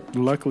just,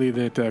 luckily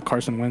that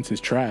Carson Wentz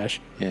is trash.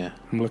 Yeah.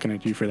 I'm looking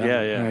at you for that.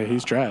 Yeah.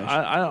 He's trash.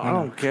 I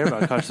don't care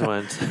about Carson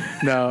Wentz.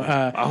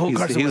 No. I hope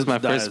he was my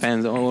first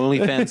only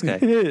fans guy.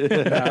 The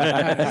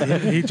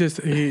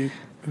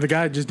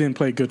guy just didn't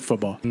play good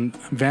football.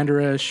 Van Der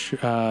Esch,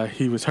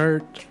 he was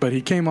hurt, but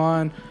he came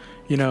on,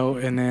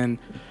 and then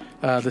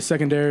the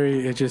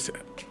secondary, it's just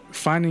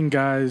finding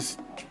guys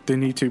they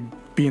need to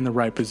be in the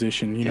right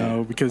position,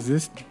 because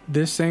this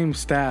same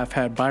staff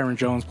had Byron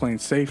Jones playing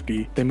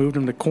safety. They moved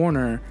him to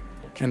corner,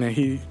 and then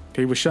he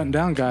was shutting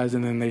down guys,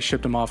 and then they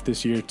shipped him off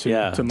this year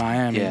to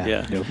Miami.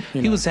 Yeah.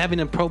 He was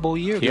having a Pro Bowl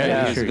year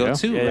years ago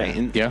too, right?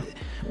 And,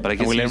 but I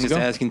guess he was just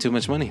asking too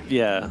much money.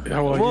 Yeah.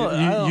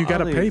 Well, you got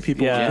to pay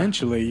people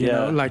eventually,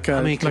 like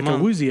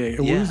Awuzie.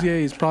 Awuzie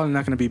is probably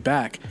not going to be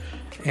back.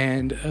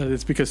 And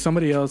it's because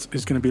somebody else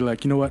is going to be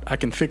like, you know what, I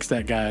can fix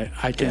that guy.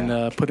 I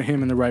can put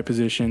him in the right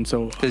position.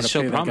 So he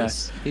showed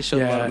promise. He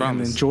showed a lot of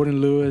promise. And then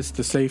Jordan Lewis,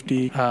 the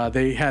safety,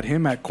 they had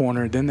him at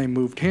corner. Then they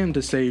moved him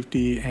to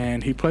safety,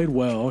 and he played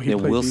well. He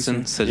played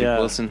Wilson, Cedric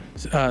Wilson.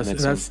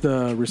 That's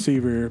the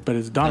receiver, but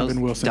it's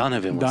Donovan Wilson.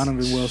 Donovan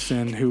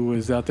Wilson, who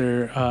was out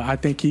there. I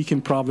think he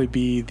can probably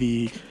be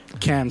the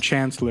Cam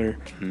Chancellor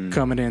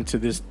coming into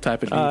this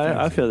type of defense.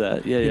 I feel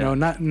that.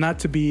 Not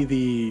to be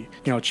the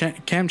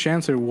Cam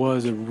Chancellor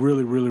was a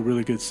really, really,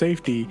 really good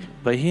safety,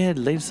 but he had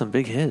laid some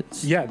big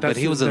hits. Yeah, but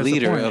he was a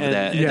leader of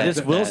that. This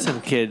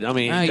Wilson kid. I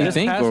mean, you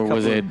think, or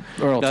was it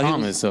Earl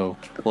Thomas?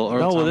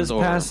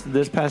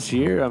 This past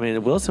year, I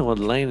mean, Wilson was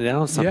laying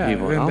down some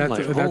people. And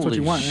that's what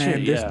you want. Shit,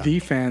 and this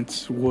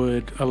defense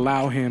would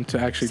allow him to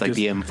actually. It's like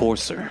the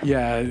enforcer.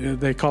 Yeah,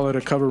 they call it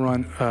a cover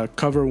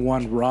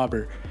one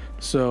robber.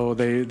 So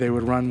they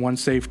would run one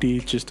safety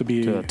just to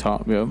be to the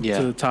top, to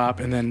the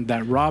top, and then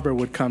that robber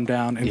would come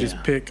down and just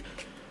pick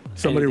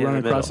somebody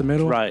running across the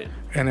middle, right?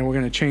 And then we're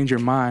going to change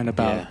your mind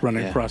about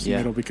running across the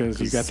middle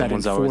because you got that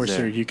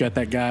enforcer, you got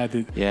that guy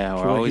that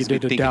or always be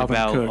thinking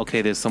about Cook.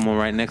 Okay, there's someone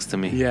right next to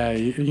me. Yeah,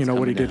 you know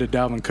what he did to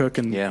Dalvin Cook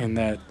and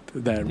that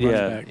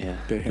running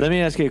back. Let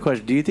me ask you a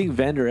question: do you think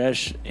Van Der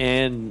Esch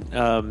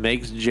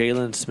makes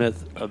Jalen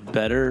Smith a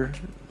better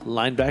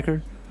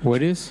linebacker?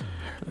 What is?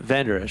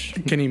 Van Der Esch.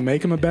 Can he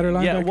make him a better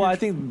linebacker? Yeah, well, I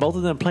think both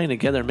of them playing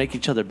together make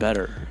each other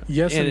better.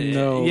 Yes and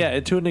no. Yeah,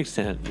 to an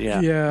extent.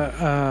 Yeah.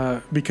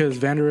 Yeah, because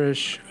Van Der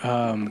Esch,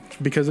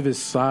 because of his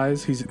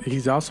size,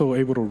 he's also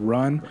able to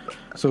run,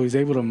 so he's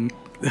able to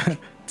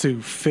to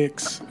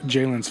fix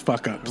Jalen's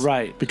fuck ups.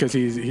 Right. Because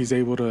he's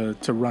able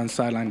to run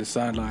sideline to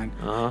sideline.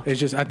 It's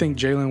just I think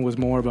Jalen was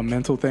more of a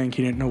mental thing.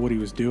 He didn't know what he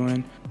was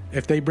doing.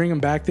 If they bring him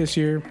back this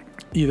year,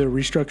 either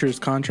restructure his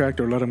contract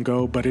or let him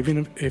go. But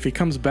even if he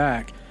comes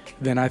back,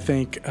 then I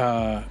think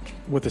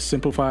with a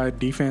simplified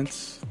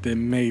defense,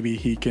 then maybe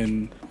he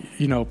can,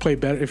 play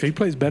better. If he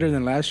plays better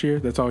than last year,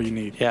 that's all you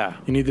need. Yeah.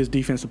 You need this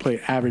defense to play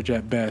average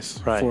at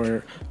best.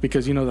 Right.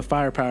 Because, the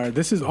firepower.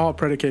 This is all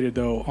predicated,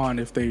 though, on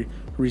if they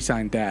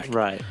re-sign Dak.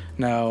 Right.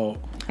 Now,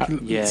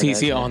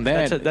 see, on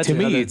that, that's to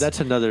me, that's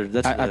another.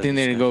 I think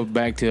they're going to go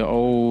back to the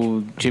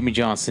old Jimmy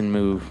Johnson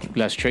move.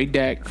 Let's trade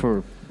Dak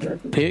for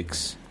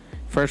picks,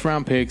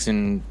 first-round picks,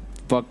 and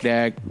fuck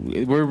Dak.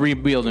 We're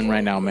rebuilding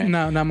right now, man.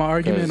 Now my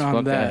argument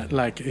on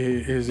that,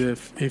 is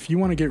if you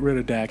want to get rid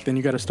of Dak, then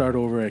you got to start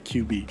over at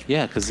QB.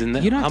 Yeah, because in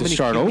you don't have to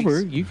start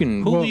over. You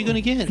can. Who are you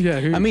gonna get? Yeah,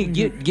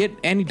 get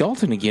Andy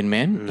Dalton again,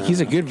 man. No.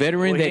 He's a good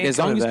veteran. That as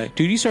long as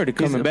dude, he started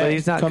coming back,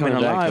 he's not coming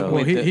alive.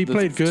 Well, he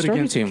played good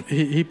against him.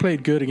 He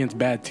played good against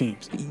bad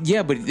teams.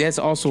 Yeah, but that's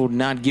also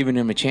not giving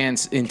him a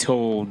chance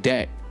until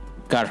Dak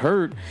got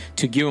hurt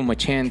to give him a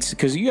chance,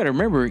 because you got to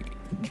remember.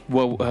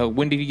 Well,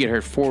 when did he get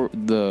hurt?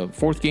 The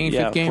fourth game,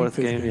 fifth game? Fourth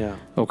game, yeah.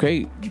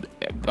 Okay,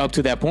 up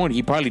to that point,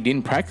 he probably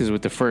didn't practice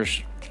with the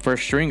first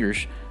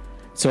stringers.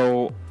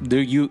 So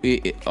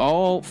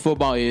all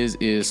football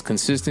is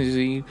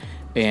consistency,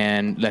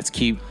 and let's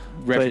keep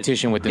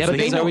repetition with them. Yeah, so but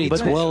he's already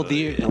 12th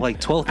year.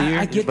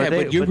 I get that,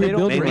 but you're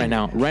rebuilding right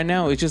now. Right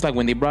now, it's just like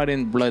when they brought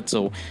in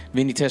Bledsoe,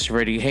 Vinny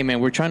Testaverde. Hey, man,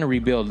 we're trying to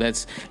rebuild.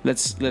 Let's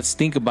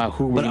think about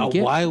who we're going to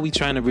get. Why are we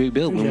trying to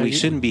rebuild when we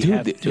shouldn't be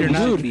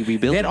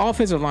rebuilding? That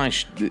offensive line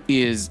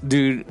is,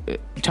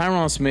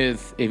 Tyron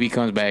Smith, if he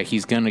comes back,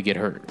 he's going to get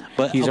hurt.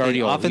 But he's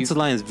already old. Offensive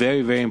line is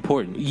very, very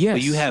important. Yes.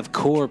 But you have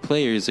core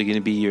players that are going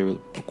to be your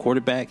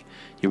quarterback,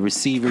 your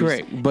receivers,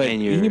 correct. But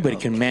and your anybody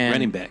can man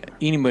running back.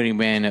 Anybody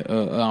man an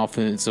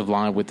offensive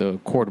line with a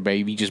quarterback.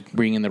 If you just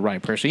bring in the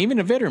right person, even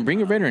a veteran,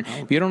 bring a veteran.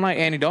 If you don't like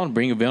Andy Dalton,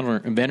 bring a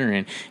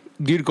veteran.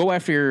 Dude, go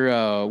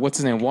after what's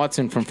his name,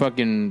 Watson from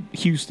fucking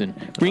Houston.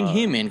 Bring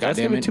him in. That's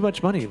gonna be too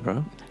much money,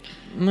 bro.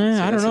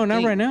 Nah, I don't know.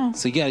 Not right now.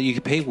 So you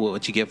can pay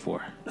what you get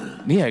for.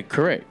 Yeah,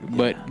 correct.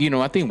 But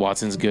I think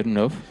Watson's good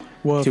enough.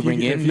 Well, to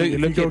bring in.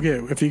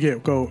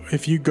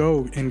 If you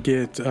go and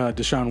get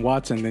Deshaun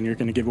Watson, then you're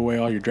going to give away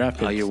all your draft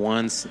picks. All your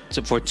ones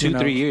for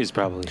 2-3 years,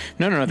 probably.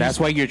 No. That's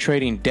why you're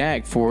trading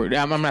Dak for.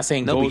 I'm not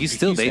saying no, go. but you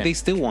still they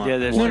still want.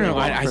 Yeah, no.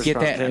 I get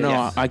that. Pick. No,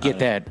 Yes. I get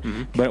that.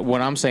 Mm-hmm. But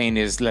what I'm saying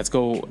is, let's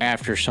go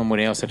after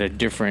someone else at a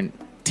different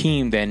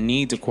team that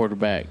needs a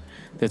quarterback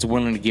that's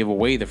willing to give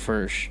away the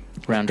first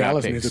round draft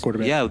Dallas picks. needs a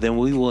quarterback. Yeah, then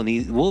we'll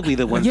be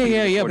the ones.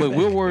 Yeah. But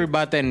we'll worry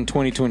about that in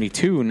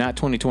 2022, not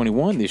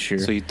 2021 this year.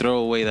 So you throw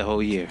away the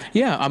whole year.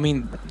 Yeah, I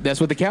mean that's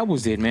what the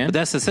Cowboys did, man. But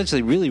that's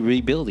essentially really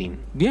rebuilding.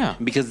 Yeah,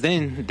 because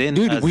then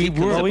dude, we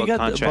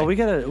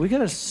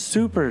got a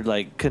super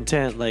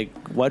content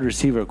wide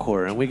receiver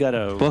core, and we got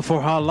a. But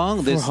for how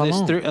long?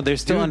 They're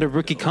still under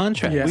rookie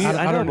contract. Yeah,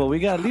 I know, but we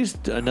got at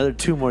least another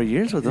 2 more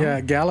years with them. Yeah,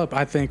 Gallup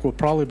I think will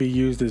probably be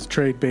used as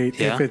trade bait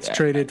if it's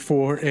traded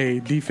for a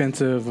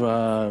defensive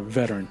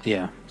veteran.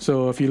 Yeah.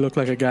 So if you look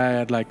like a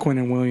guy like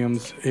Quinnen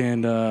Williams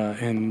in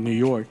New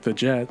York, the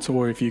Jets,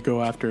 or if you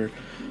go after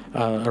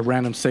a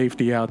random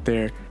safety out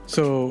there.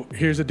 So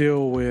here's the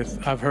deal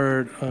with I've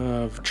heard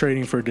of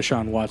trading for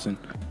Deshaun Watson.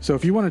 So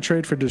if you want to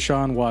trade for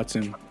Deshaun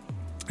Watson,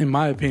 in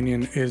my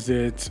opinion, is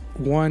that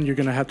one, you're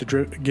going to have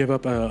to give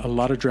up a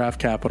lot of draft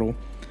capital.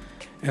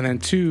 And then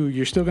 2,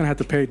 you're still going to have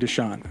to pay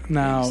Deshaun.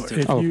 Now,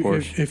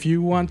 if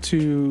you want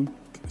to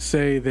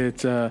say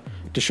that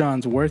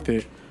Deshaun's worth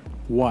it,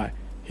 why?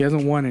 He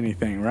hasn't won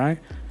anything, right?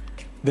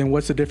 Then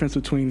what's the difference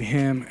between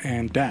him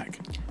and Dak?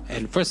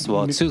 And first of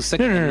all, not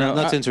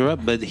to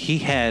interrupt, but he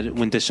had,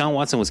 when Deshaun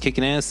Watson was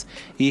kicking ass,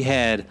 he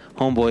had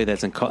homeboy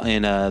that's in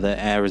the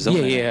Arizona.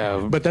 Yeah.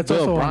 But that's Bill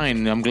also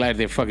O'Brien. I'm glad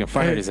they fucking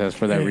fired his ass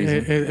for that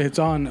reason. It's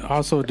on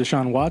also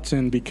Deshaun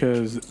Watson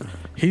because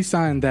he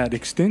signed that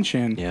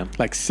extension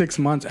 6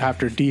 months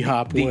after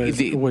D-Hop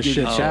was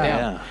shipped out.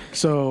 Yeah.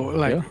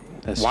 So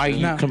why are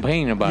you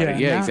complaining about it?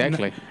 Yeah,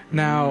 exactly.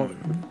 Now,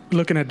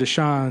 looking at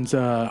Deshaun's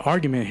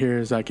argument here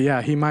is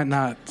he might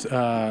not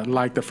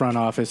like the front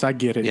office. I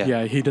get it.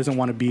 Yeah, he doesn't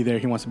want to be there.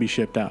 He wants to be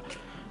shipped out.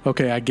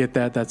 Okay, I get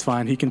that. That's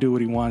fine. He can do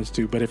what he wants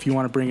to. But if you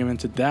want to bring him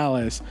into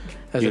Dallas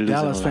as a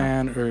Dallas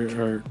fan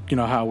or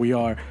how we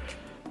are,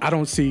 I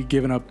don't see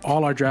giving up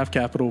all our draft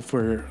capital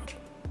for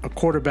a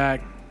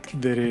quarterback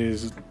that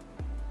is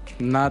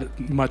not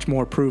much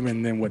more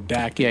proven than what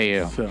Dak is.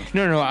 Yeah. So.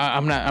 No.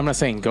 I'm not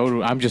saying go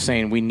to. I'm just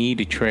saying we need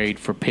to trade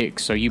for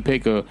picks. So you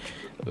pick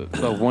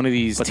one of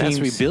these but teams.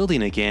 That's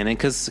rebuilding again, and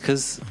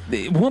because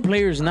one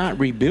player is not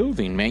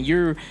rebuilding, man.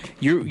 You're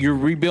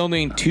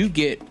rebuilding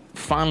to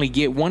finally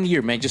get 1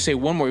 year, man. Just say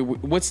one more.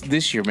 What's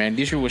this year, man?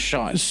 This year was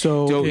shot.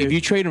 So if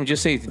you trade him,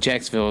 just say to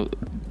Jacksonville.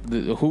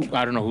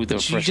 I don't know who the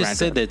first. You just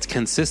said that's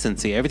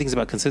consistency. Everything's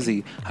about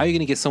consistency. How are you going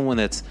to get someone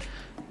that's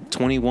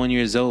 21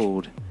 years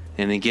old?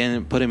 And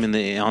again, put him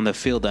on the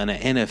field, on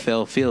an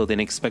NFL field,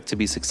 and expect to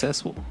be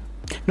successful.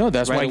 No,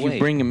 that's why you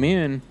bring him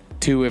in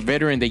to a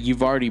veteran that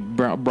you've already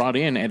brought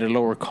in at a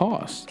lower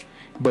cost.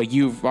 But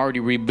you've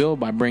already rebuilt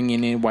by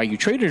bringing in why you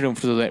traded him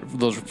for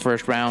those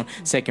first round,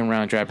 second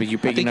round draft picks. You're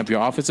picking up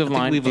your offensive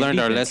line. We've learned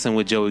our lesson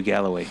with Joey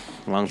Galloway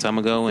a long time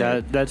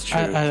ago. That's true.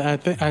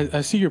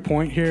 I see your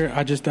point here.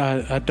 I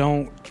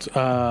don't.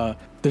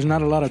 There's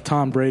not a lot of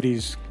Tom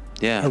Brady's.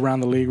 Around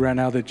the league right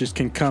now that just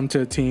can come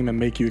to a team and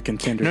make you a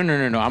contender.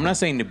 No. I'm not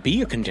saying to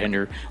be a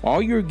contender.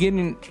 All you're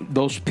getting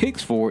those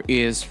picks for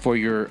is for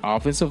your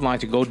offensive line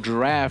to go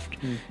draft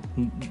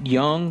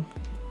young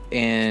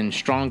and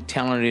strong,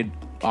 talented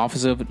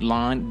offensive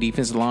line,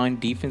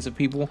 defensive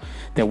people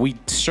that we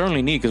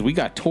certainly need because we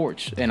got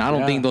torched. And I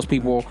don't think those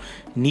people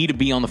need to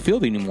be on the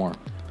field anymore.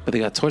 But they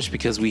got torched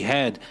because we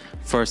had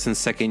first and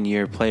second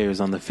year players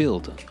on the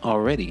field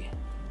already.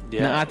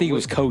 Yeah, no, I think it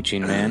was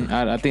coaching, man.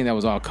 I think that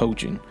was all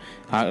coaching.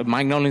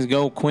 Mike Nolan needs to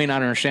go. Quinn, I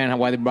don't understand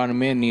why they brought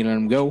him in. Need to let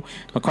him go.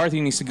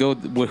 McCarthy needs to go.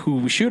 Who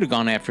we should have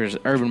gone after is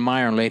Urban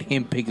Meyer and let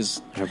him pick his.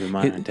 Urban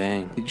Meyer,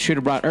 dang. Should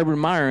have brought Urban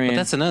Meyer in. But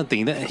that's another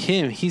thing.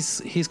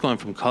 He's going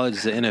from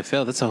college to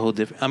NFL. That's a whole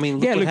different. I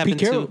mean, look what happened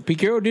Pete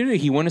Carroll did it.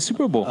 He won a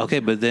Super Bowl. Okay,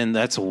 but then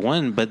that's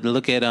one. But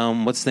look at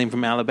what's his name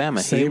from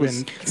Alabama?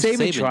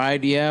 Saban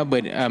tried,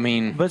 but I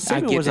mean, but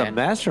Saban was a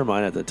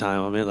mastermind at the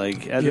time. I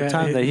mean, at the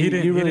time that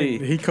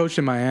he coached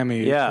in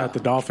Miami at the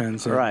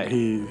Dolphins.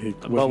 Right.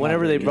 But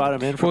whenever they brought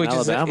him in from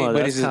Alabama,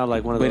 that's kind of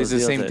like one of those. But it's the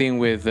same thing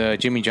with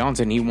Jimmy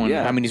Johnson. He won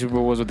how many Super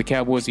Bowls with the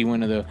Cowboys? He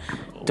went to the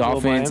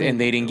Dolphins, and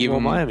they didn't give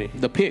him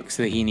the picks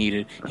that he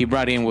needed. He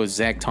brought in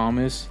Zach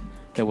Thomas.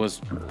 That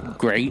was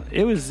great.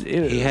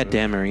 He had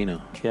Dan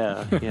Marino.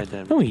 Yeah, he had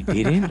Dan Marino. No, he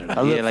didn't.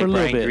 Like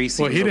Brian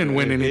Greasy. Well, he didn't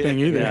win anything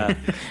either.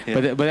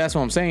 Yeah. But that's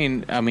what I'm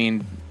saying. I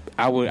mean,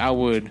 I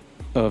would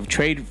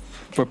trade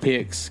for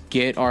picks,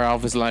 get our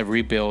offensive line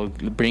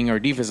rebuild, bring our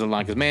defensive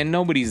line. Because, man,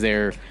 nobody's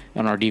there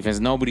on our defense.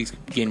 Nobody's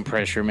getting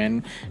pressure,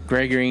 man.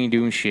 Gregory ain't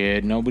doing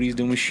shit. Nobody's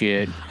doing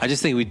shit. I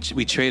just think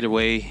we trade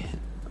away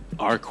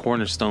our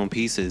cornerstone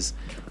pieces.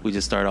 We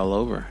just start all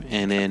over.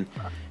 And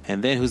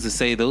then who's to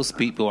say those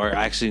people are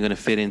actually going to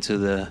fit into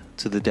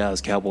the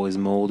Dallas Cowboys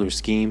mold or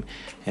scheme?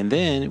 And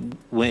then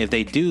if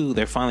they do,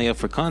 they're finally up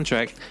for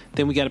contract,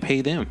 then we got to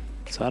pay them.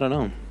 So I don't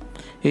know.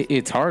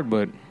 It's hard,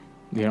 but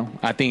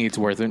I think it's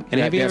worth it.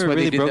 And have you ever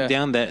really broke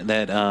down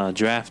that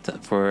draft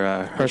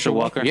for Herschel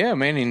Walker? Yeah,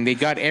 man, and they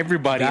got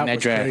everybody in that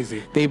draft.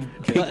 Crazy. They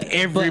picked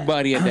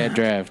everybody at that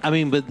draft. I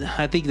mean, but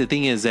I think the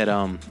thing is that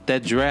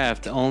that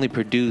draft only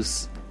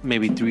produced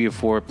maybe 3 or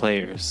 4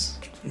 players.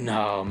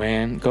 No,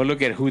 man. Go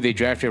look at who they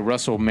drafted.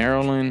 Russell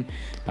Maryland.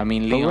 I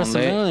mean, Leon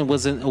Russell Maryland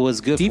was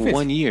good defense. For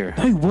 1 year.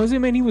 No, he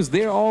wasn't, man. He was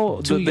there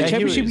all the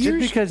championship years. Just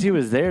because he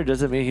was there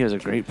doesn't mean he was a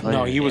great player.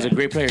 No, he was a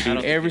great player,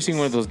 dude. Every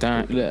single one of those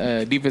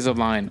defensive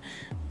line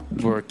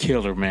were a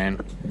killer, man.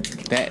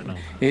 Well,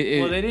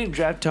 they didn't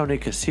draft Tony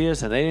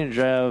Casillas, and they didn't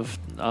draft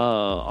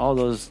all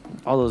those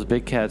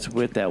big cats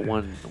with that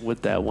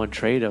one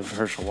trade of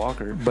Herschel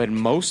Walker. But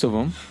most of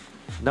them.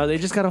 No, they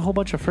just got a whole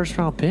bunch of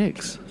first-round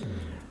picks.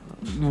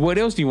 What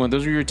else do you want?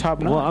 Those are your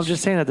top notch. Well, I'm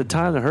just saying at the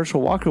time, the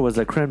Herschel Walker was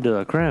the creme de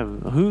la creme.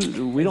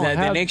 We don't have.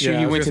 The next year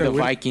you went to the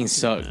Vikings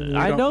suck.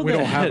 I know we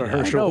don't have a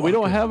Herschel Walker. We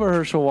don't have a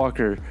Herschel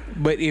Walker.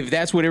 But if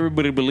that's what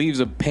everybody believes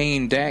of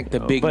paying Dak the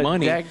big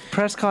money, Dak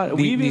Prescott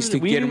needs to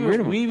get him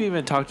rid of him. We've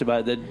even talked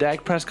about that.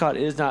 Dak Prescott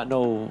is not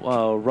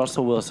no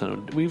Russell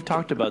Wilson. We've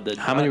talked about that.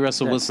 How many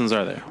Russell Wilsons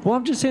are there? Well,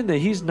 I'm just saying that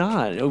he's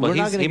not.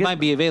 He might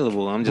be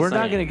available. We're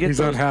not going to get.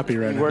 He's unhappy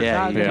right now. We're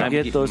not going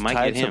to get those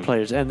types of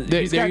players, and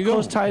he's got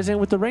close ties in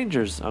with the Rangers.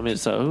 I mean,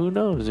 so who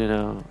knows?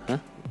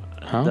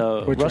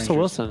 Huh? Russell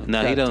Wilson.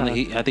 No, he don't.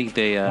 I think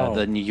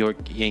the New York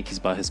Yankees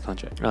bought his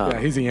contract. Yeah,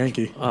 he's a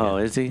Yankee. Oh,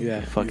 is he? Yeah.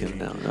 Fucking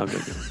no.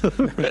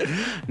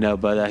 No,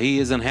 but he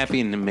is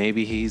unhappy, and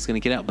maybe he's going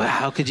to get out. But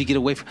how could you get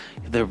away from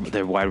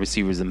their wide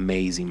receiver is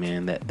amazing,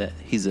 man. That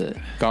he's a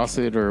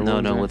Gossett or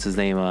what's his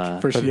name?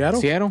 For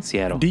Seattle.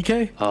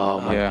 DK.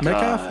 Oh my God.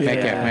 Metcalf.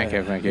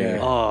 Yeah.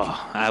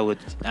 Oh, I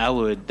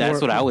would.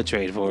 That's what I would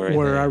trade for. Right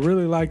where there. I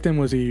really liked him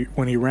was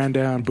when he ran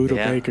down Buda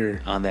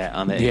Baker on that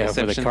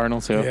for the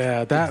Cardinals.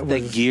 Yeah,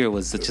 that gear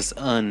was just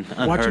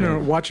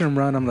watching him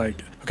run. I'm like,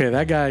 okay,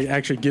 that guy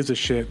actually gives a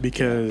shit,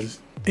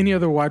 because any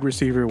other wide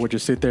receiver would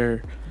just sit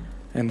there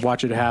and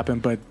watch it happen,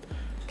 but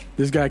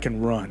this guy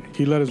can run.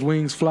 He let his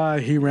wings fly.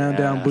 He ran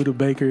down Buda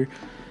Baker.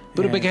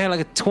 Buda Baker had like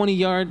a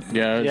 20-yard,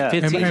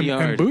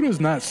 15-yard. And Buda's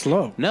not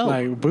slow. No,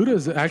 like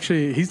Buda's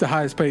actually, he's the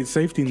highest paid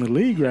safety in the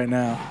league right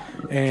now,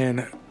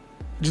 and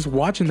just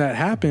watching that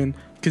happen,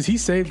 because he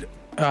saved.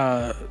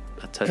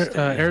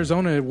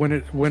 Arizona when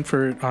it went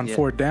for it on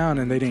 4th down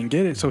and they didn't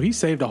get it, so he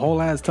saved a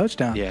whole ass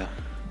touchdown.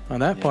 On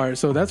that part.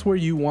 So that's where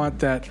you want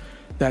that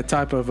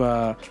type of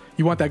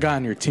you want that guy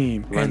on your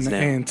team.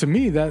 And to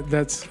me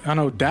that's I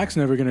know Dak's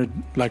never gonna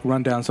like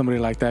run down somebody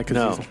like that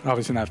because he's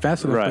obviously not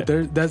fast enough. Right.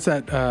 But that's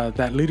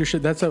that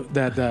leadership. That's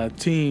that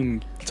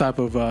team type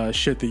of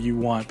shit that you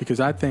want,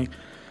 because I think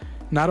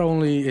not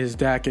only is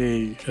Dak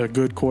a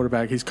good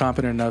quarterback, he's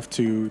competent enough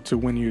to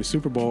win you a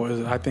Super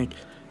Bowl. I think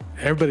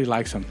everybody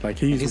likes him. Like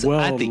he's well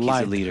liked. He's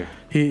a leader.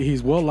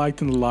 He's well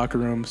liked in the locker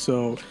room.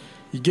 So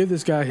you give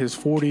this guy his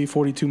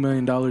 $42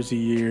 million a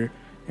year,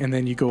 and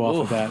then you go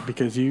off of that,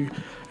 because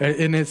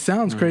and it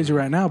sounds crazy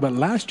right now, but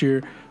last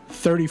year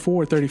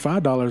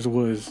 $35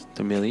 was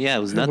 $1 million. Yeah, it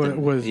was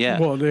nothing.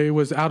 Well, it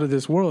was out of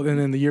this world, and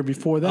then the year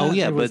before that. Oh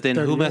yeah, but then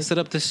who messed it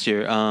up this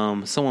year?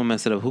 Someone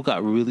messed it up. Who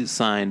got really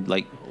signed?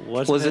 Like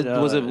was it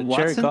Watson?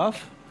 Jared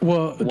Goff?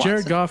 Well,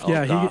 Jared Goff,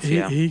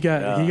 he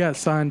got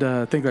signed.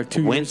 I think like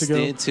 2 years ago.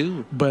 Wentz did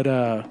too. But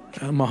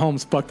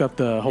Mahomes fucked up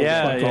the whole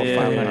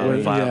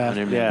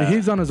 $500.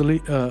 He's on his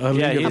elite. But all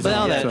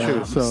that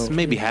true. So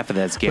maybe half of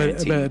that's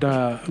guaranteed.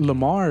 But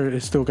Lamar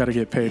is still got to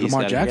get paid.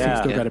 Lamar Jackson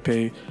still got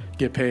to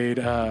get paid.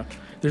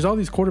 There's all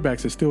these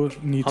quarterbacks that still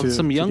need to.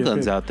 Some young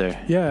guns out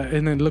there. Yeah,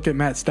 and then look at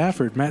Matt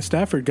Stafford. Matt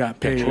Stafford got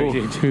paid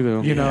too,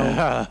 though. You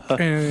know,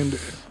 and.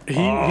 He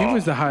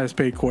was the highest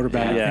paid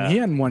quarterback, and he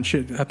hadn't won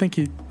shit. I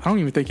don't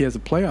even think he has a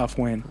playoff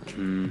win.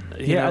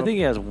 I think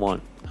he has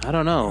one. I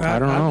don't know. I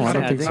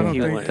don't think so.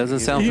 It doesn't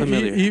sound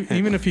familiar.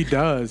 Even if he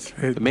does,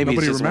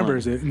 nobody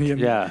remembers it. And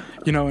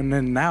and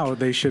then now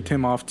they shipped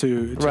him off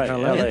to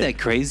LA. Isn't that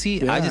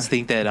crazy? Yeah. I just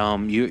think that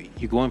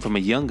you're going from a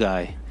young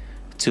guy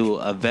to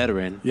a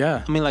veteran.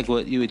 Yeah. I mean, like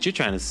what you're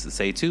trying to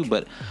say too,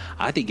 but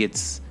I think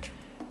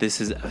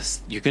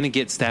you're going to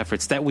get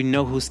Stafford. We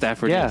know who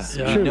Stafford is.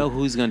 Yeah. We know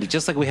who he's going to do.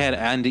 Just like we had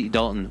Andy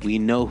Dalton, we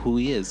know who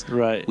he is.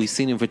 Right. We've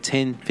seen him for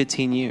 10,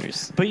 15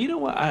 years. But you know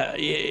what?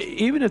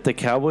 Even if the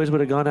Cowboys would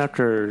have gone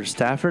after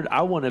Stafford,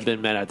 I wouldn't have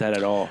been mad at that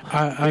at all.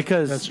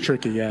 Because that's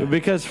tricky, yeah.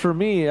 Because for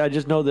me, I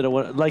just know that,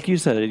 like you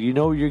said, you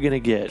know what you're going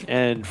to get.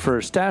 And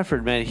for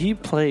Stafford, man, he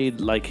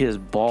played like his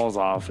balls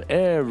off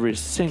every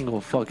single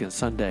fucking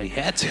Sunday.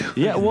 He had to.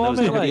 Yeah, well, there was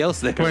nobody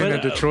else there. Playing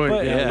in Detroit.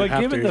 But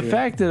given the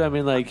fact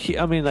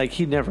that,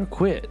 he never never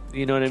quit.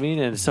 You know what I mean?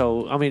 And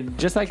so, I mean,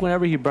 just like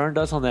whenever he burned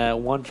us on that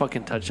one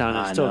fucking touchdown,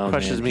 it still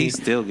crushes me. He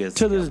still gets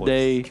to this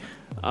day.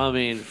 I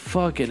mean,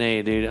 fucking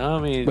A, dude. I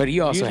mean, but he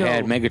also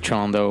had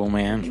Megatron, though,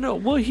 man. No,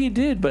 well, he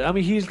did, but I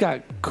mean, he's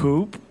got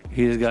Coop.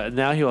 He'll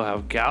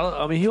have Gallup.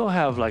 I mean, he'll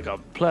have like a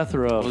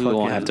plethora of. We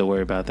won't have to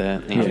worry about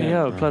that.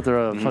 Yeah, a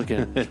plethora of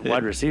fucking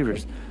wide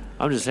receivers.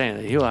 I'm just saying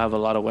that he'll have a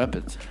lot of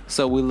weapons.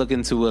 So we look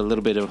into a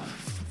little bit of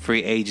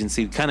free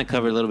agency. Kind of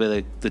cover a little bit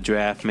of the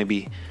draft.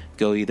 Maybe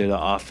go either the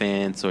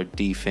offense or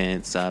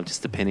defense,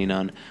 just depending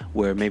on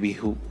where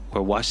Philadelphia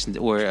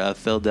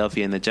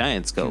and the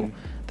Giants go.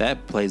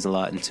 That plays a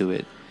lot into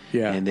it.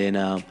 Yeah, and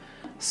then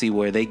see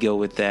where they go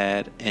with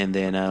that, and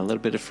then a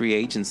little bit of free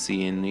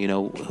agency, and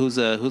who's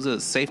a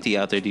safety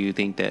out there? Do you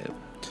think that?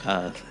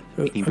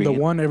 The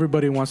one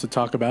everybody wants to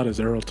talk about is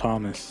Earl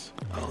Thomas.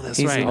 Oh, that's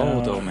He's right.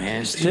 old though,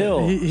 man.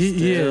 Still,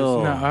 he is.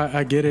 No,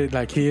 I get it.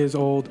 Like, he is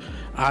old.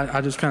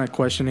 I just kind of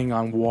questioning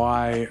on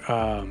why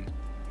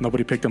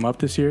nobody picked him up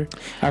this year.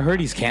 I heard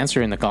he's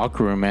cancer in the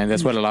locker room, man.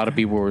 That's what a lot of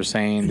people were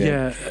saying.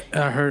 That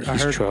I heard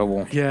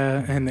trouble.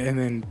 Yeah, and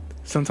then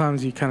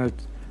sometimes you kind of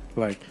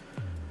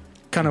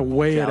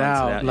weigh it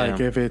out, like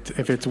if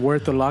it's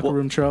worth the locker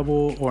room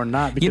trouble or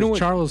not. Because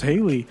Charles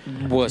Haley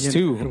was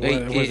too.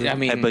 I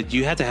mean, but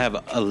you had to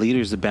have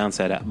leaders to balance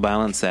that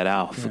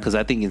out. Because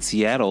I think in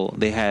Seattle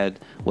they had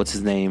what's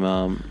his name.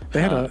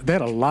 They had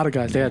a lot of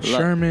guys. They had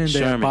Sherman. They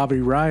had Bobby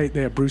Wright.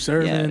 They had Bruce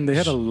Irvin. They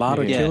had a lot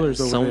of killers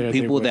over there. Some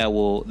people that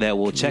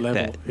will check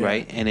that,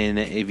 right? And then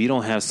if you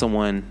don't have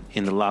someone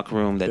in the locker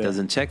room that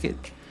doesn't check it.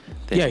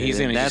 He's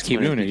gonna just keep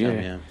doing it.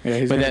 Yeah,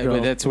 but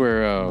that's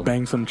where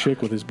bang some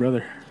chick with his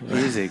brother.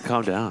 Easy,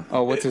 calm down.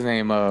 Oh, what's his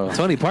name?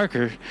 Tony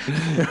Parker.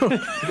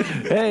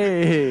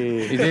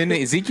 Hey, didn't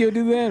Ezekiel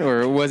do that,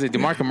 or was it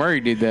DeMarco Murray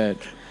did that?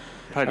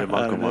 Probably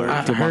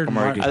DeMarco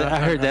Murray. I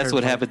heard that's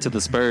what happened to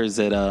the Spurs.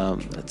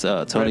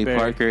 That Tony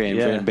Parker and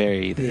Brent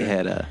Berry they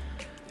had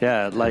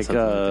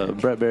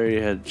Brett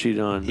Berry had cheated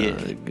on.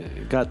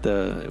 Got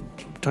the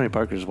Tony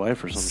Parker's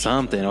wife or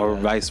something. Or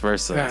vice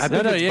versa. I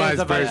think it's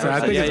vice versa. I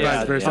think it's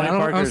vice versa.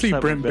 I don't see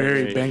Brent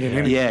Berry banging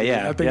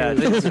anything.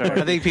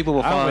 I think people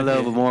will fall in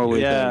love more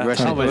with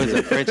Russian with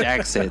a French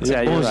accent.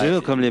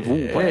 Bonjour, comme les vous.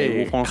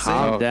 Hey,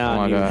 calm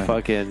down, you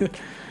fucking.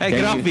 Hey,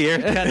 get off here.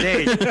 God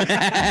dang.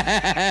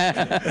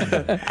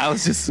 I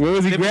was just. What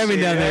was he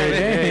grabbing down there?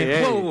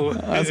 Hey. Whoa.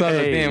 I saw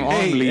the damn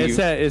arm leave.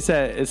 It's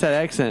that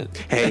accent.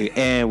 Hey,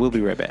 and we'll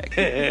be right back.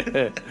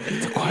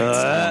 It's a quiet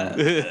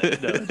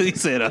sound. He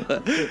said,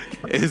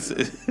 it's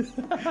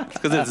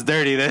because it's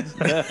dirty.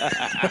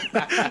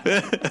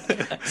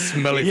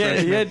 Smelly.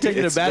 Yeah,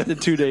 taking a bath in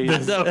 2 days. I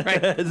know,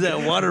 right? Is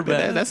that water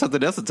bath? That's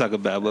something else to talk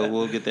about, but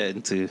we'll get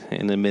that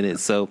in a minute.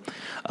 So,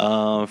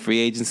 free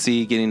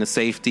agency, getting the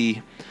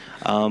safety.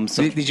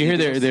 Did you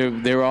hear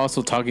they were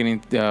also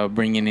talking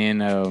bringing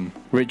in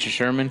Richard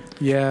Sherman?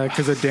 Yeah,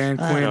 because of Dan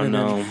Quinn. I don't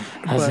know.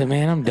 I said,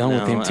 man, I'm done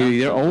with him too.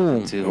 They're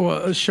old.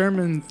 Well,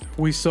 Sherman,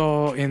 we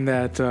saw in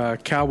that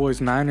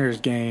Cowboys-Niners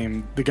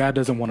game, the guy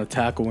doesn't want to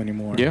tackle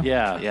anymore.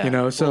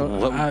 Yeah.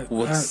 So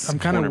I'm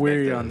kind of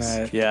weary on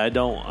that. Yeah, I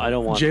don't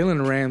want.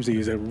 Jalen Ramsey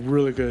is a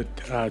really good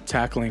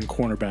tackling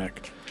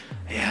cornerback.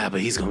 Yeah,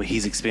 but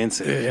he's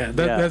expensive. Yeah,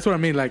 that's what I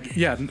mean. Like,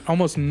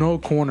 almost no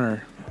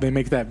corner. They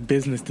make that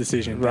business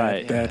decision,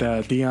 right? That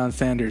Deion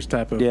Sanders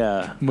type of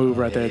move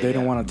right there. They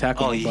don't want to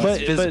tackle. Oh, he's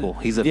physical.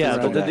 He's a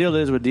physical but the deal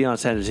is with Deion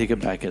Sanders, he can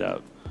back it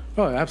up.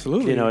 Oh,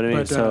 absolutely. You know what I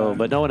mean?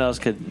 But no one else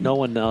could. No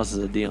one else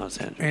is a Deion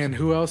Sanders. And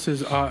who else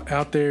is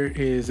out there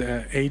is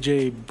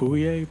AJ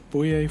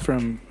Bouye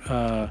from.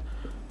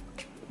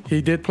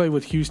 He did play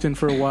with Houston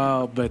for a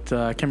while, but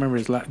I can't remember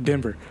his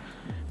Denver.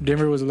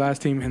 Denver was the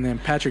last team, and then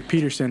Patrick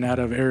Peterson out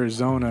of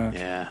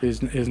Arizona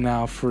is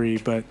now free,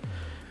 but.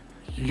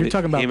 You're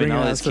talking about bringing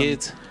all his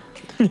kids.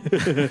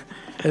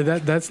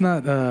 That's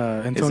not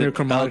Antonio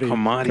Cromartie.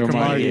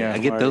 Cromartie. Yeah, I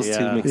get those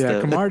two mixed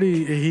up.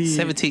 Cromartie. He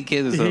 17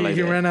 kids or something like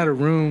that. He ran out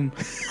of room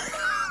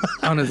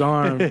on his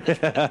arm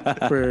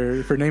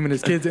for naming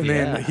his kids, and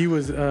then he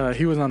was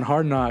on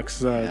Hard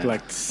Knocks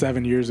like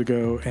 7 years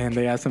ago, and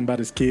they asked him about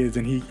his kids,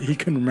 and he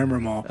couldn't remember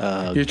them all.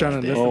 He was trying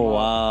to list them all.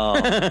 Wow!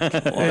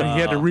 And he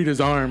had to read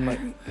his arm. Like,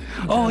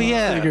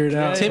 figure it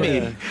out.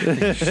 Timmy.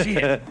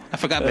 Shit, I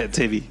forgot about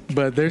Timmy.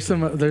 But there's a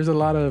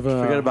lot of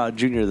forgot about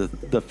Junior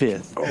the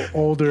fifth.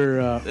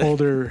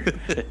 Older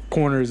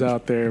corners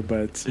out there,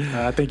 but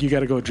I think you got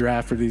to go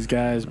draft for these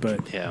guys.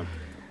 But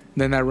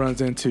then that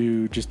runs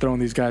into just throwing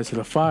these guys to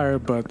the fire,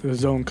 but the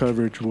zone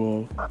coverage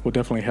will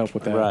definitely help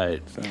with that.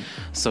 Right.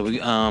 So we,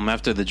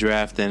 after the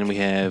draft, then we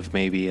have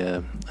maybe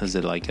is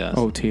it like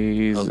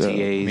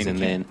OTAs, and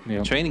then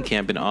training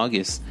camp in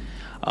August.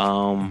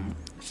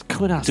 It's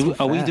coming out so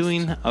fast.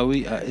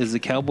 Is the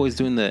Cowboys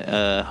doing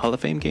the Hall of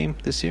Fame game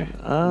this year? We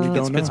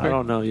don't know. I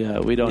don't know. Yeah,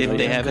 we don't know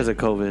they have because of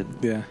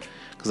COVID. Yeah.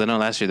 Because I know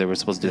last year they were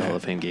supposed to do the Hall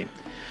of Fame game.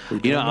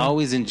 You know, I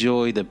always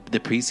enjoy the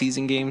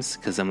preseason games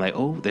because I'm like,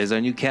 oh, there's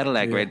our new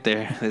Cadillac right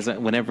there. There's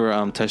whenever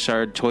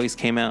Tashard Choice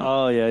came out.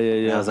 Oh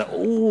yeah. I was like,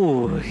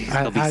 oh, he's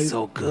gonna be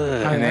so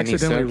good. I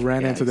accidentally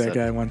ran into that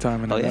guy one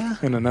time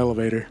in an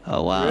elevator.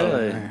 Oh wow,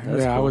 really? Yeah,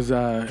 cool.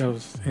 I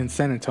was in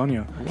San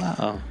Antonio.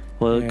 Wow.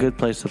 Well, a good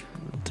place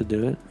to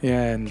do it.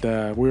 Yeah, and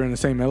we were in the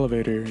same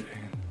elevator.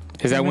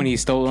 Is that when he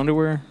stole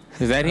underwear?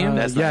 Is that him?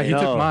 He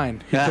took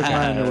mine. He took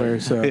my underwear.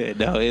 So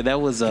no,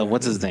 that was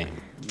what's his name?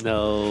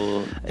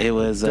 No, it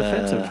was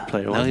defensive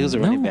player. No, he was a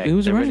running back. He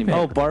was a running back.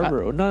 Oh,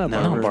 Barber. No,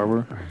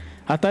 Barber.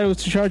 I thought it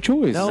was Tashard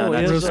Choice. No,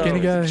 that's real skinny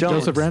guy.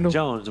 Joseph Randall.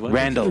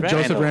 Randall.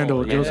 Joseph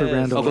Randall.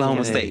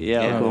 Oklahoma State.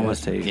 Yeah, Oklahoma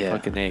State. Yeah.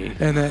 Fucking A.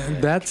 And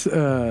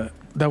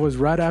that was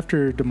right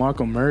after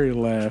DeMarco Murray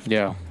left.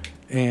 Yeah.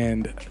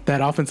 And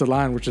that offensive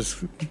line was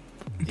just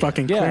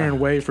fucking clearing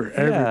way for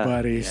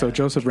everybody. Yeah. So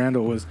Joseph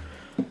Randall was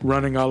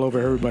running all over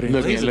everybody.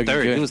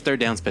 He was third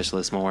down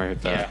specialist more.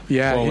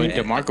 Well, when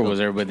DeMarco was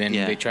there, but then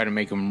they tried to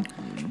make him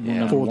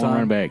full time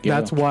running back. Yeah.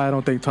 That's why I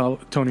don't think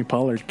Tony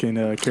Pollard can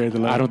carry the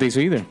load. I don't think so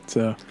either.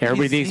 So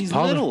everybody thinks he's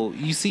Pollard. Little.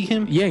 You see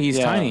him? Yeah, he's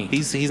tiny.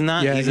 He's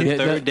not. He's a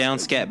third down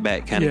scat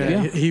back kind of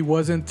guy. He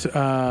wasn't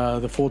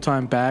the full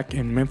time back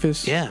in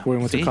Memphis. Yeah, where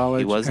he went to college.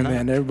 He was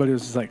then everybody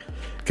was just like,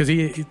 because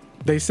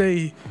they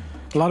say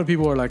a lot of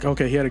people are like,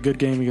 okay, he had a good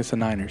game against the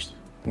Niners.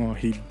 Well,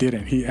 he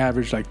didn't. He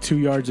averaged like 2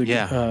 yards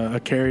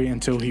a carry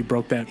until he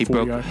broke that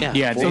 4 yards.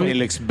 Yeah, so it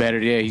looks better.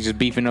 Yeah, he's just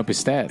beefing up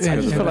his stats. I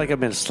just feel like I've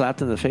been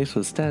slapped in the face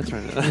with stats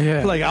right now.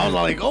 Yeah. Like I was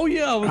like, oh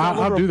yeah,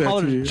 I'll do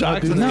that to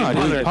you.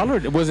 No,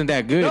 Pollard wasn't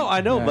that good. No,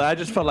 I know, but I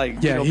just felt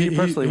like me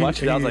personally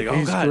watching it, I was like,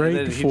 oh god. And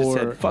then he just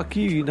said, fuck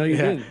you. You know you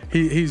didn't.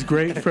 He's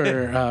great for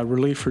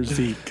relief for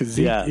Zeke because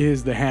Zeke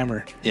is the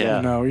hammer. Yeah.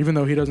 You know, even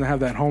though he doesn't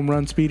have that home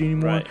run speed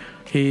anymore. Right.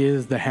 He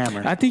is the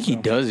hammer. I think he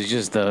does. It's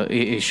just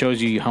it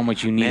shows you how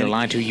much you need a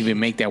line to even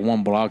make that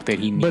one block that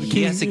he needs. But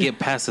he has to get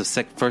past the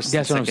first.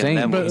 That's what I'm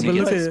saying. But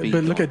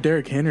look at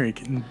Derrick Henry,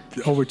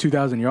 over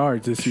 2,000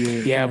 yards this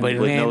year. Yeah, but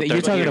man, you're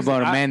talking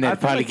about a man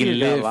that probably can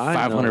lift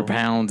 500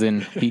 pounds,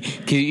 and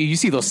you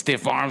see those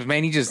stiff arms,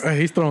 man.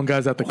 He's throwing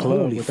guys out the club.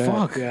 Holy with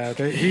fuck! That.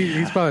 Yeah,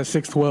 he's probably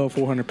 6'12",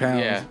 400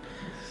 pounds. Yeah.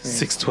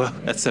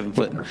 6'12". That's 7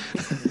 foot.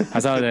 I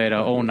saw that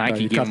old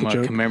Nike give him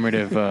a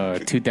commemorative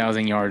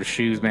 2,000-yard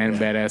shoes, man.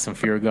 Badass and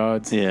Fear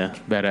Gods. Yeah.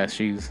 Badass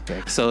shoes.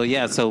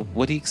 So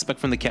what do you expect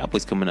from the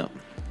Cowboys coming up?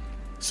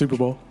 Super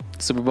Bowl.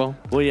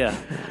 Well, yeah.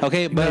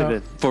 Okay,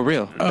 but for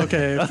real.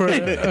 Okay, for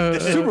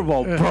Super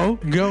Bowl, bro.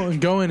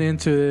 Going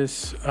into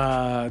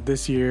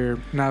this year,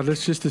 now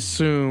let's just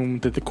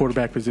assume that the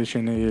quarterback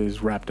position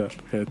is wrapped up.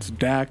 It's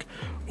Dak,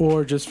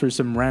 or just for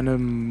some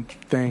random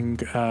thing,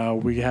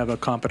 we have a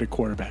competent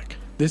quarterback.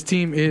 This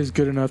team is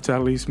good enough to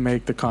at least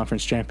make the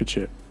conference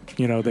championship.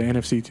 You know, the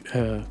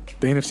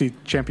NFC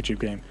championship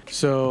game.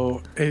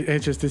 So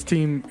it's just this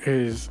team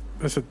is.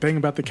 That's the thing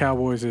about the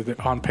Cowboys is that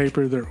on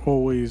paper they're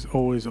always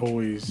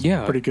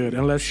pretty good.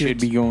 Unless you're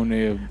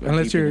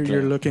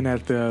looking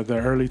at the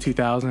early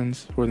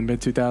 2000s or the mid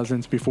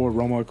 2000s before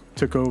Romo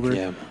took over.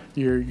 Yeah.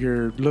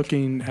 You're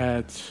looking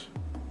at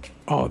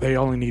they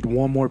only need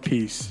one more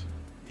piece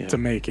to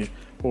make it,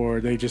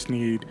 or they just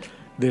need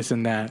this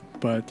and that.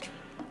 But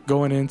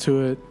going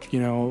into it,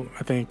 you know,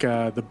 I think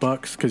the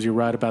Bucks, because you're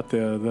right about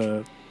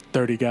the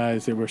 30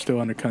 guys that were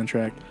still under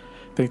contract.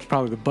 I think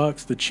probably the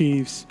Bucks, the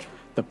Chiefs,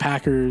 the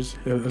Packers,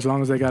 as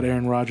long as they got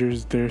Aaron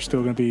Rodgers, they're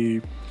still going to be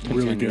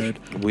really good.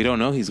 We don't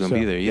know he's going to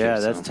be there either. Yeah,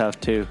 that's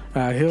tough too.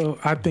 I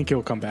think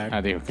he'll come back.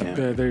 I think he'll come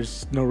back.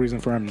 There's no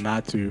reason for him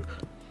not to.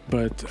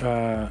 But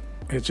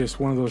it's just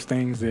one of those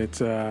things that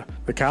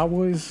the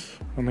Cowboys,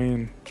 I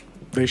mean,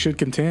 they should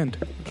contend.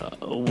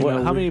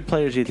 How many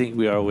players do you think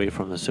we are away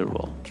from the Super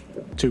Bowl?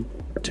 Two.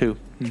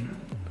 Mm-hmm.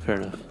 Fair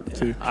enough.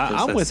 Two.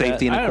 I'm with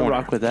safety in the corner. I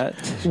rock with that.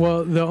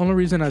 Well, the only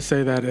reason I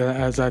say that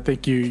is I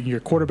think your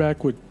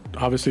quarterback would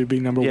obviously be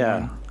number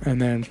one,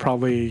 and then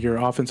probably your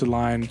offensive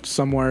line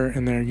somewhere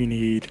in there. You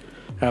need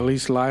at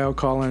least Lyle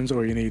Collins,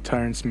 or you need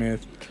Tyron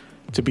Smith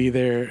to be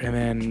there, and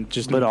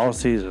then all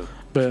season.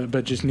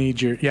 But just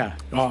need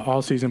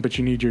all season. But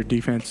you need your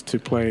defense to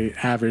play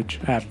average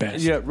at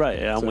best. Yeah, right.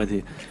 Yeah, I'm with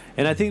you.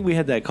 And I think we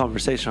had that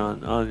conversation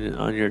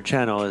on your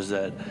channel is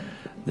that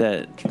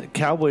the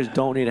Cowboys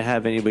don't need to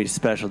have anybody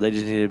special. They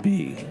just need to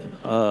be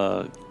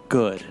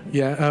good.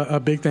 Yeah, a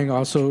big thing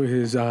also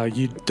is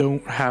you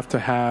don't have to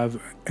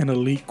have an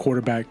elite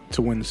quarterback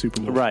to win the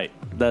Super Bowl. Right.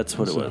 That's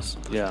what it was.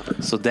 Yeah.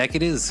 So Dak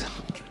it is.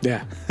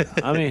 Yeah.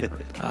 I mean,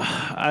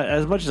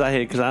 as much as I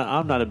hate it, because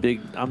I'm not a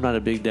big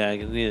Dak,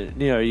 and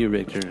neither are you,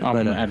 Victor.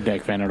 I'm not a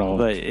Dak fan at all.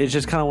 But it's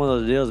just kind of one of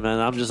those deals, man.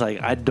 I'm just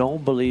like, I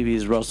don't believe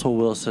he's Russell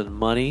Wilson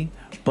money.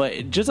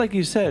 But just like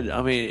you said,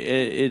 I mean,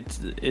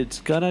 it's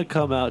gonna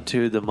come out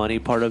to the money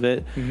part of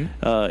it.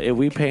 Mm-hmm. If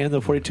we pay him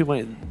the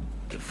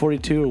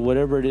 42 or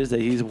whatever it is that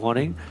he's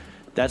wanting,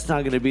 that's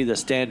not going to be the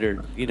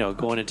standard,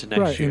 going into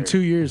next year. In 2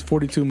 years,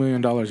 $42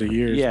 million a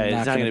year. Yeah,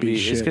 it's not going to be.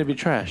 It's going to be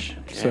trash.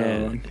 So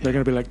they're going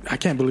to be like, I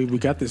can't believe we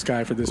got this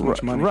guy for this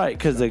much money. Right,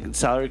 because the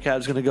salary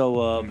cap's going to go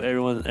up.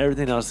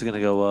 Everything else is going to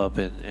go up,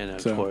 and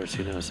of course,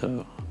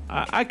 So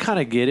I kind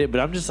of get it,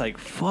 but I'm just like,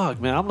 fuck,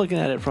 man. I'm looking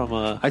at it from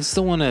a. I just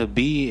don't want to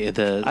be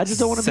the I just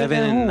don't wanna be 7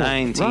 and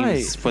 9 teams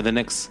right. for the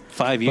next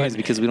 5 years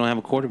because we don't have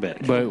a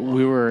quarterback. But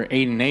we were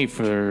 8-8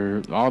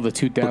 for all the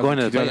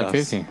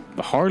 2015.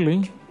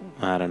 Hardly.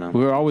 I don't know.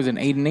 We were always an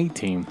 8-8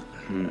 team.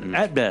 Mm-mm.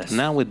 At best.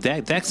 Not with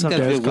Dak. Dak's got Dez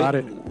good. got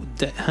it.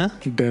 Huh?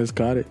 Dez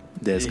got it.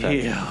 Dez got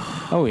it.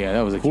 Oh yeah,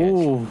 that was a catch.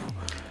 Ooh.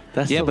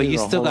 That's Yeah, but you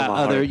leaves a still hole in got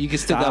my other. heart. You can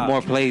still got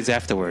more plays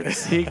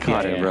afterwards. He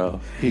caught it, bro.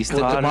 He still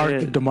caught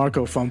it.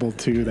 DeMarco fumbled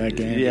too that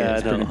game. Yeah,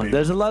 it's I know. pretty big.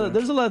 There's a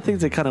lot of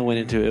things that kind of went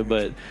into it,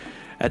 but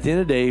at the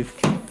end of the day,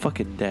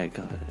 fucking Dak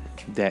got it.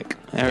 Dak.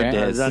 Yeah.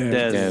 Dez. Not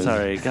Dez. Dez.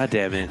 Sorry. God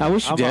damn it. I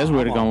wish Dez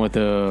would have I'm gone with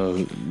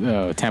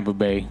the Tampa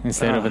Bay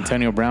instead of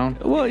Antonio Brown.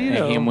 Well, you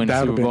know, and him win the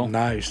that would Super have Bowl. been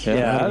nice. Yeah,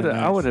 That'd been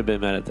I nice. wouldn't have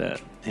been mad at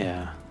that.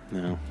 Yeah.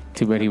 No.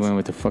 Too bad he went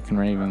with the fucking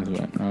Ravens.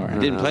 But all right.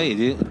 Didn't play.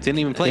 Didn't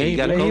even play. Yeah, he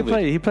got he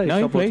COVID. He played No, a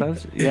he couple played.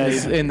 times. Yeah,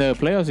 in the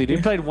playoffs he He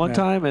did. played one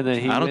time and then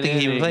he. I don't went think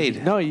he in even and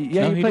played. No, No, he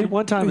he played did.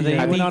 one time and then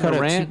I he think went he on caught a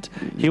a rant.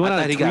 He went I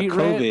on thought a he got tweet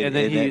rant COVID and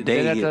then that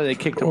day. then after they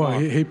kicked him Well,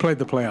 off. he played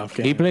the playoff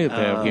game. He played the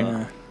playoff game.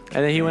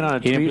 And then he went on a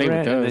He didn't tweet play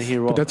rant with and then us. he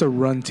But rolled. that's a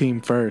run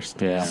team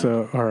first. Yeah.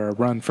 So or a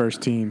run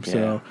first team.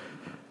 So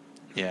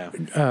Yeah.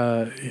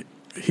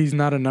 he's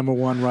not a number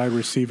one wide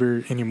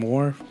receiver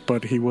anymore.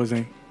 But he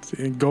wasn't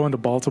going to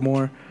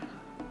Baltimore.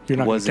 You're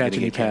not going to catch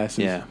any passes.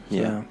 Yeah,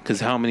 yeah. So. Because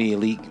how many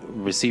elite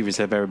receivers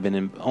have ever been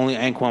in? Only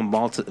Anquan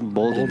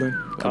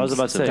Bolden. I was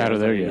about to say out of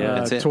there, yeah.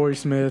 That's it. Torrey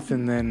Smith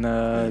and then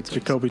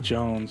Jacoby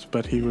Jones,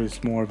 but he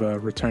was more of a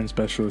return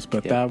specialist.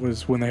 But that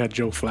was when they had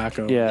Joe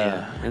Flacco.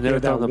 Yeah, and they They were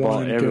had throwing that the ball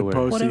one good everywhere.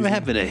 post- Whatever postseason.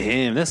 happened to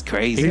him? That's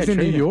crazy. He's in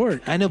New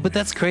York. I know, but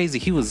that's crazy.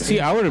 He was See,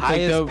 I would have picked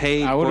highest up.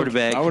 paid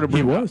quarterback. I would have.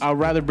 He was. I'd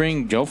rather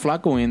bring Joe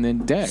Flacco in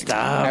than Dak.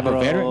 Stop, Have a bro.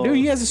 veteran. Dude,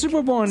 he has a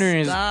Super Bowl under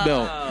his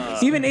belt.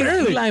 Even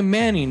Eli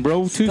Manning,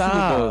 bro, 2 Super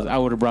Stop. Bowls. I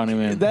would have brought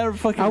him in. That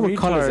fucking I would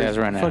call his retard, ass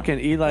right now. Fucking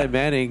Eli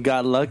Manning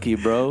got lucky,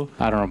 bro.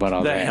 I don't know about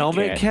all That that.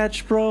 helmet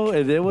catch, bro.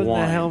 If it wasn't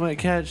One. a helmet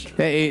catch,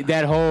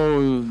 That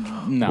whole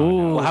no.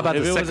 Ooh, Well, how about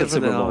if the it wasn't second for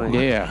the Super Bowl?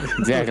 helmet. Yeah,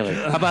 exactly.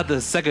 How about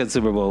the second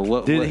Super Bowl?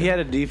 What? Dude, he had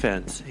a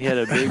defense. He had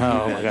a big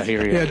Oh defense. my God,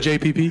 here we Yeah, go.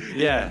 JPP.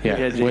 Yeah,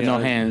 Yeah, with no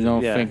hands,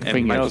 no yeah. fingers.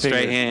 and Michael no fingers.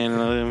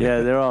 Strahan.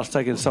 Yeah, they're all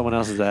stuck in someone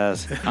else's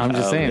ass. I'm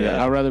just saying that.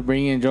 yeah. I'd rather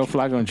bring in Joe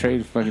Flacco and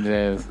trade fucking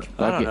his ass.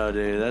 I don't know,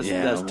 dude.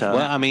 That's tough.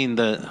 Well, I mean,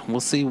 we'll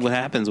see what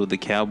happens with the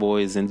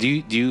Cowboys. And do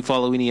you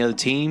follow any other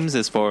teams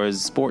as far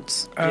as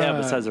sports? yeah,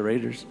 besides the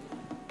Raiders.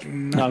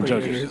 No, I'm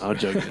joking. I'm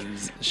joking.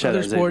 Shout Other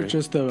out sport, Xavier.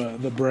 just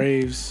the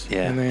Braves.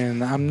 Yeah. And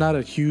then I'm not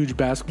a huge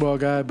basketball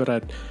guy, but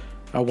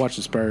I watch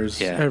the Spurs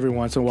Yeah. every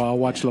once in a while. I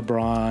watch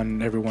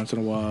LeBron every once in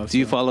a while. Do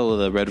you follow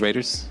the Red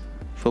Raiders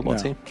football No.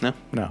 team? No.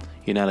 No.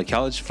 You're not a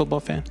college football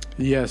fan?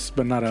 Yes,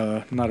 but not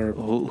a.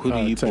 Who do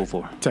you pull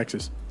for?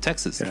 Texas.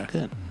 Texas. Yeah.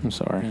 Good. I'm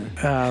sorry.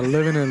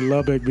 Living in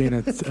Lubbock, being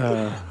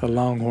a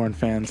Longhorn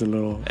fan's a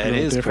little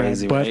is different.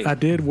 crazy, But right? I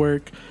did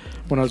work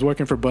when I was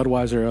working for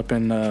Budweiser up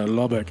in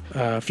Lubbock.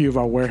 A few of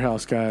our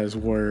warehouse guys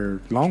were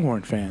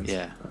Longhorn fans.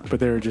 Yeah. But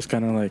they were just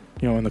kind of like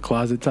in the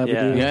closet type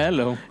Yeah. of deal. Yeah,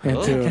 hello.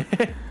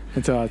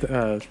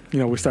 Until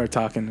we started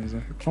talking. I was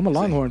like, I'm a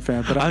Longhorn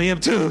fan, but I am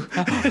too.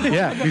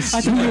 yeah, he's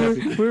I super thought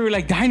happy. we were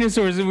like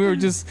dinosaurs and we were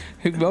just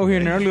out here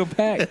in our little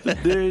pack.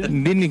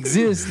 Didn't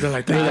exist. They're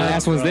like, We're the "Thank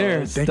last God, ones bro.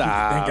 there. Thank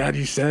God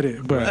you said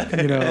it.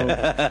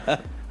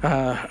 But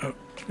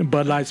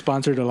Bud Light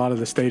sponsored a lot of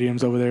the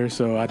stadiums over there,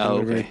 so I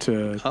delivered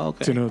to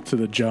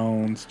the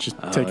Jones, just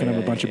taking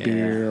them a bunch of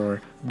beer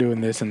or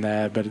doing this and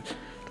that. But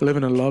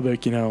living in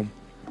Lubbock,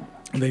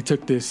 they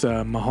took this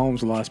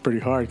Mahomes loss pretty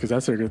hard because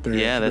that's their golden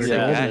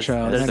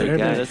child. That's And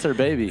that's their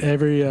baby.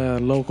 every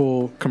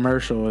local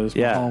commercial is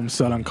Yeah. Mahomes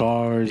selling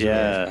cars.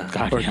 Yeah.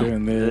 or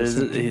doing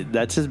this.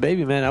 That's his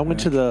baby, man. I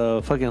went to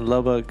the fucking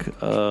Lubbock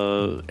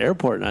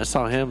airport and I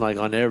saw him like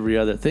on every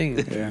other thing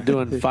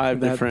doing five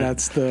different.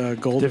 That's the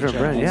golden different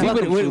child. brand, yeah. See,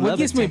 Welcome to what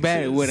gets me Lubbock, bad,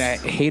 Texas. what I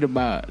hate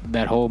about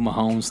that whole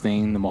Mahomes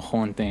thing, the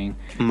Mahone thing,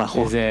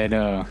 is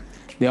that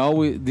they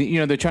always,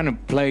 they're trying to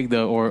plague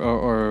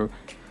or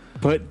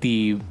put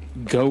the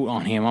GOAT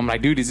on him. I'm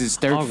like, dude, this is his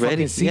third Already?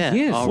 fucking season.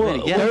 Yeah, Yes.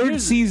 already, yeah.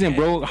 Third season,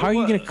 bro. How are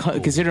you going to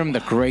consider him the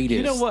greatest?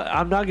 You know what?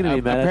 I'm not going to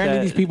be mad at Apparently,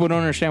 that. these people don't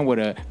understand what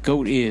a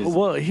GOAT is.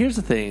 Well, here's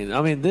the thing.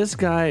 I mean, this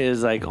guy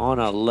is like on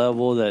a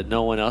level that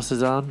no one else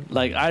is on.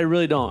 Like, I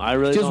really don't.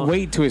 Just don't.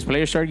 wait till his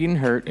players start getting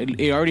hurt.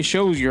 It already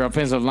shows your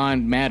offensive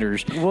line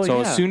matters. Well,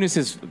 so yeah. as soon as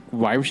his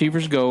wide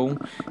receivers go,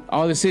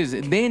 all this is,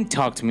 then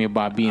talk to me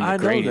about being I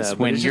the know greatest that,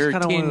 but when it's just you're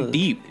kinda 10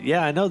 deep.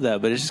 Yeah, I know that,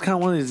 but it's just kind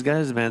of one of these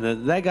guys,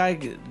 man. That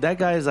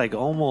guy is like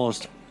almost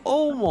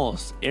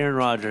Aaron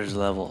Rodgers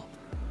level.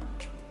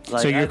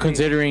 Like, So I you're mean-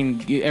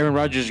 considering Aaron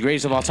Rodgers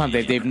greatest of all time?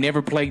 They've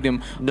never plagued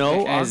him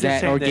No, I'm as just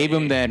that saying or that- gave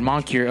him that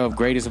moniker of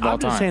greatest of all I'm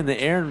just time.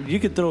 saying that you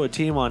could throw a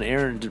team on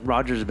Aaron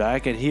Rodgers'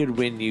 back and he'd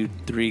win you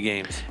 3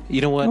 games.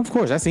 You know what? Of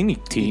course, that's any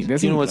team.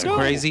 That's You know any what's player.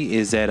 crazy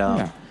is that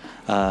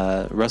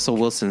Russell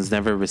Wilson's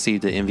never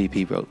received the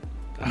MVP vote.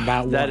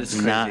 Not That once.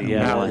 is crazy. Not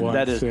Yeah, once.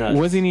 that is Yeah. nuts.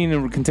 Wasn't he in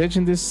a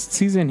contention this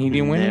season? He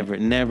didn't win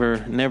it?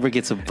 Never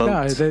gets a vote.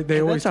 Yeah, they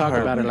always That's a talk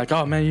hard about it one. like,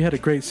 oh man, you had a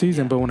great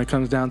season, but when it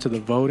comes down to the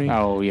voting,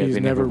 Oh, yeah, he's they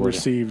never never voted.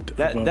 received.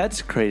 a vote.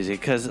 That's crazy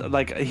because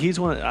like he's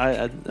one.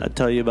 I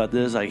tell you about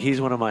this. Like he's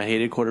one of my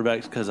hated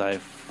quarterbacks because I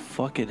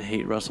fucking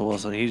hate Russell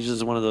Wilson. He's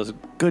just one of those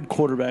good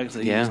quarterbacks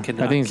that you Yeah. just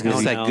cannot. I think it's 'cause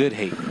It's count that out. good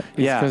hate.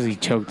 Yeah. Because he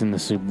choked in the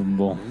Super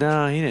Bowl.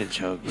 No, he didn't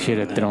choke. Should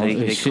have They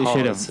thrown. Should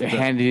caused have the-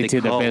 handed they it to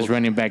the called- best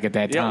running back at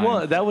that Yeah, time.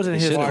 well, that wasn't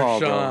They his should've. call,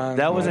 bro. Marshawn.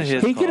 That wasn't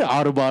his. he call. could have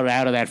autoballed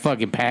out of that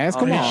fucking pass.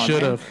 Come he on,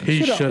 should man. have. He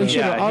should have. Should've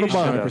Yeah, he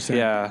autoballed. should've.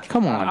 Yeah,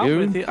 Come on, I'm dude.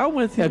 with you. I'm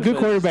with you. A good but-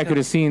 quarterback could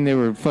have seen they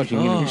were fucking.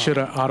 He should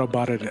have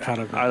autobotted it out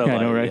of it. I don't Yeah,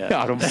 I know, like right? it,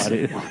 yeah. Autoballed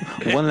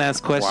it. One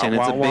last question.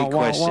 It's a big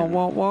question.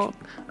 Wah.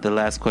 The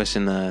last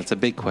question. It's a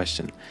big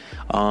question.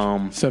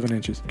 7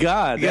 inches.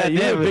 God, God you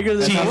damn went it. bigger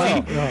than Cheesy. Noel.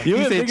 You He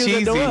went said bigger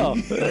than Noel.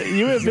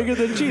 You went bigger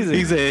than cheesy.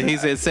 He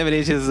said 7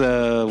 inches.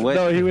 What?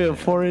 No, he went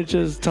 4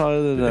 inches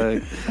taller than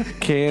a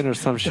can or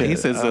some shit. He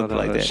said I don't something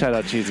know. like that. Shout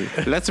out cheesy.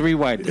 Let's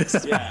rewind this.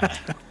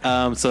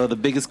 So the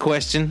biggest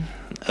question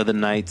of the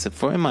night,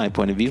 in my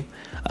point of view,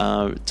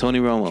 Tony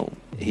Romo.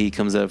 He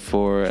comes up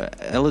for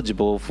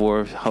eligible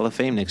for Hall of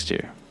Fame next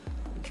year.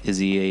 Is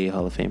he a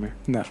Hall of Famer?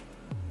 No.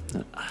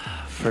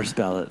 First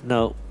ballot.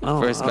 No.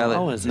 First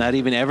ballot? Not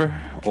even ever?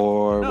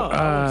 Or No,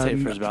 I wouldn't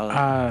say first ballot.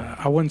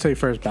 I wouldn't say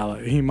first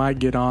ballot. He might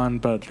get on,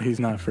 but he's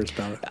not first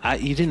ballot. I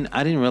didn't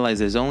realize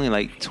there's only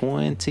like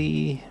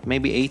 20,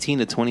 maybe 18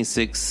 to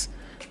 26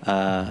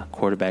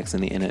 quarterbacks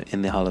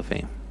in the Hall of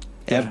Fame.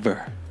 Yeah.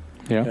 Ever.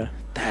 Yeah.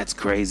 That's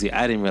crazy.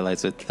 I didn't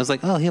realize it. I was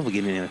like, oh, he'll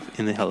get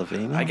in the Hall of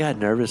Fame. I got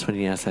nervous when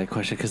you asked that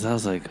question because I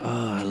was like, oh,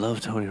 I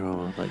love Tony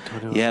Romo. Like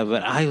Tony Romo. Yeah,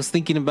 but I was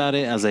thinking about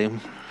it. I was like,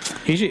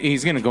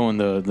 He's gonna go in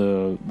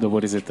the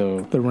what is it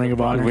the Ring of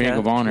Honor. Ring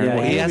of Honor. Yeah,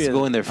 well, he maybe has to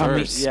go in there I mean,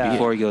 first yeah.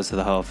 before he goes to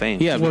the Hall of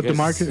Fame. Yeah, Well, because,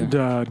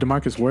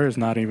 Demarcus Ware is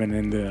not even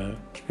in the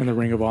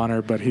Ring of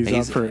Honor, but he's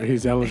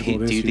eligible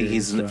this Do you think year,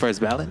 he's in the so. first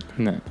ballot?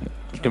 No.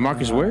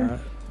 DeMarcus Ware?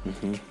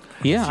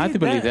 Yeah, I See, do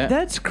believe that.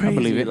 that's I believe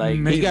crazy, it.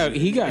 like-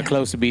 he got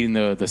close to beating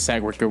the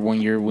sack record one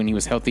year when he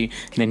was healthy.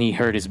 Then he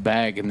hurt his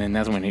back, and then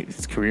that's when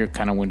his career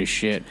kind of went to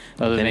shit.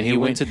 Other Then than he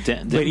went to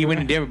Denver. But he went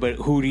to Denver. But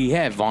who did he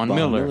have? Von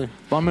Miller.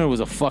 Von Miller was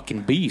a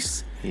fucking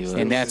beast, He was.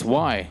 and that's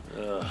why.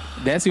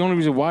 That's the only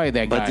reason why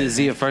that guy. But is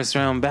he a first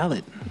round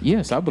ballot?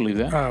 Yes, I believe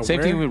that. Same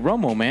Ware? thing with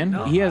Romo, man.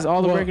 He has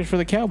all the Well- records for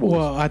the Cowboys.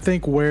 Well, I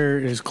think Ware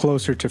is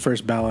closer to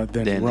first ballot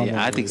than Then, Romo.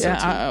 yeah, I think so.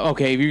 yeah,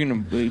 okay. If you're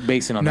gonna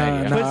base it on No,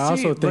 that, yeah. no. But I also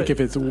see, think but-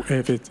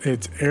 if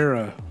it's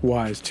era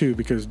wise too,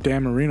 because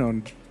Dan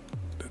Marino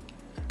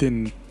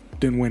didn't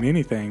win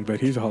anything, but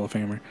he's a Hall of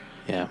Famer.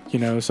 Yeah. You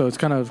know, so it's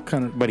kind of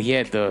But he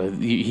had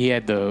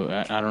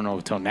the I don't know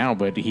till now,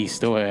 but he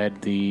still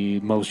had the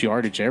most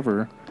yardage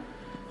ever.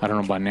 I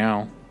don't know by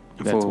now.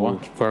 That's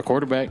for a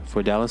quarterback.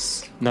 For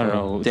Dallas?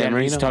 No. Dan He's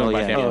Marino? talking Oh,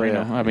 about yeah. Dan Oh,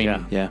 Marino. yeah. I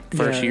mean, Yeah.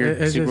 first year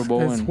it's Super just-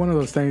 Bowl. It's And one of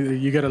those things that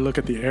you got to look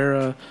at the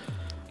era,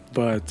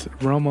 but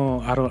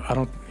Romo, I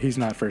don't. He's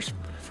not first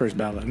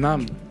ballot. And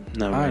I'm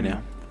right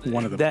now.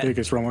 one of the That-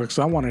 biggest Romo because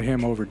I wanted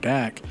him over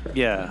Dak.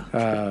 Yeah.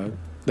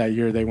 That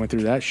year they went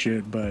through that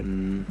shit, but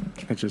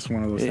it's just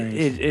one of those things.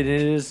 It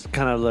is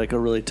kind of like a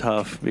really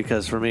tough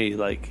because for me,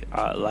 like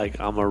I'm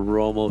a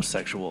Romo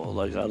sexual.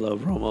 Like I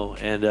love Romo,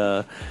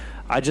 and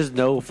I just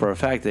know for a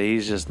fact that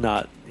he's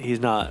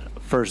not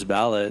first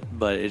ballot.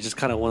 But it's just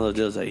kind of one of those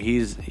deals that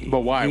he's. but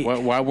why?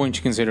 Why wouldn't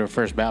you consider a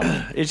first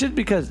ballot? It's just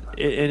because,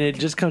 and it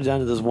just comes down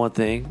to this one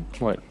thing: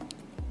 What?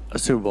 a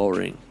Super Bowl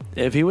ring.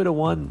 If he would have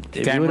won,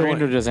 Dan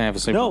Marino doesn't have a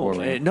Super Bowl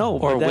ring. no,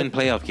 Or but that- win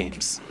playoff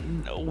games.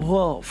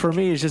 Well, for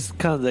me, it's just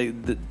kind of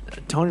the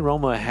Tony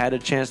Romo had a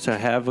chance to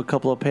have a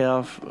couple of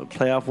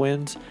playoff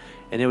wins,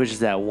 and it was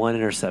just that one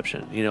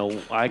interception. You know,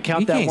 I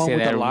count You that can't one say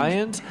with that. the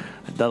Lions,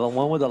 the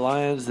one with the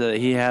Lions that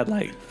he had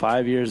like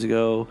 5 years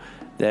ago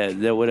that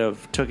would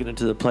have taken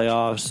into the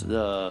playoffs.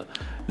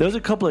 There was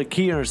a couple of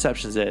key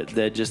interceptions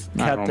that just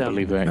kept I don't them.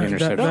 believe that No,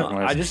 interception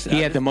was.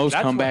 He had the most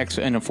that's what- comebacks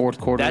in the fourth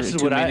quarter. That's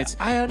 2 what minutes.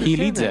 I understand.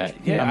 He leads that.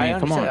 Yeah, I mean,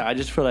 come understand. on. I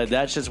just feel like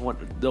that's just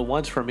the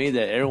ones for me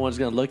that everyone's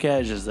going to look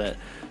at is just that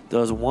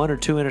those 1 or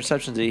 2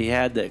 interceptions that he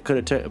had that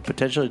could have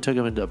potentially took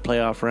him into a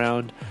playoff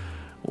round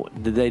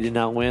that they did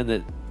not win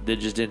that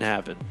just didn't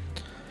happen.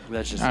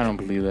 That's just I don't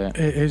believe that.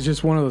 It's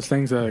just one of those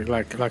things that,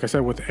 like I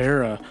said, with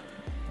era,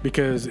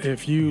 because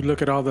if you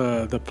look at all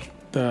the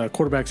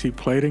quarterbacks he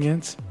played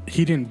against,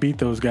 he didn't beat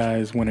those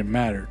guys when it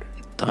mattered.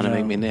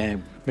 Donovan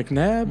McNabb.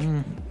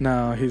 McNabb?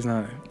 No, he's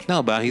not.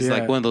 No, but he's Yeah.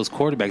 like one of those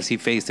quarterbacks he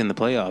faced in the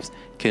playoffs.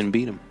 Couldn't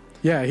beat him.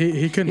 Yeah,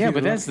 he couldn't. Yeah, beat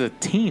but the- that's the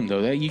team,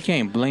 though. That you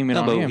can't blame it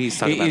No, on but him. he's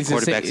talking about It's the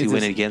quarterbacks he it's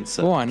went the- against,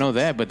 so. Oh, I know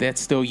that, but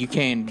that's still you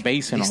can't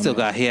base it on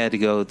that. He had to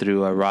go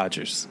through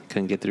Rodgers.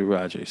 Couldn't get through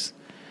Rodgers.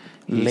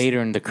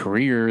 Later in the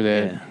career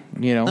that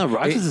you know. No,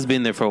 Rodgers has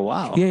been there for a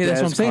while. Yeah,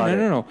 that's what I'm saying.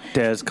 No.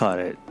 Dez caught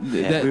it.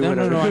 That, We no,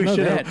 would've- I we know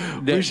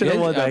should've- that. we should've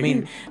won that I mean,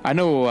 game. I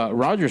know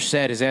Rodgers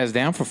sat his ass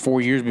down for 4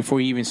 years before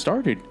he even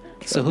started.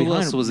 So who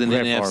Behind else was in the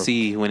Brett Favre.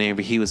 NFC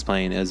whenever he was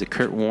playing? Was it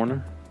Kurt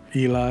Warner?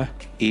 Eli.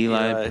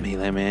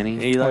 Eli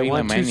Manning. Eli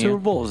won 2 Manning. Super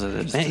Bowls. In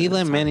his, Man,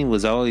 Eli Manning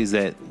was always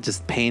that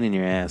just pain in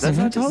your ass. That's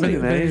what I told you,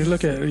 man. You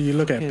look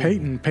at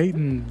Peyton.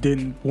 Peyton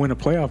didn't win a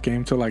playoff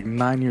game till like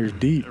 9 years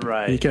deep.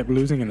 Right. He kept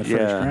losing in the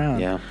first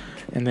round. Yeah.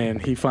 And then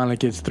he finally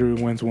gets through,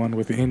 wins one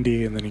with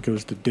Indy, and then he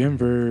goes to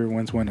Denver,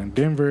 wins one in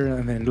Denver,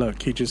 and then look,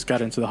 he just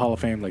got into the Hall of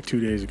Fame like 2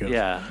 days ago.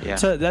 Yeah.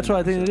 So that's what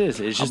I think it is.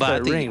 It's just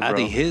that ring, bro. I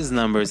think his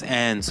numbers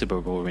and Super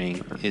Bowl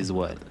ring is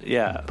what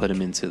put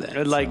him into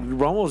that. Like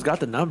Romo's got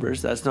the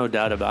numbers. That's no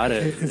doubt about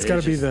it. It's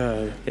got to be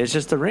the It's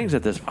just the rings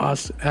at this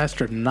point.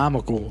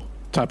 astronomical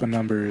type of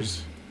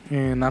numbers,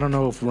 and I don't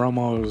know if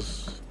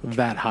Romo's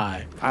that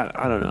high.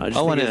 I don't know.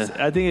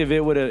 I think if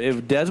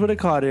Dez would have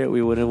caught it, we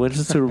would have won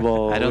the Super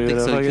Bowl. I don't think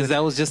so because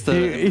that was just a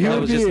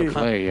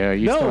Yeah,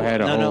 you still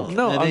had a whole.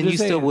 No, and then you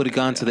still would have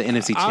gone to the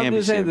NFC I'm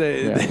just saying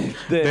Championship.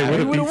 They would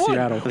have beat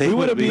Seattle. We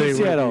would have beat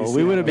Seattle.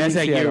 We would have beat That's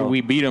that year Seattle. we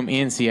beat them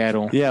in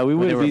Seattle. Yeah, we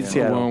would have beat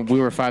Seattle. When we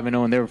were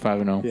 5-0 and they were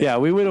 5-0. Yeah,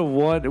 we would have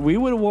won. We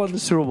would have won the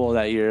Super Bowl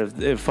that year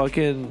if But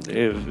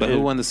who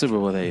won the Super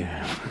Bowl that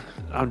year?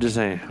 I'm just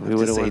saying we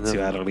would have won.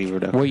 Seattle, leave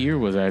it up. What year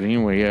was that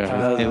anyway?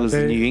 Yeah, It was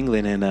New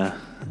England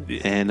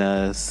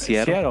and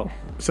Seattle.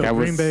 So That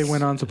Green was- Bay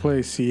went on to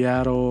play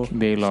Seattle.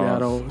 They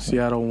lost.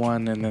 Seattle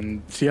won, and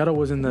then Seattle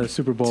was in the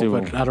Super Bowl,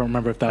 Super but I don't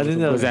remember if that I was. think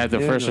the that was that the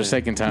Yeah, first or anyway.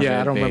 second time? Yeah, I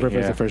that don't remember if it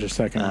was yeah. the first or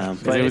second. Um,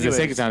 But it was the anyways.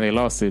 second time they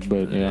lost it,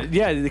 but yeah.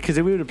 Yeah, because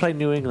we would have played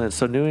New England.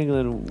 So New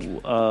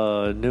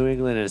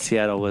England and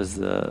Seattle was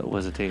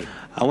the team.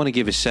 I want to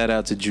give a shout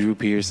out to Drew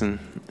Pearson.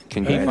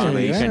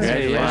 Congratulations.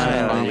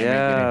 Congratulations.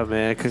 Yeah,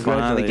 man.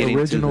 Finally getting Congratulations.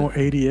 Original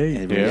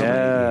 '88.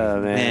 Yeah,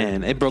 man.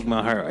 Man, it broke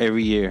my heart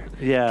every year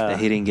Yeah. that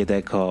he didn't get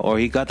that call. Or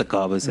he got the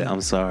call, but said, I'm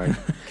sorry.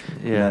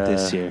 Yeah. Not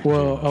this year.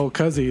 Well,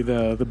 Cuzzy,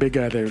 the big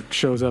guy that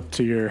shows up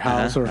to your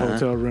house or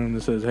hotel room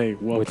that says, "Hey,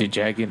 welcome." With your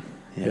jacket.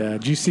 Yeah.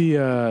 Did you see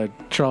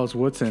Charles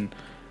Woodson?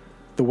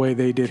 The way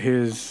they did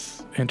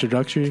his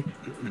introductory,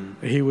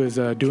 he was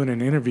doing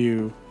an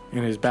interview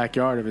in his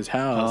backyard of his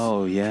house.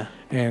 Oh, yeah.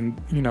 And,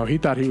 he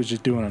thought he was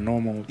just doing a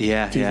normal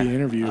TV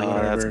interview or Oh,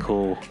 whatever. that's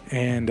cool.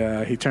 And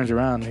he turns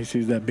around and he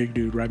sees that big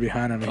dude right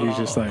behind him. And he's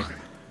just like,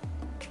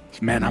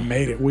 man, I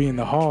made it. We in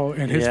the hall.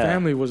 And his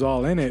family was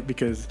all in it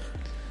because,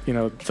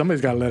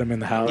 somebody's got to let him in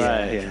the house.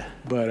 Yeah.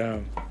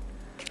 But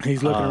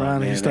he's looking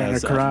around and he's starting to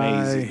that's cry.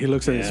 amazing. He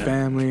looks at his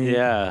family.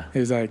 Yeah.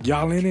 He's like,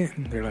 y'all in it?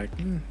 And they're like,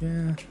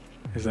 yeah.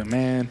 He's like,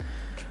 man,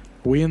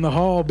 we in the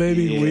hall,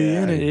 baby. We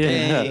in it.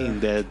 Yeah. Dang,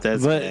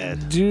 that's But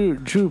bad.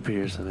 Drew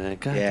Pearson, man.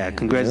 God Yeah, damn,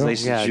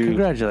 congratulations, bro. Yeah, Drew.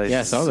 congratulations. Yeah,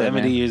 I saw that,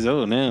 70 man. years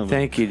old now.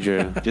 Thank you, Drew.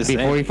 Just Before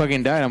saying. he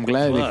fucking died, I'm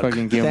glad Fuck. they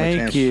fucking gave him a Thank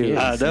chance. you.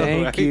 I know,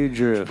 Thank right? you,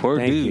 Drew. Poor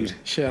Thank dude. you.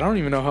 Shit, I don't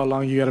even know how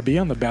long you got to be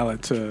on the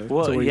ballot to.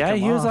 Well, to where you yeah, come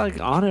he was off. like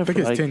on it I think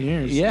for it's like 10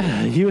 years.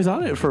 Yeah, he was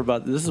on it for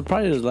about. This is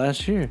probably his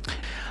last year.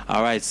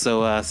 All right,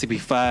 so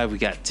CP5, we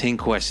got 10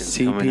 questions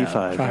coming up.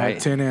 CP5. I had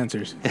 10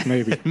 answers,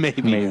 maybe.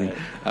 Maybe.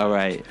 All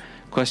right.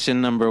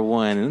 Question number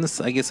 1, and this,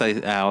 I guess I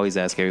always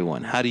ask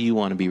everyone, how do you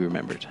want to be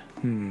remembered?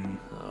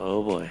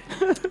 Oh boy.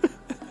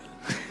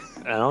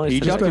 I only You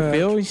said- dropped the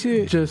Phil and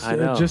shit? Just, I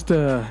know. just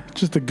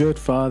a good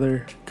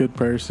father, good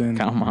person.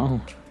 Come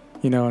on.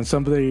 And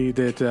somebody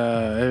that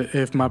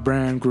if my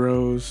brand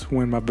grows,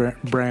 when my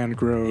brand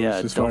grows. Yeah,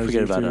 as far don't as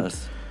forget about YouTube,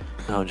 us.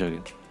 No, I'm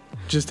joking.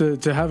 Just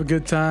to have a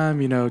good time,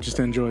 just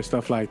to enjoy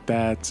stuff like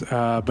that.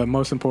 But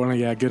most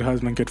importantly, yeah, good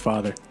husband, good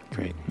father.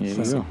 Great. Yeah,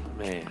 you go.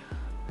 Man.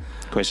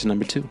 Question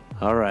number 2.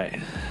 All right.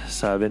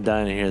 So I've been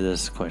dying to hear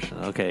this question.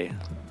 Okay.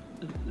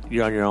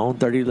 You're on your own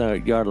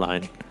 30-yard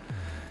line.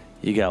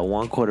 You got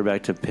one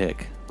quarterback to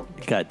pick.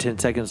 You got 10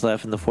 seconds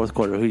left in the fourth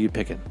quarter. Who you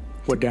picking?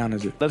 What down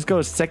is it? Let's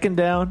go second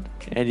down,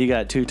 and you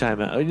got 2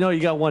 timeouts. No, you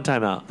got 1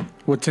 timeout.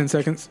 What, 10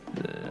 seconds?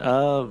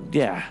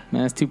 Yeah.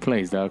 Man, that's 2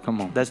 plays, dog.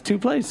 Come on. That's 2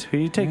 plays. Who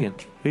you taking?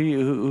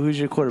 Who's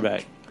your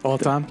quarterback? All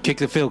time? Kick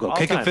the field goal. All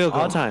Kick time. a field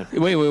goal. All time.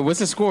 Wait, what's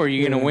the score? Are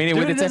you going to win it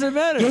with Dude, the it doesn't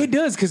matter. Yeah, it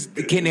does, because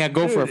can I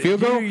go for a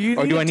field goal? You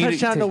or need do a I need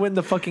touchdown to win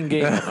the fucking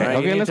game. All right?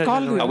 Okay, You need let's a call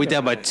touchdown it. to Are we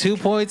down by 2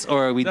 points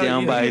or are we No,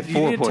 down by 4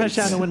 you need a points?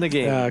 touchdown to win the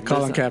game.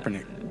 Colin That's-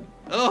 Kaepernick.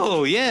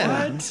 Oh,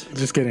 yeah.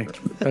 Just kidding. I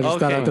just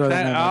thought Okay, I'd throw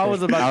that name out I there.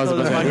 was about I to was throw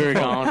about the to. We were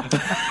microphone.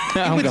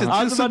 gone. He went to I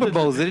 2 was about Super to-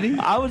 Bowls, didn't he?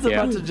 I was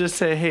about to just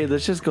say, hey,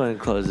 let's just go ahead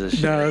and close this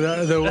shit.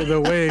 No,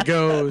 the way it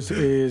goes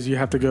is you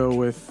have to go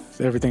with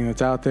everything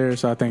that's out there.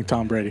 So I think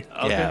Tom Brady.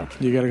 Yeah.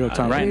 You got to go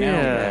Tom Right Brady.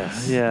 now, Yeah,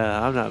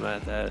 yeah, I'm not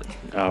mad at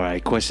that. All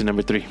right. Question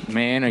number 3.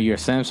 Man, are you a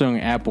Samsung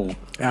or Apple?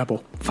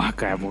 Apple.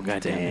 Fuck Apple,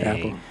 goddamn.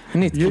 Apple. I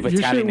need to Your, keep your,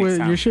 Italian shit next was,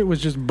 time. your shit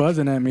was just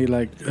buzzing at me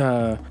like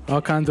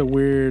all kinds of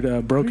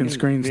weird broken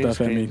screen green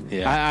stuff at me. screen.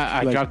 Yeah.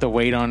 I Like- dropped the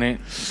weight on it,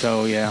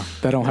 so yeah.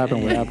 That don't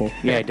happen with Apple.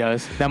 Yeah, it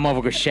does. That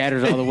motherfucker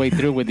shatters all the way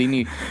through with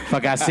any.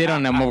 Fuck, I sit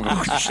on that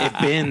motherfucker. It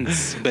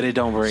bends, but it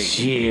don't break.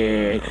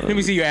 Shit. Let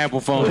me see your Apple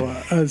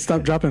phone.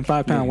 Stop dropping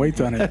 5-pound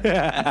weights on it.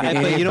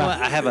 But you know what?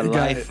 I have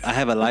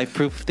a life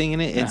proof thing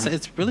in it.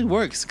 It really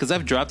works because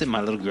I've dropped it.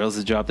 My little girls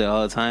have dropped it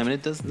all the time, and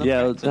it does nothing.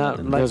 Yeah, it's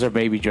not like, Those are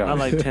baby drops. not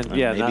like 10.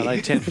 Yeah, not Maybe.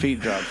 like 10 feet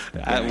drop.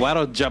 Why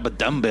don't drop a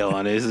dumbbell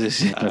on it? It's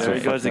just- There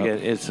it goes again.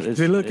 It's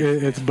See, look,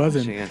 it's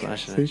buzzing.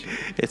 flashing at you.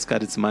 It's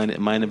got its mind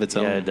of its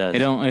own. Yeah, it does.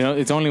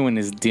 It's only when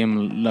it's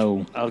dim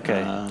low.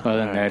 Okay. Other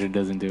than that, it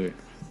doesn't do it.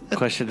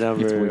 Question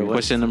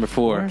number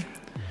 4.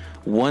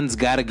 One's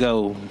gotta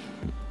go.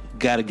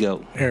 Gotta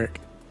go. Eric.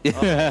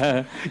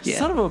 Yeah.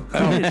 Son of a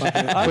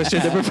bitch. Question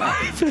number 5.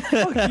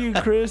 Fuck you,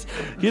 Chris.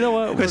 You know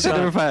what? Question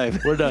number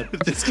 5. We're done.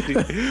 Just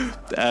kidding.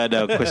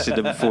 No, question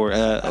number 4.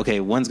 Okay,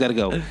 one's got to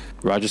go.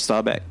 Roger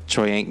Staubach,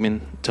 Troy Aikman,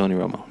 Tony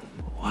Romo.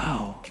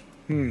 Wow.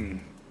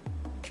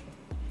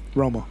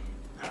 Romo.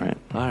 All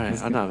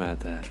right. I'm not mad at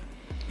that.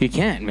 You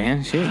can't,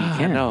 man. Shit, you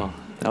can't. No,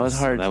 that was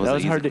hard. That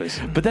was hard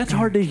question. but that's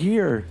hard to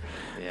hear.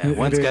 Yeah,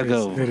 one's got to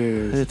go. It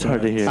is. It's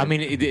hard to hear. I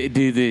mean,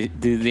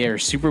 do their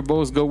Super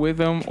Bowls go with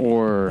them,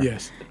 or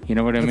Yes. You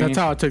know what I mean? That's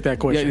how I took that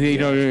question.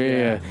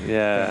 Yeah.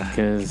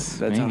 Because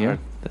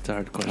That's a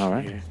hard question. All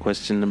right.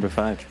 Question number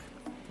 5.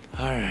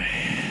 All right.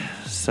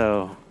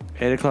 So,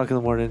 8 o'clock in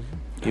the morning,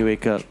 you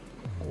wake up.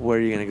 Where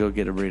are you going to go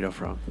get a burrito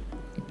from?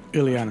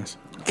 Iliana's.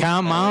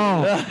 Come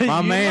on,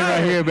 my man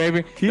right here,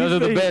 baby. Those are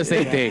the best,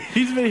 ain't they?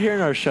 He's been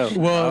hearing our show.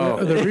 Well,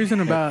 the reason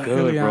about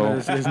Good,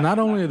 Iliana's is not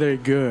only are they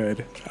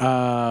good,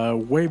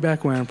 way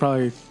back when,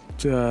 probably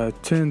 10,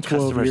 12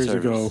 Customer years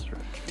service. ago,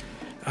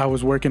 I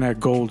was working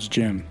at Gold's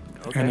Gym.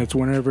 Okay. And it's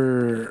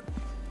whenever,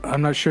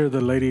 I'm not sure the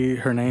lady,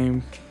 her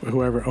name,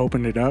 whoever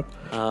opened it up,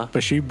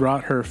 but she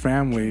brought her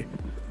family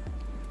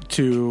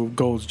to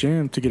Gold's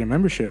Gym to get a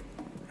membership.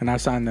 And I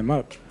signed them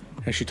up.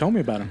 And she told me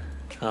about them.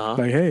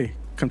 Like, hey,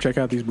 come check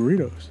out these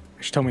burritos.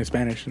 She told me in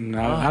Spanish. And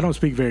I don't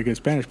speak very good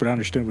Spanish, but I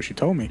understood what she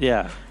told me.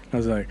 Yeah. I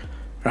was like,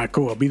 all right,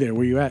 cool, I'll be there.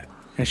 Where you at?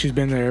 And she's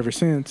been there ever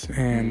since.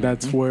 And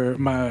that's where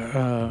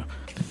my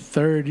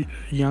third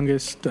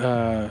youngest,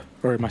 or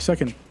my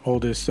second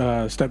oldest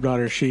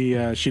stepdaughter, she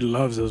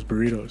loves those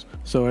burritos.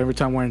 So every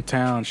time we're in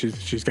town,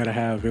 she's got to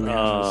have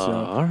Iliana's. So,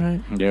 All right.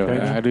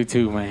 Yeah, I do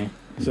too, man.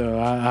 so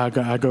I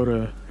go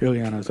to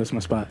Iliana's. That's my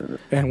spot.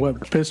 And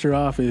what pissed her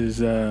off is,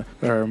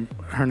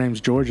 her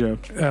name's Georgia.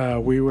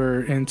 We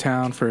were in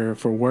town for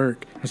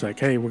work. I was like,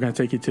 hey, we're going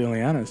to take you to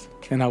Iliana's.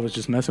 And I was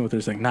just messing with her.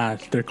 It's like, nah,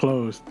 they're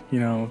closed, you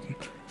know.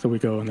 So we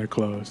go and they're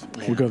closed.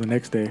 Yeah. We go the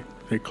next day.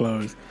 They're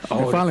closed.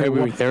 Oh, finally,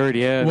 February 3rd,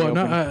 yeah. Well,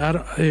 no, I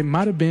don't, it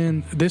might have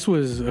been, this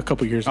was a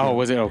couple years ago. Oh,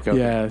 was it? Okay.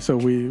 Yeah, so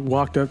we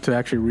walked up to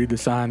actually read the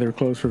sign. They were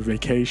closed for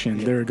vacation.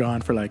 They were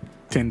gone for like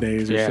 10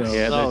 days or so.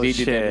 Yeah, Oh, they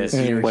did that shit. this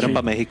year. What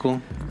about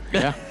Mexico?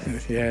 Yeah.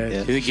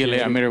 Yeah. She's a good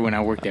lady. I met her when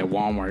I worked at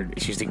Walmart.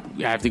 She's like,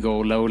 I have to go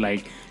load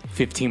like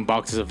 15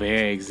 boxes of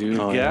eggs, dude.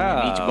 Oh,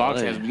 yeah. And each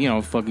box has,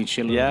 fucking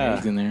shitload of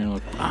eggs in there.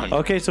 Like,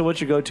 Okay, so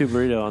what's your go-to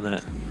burrito on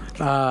that?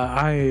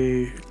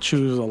 I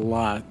choose a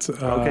lot.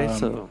 Okay,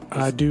 so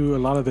I do a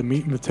lot of the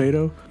meat and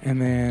potato,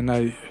 and then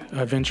I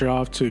venture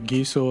off to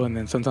guiso, and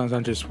then sometimes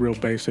I'm just real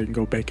basic and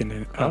go bacon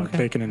and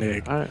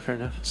egg. All right, fair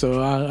enough.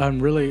 So I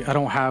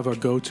don't have a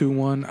go-to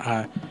one.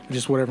 I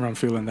just whatever I'm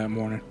feeling that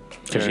morning.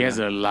 Because she has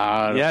a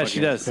lot of Yeah, she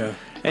does. Yeah.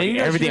 And you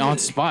know, everything she- on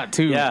spot,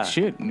 too. Yeah.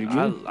 Shit.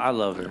 I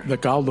love her. The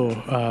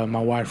caldo,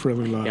 my wife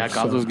really loves. Yeah,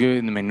 caldo's good,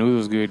 and the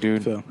menudo's good,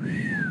 dude. So,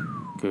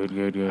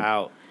 Good.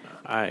 Out.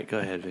 All right, go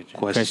ahead, Victor.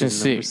 Question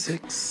number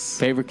 6.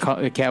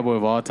 Favorite cowboy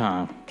of all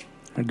time?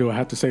 do I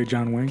have to say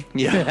John Wayne?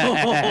 Yeah.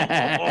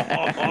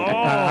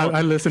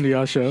 I listen to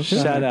y'all show.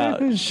 Shout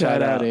out, Ed.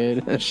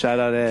 Shout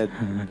out, Ed.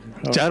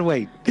 John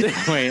Wayne.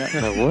 Wait,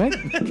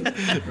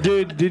 what?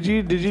 Dude, did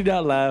you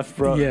not laugh,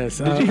 bro?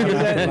 Yes, I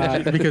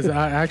laughed because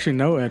I actually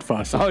know Ed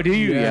Foster. Oh, do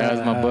you? Yeah,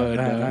 that's my bud.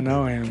 I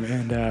know him,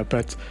 and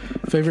but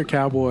favorite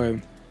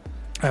cowboy,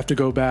 I have to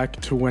go back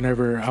to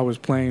whenever I was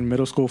playing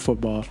middle school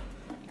football.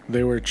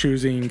 They were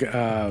choosing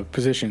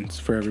positions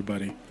for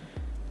everybody.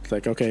 It's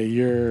like, okay,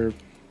 you're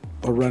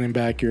a running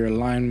back, you're a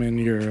lineman,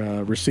 you're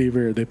a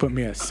receiver. They put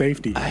me at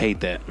safety, I hate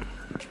that.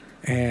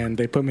 and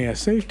they put me at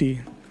safety.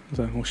 I was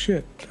like, well,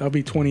 shit, I'll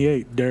be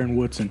 28, Darren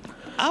Woodson.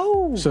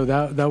 Oh. So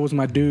that was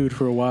my dude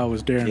for a while,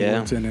 was Darren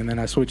Woodson, and then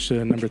I switched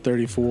to number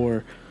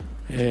 34,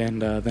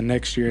 and the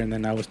next year, and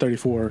then I was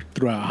 34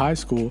 throughout high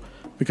school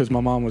because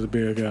my mom was a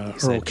big Earl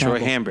Troy Campbell.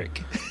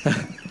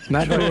 Hambrick.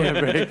 Not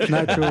Troy,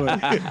 not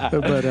Troy,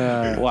 but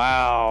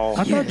Wow.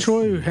 I thought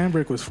Troy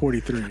Hambrick was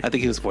 43. I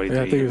think he was 43.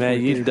 Yeah, I think he was Man,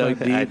 you 43, dug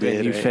but- deep I did,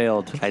 and you right?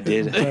 failed. I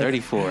did.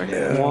 34.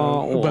 Yeah.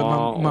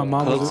 But my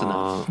mom Close was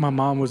enough. my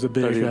mom was a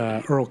big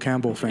Earl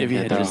Campbell fan. If you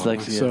had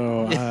dyslexia.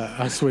 So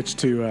I switched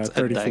to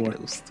 34.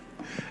 Undiagnosed.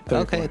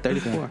 Okay,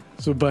 34.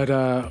 So,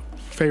 but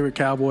favorite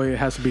cowboy, it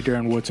has to be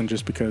Darren Woodson,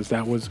 just because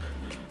that was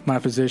my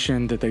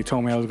position that they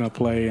told me I was going to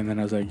play, and then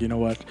I was like, you know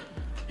what?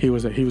 He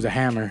was a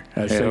hammer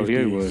at Hell safety. yeah,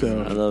 he was.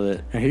 So, I love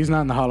it. and he's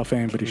not in the Hall of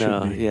Fame, but he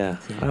No, should be. yeah.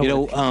 You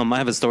know, I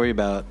have a story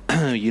about,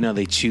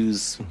 they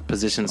choose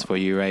positions for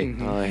you, right?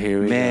 Oh, here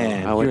we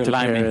Man, go. I went you're to a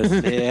lineman.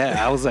 Paris. Yeah,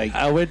 I was like,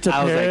 I went to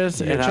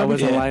Paris and I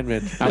was a yeah.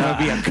 lineman. I'm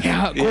going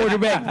to be a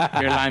quarterback.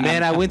 You're lying,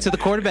 Man, I went to the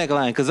quarterback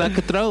line because I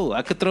could throw.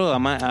 I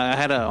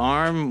had an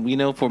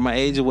arm, for my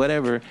age or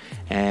whatever.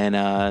 And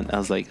I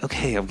was like,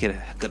 okay, I'm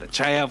gonna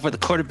try out for the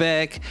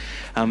quarterback.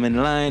 I'm in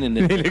line, and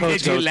the Look coach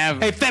at you goes, laugh.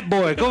 "Hey, fat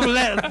boy, go to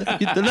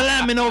the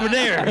lineman over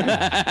there."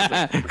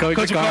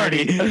 Coach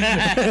Cardi.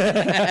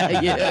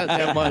 Yeah,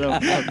 that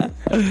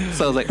motherfucker.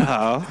 So I was like,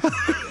 oh.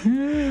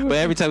 But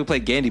every time we play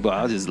Gandy Ball,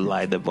 I'll just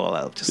lie the ball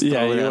out. Just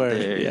throw it out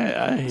there.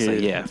 Yeah, I hear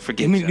you. Yeah,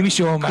 forget Let me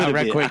show him out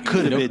right quick. I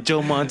could have been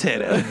Joe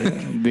Montana.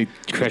 They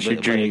crush your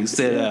dreams.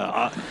 Said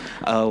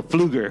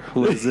Pfluger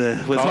was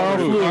Carl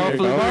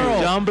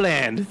Pfluger. John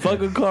Bland.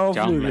 Fucking Carl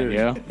John Pfluger. Bland,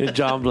 yeah. And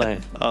John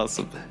Bland.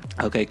 Awesome.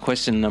 Okay,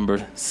 question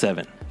number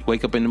 7.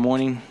 Wake up in the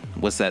morning.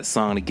 What's that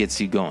song that gets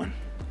you going?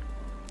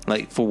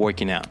 Like for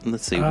working out.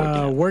 Let's say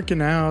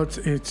working out.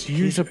 It's He's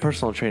usually a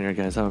personal trainer,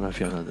 guys. I don't know if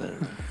y'all know that.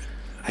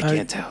 I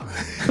can't tell.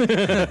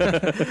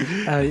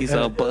 He's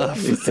all buff.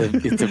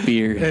 It's a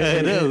beer.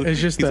 It's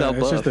just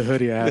the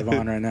hoodie I have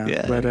on right now.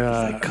 Yeah. But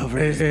like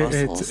covering his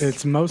muscles.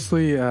 it's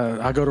mostly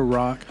I go to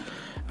rock.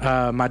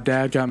 My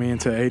dad got me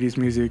into 80s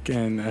music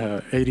and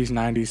 80s,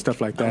 90s,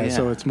 stuff like that. Oh, yeah.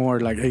 So it's more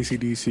like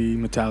AC/DC,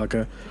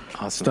 Metallica,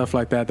 Awesome. stuff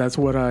like that. That's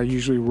what I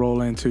usually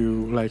roll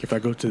into, like if I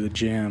go to the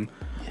gym.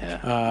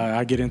 Yeah.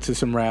 I get into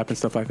some rap and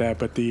stuff like that.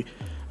 But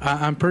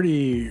I'm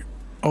pretty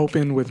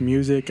open with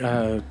music.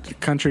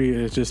 Country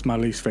is just my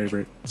least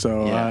favorite.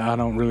 So Yeah. I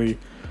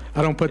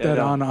don't put that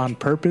on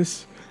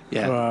purpose.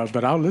 Yeah.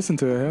 But I'll listen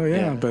to it. Hell yeah.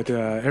 Yeah. But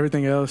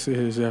everything else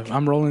is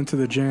I'm rolling to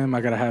the gym.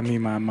 I gotta have me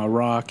my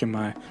rock and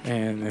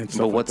and stuff.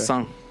 But like what that.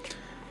 song?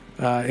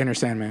 Inner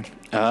Sandman.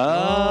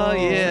 Oh,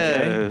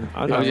 yeah.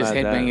 I was just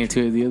headbanging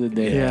to it the other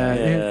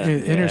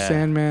day. Inner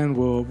Sandman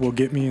will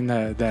get me in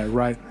that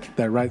right.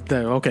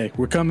 Okay,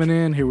 we're coming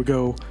in. Here we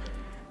go.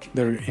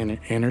 They're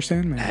Inner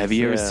Sandman. Have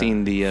you ever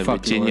seen the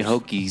Fuck Virginia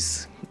yours.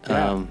 Hokies?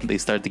 Yeah. They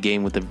start the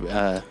game with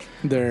the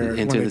They're Into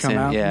when the they come Sand-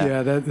 out.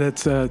 yeah.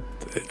 That's.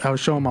 I was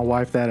showing my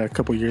wife that a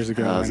couple years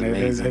ago, Oh, that's and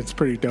amazing. it's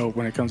pretty dope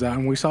when it comes out.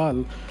 And we saw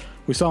them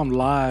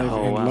live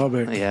in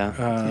Lubbock.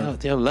 Yeah.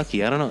 They're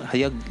lucky. I don't know how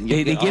y'all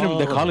They get them.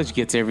 The college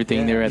gets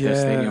everything there at the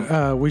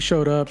stadium. We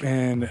showed up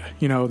and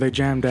they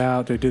jammed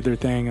out. They did their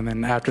thing, and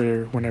then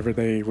whenever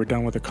they were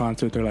done with the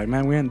concert, they're like,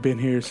 "Man, we hadn't been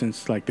here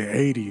since like the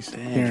 '80s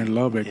here in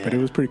Lubbock." But it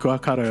was pretty cool. I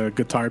caught a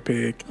guitar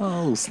pick.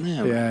 Oh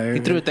snap! Yeah,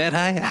 you threw it that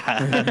high.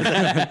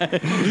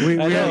 We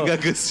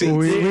got good seats.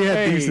 we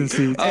had decent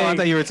seats. Oh, I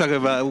thought you were talking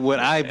about what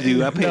I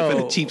do. I pay for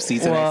the cheap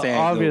seats. Well, and I say,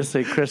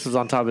 obviously, Chris was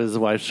on top of his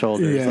wife's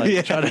shoulders. Yeah.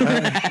 Like, trying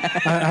to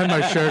I had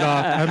my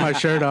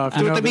shirt off.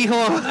 You know,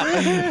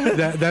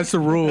 that's the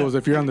rules.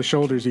 If you're on the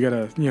shoulders, you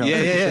gotta, Yeah.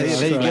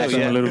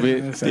 A little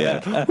bit. Yeah.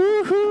 He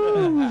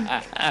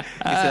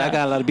said, I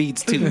got a lot of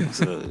beats too.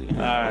 So, all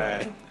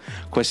right.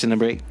 Question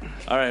number 8.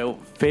 All right,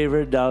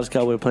 favorite Dallas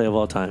Cowboy play of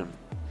all time?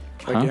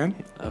 Again,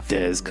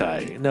 Des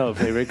Kai. No,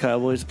 favorite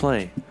Cowboys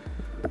play.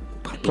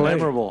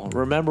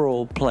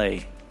 Memorable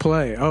play.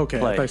 play. Okay,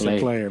 Play. I thought you said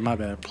player. My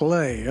bad.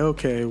 Play.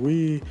 Okay,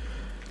 you're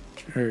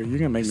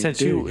gonna make me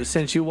dig.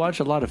 Since you watch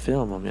a lot of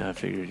film, I mean, I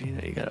figured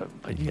you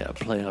gotta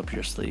play up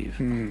your sleeve.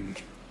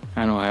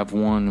 I don't have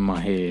one in my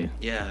head.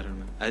 Yeah, I don't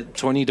know.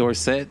 20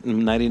 Dorsett,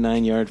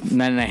 99-yard.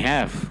 99 and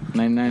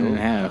a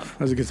half.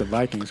 That was against the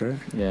Vikings, right?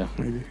 Yeah.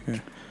 Maybe. Yeah.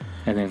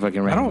 And then fucking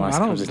I Randy don't Moss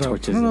comes and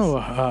torches I don't know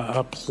us.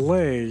 a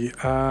play.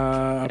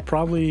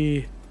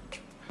 Probably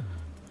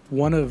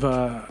one of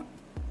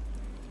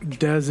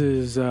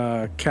Dez's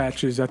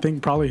catches. I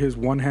think probably his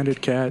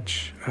one-handed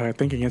catch. I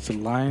think against the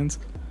Lions,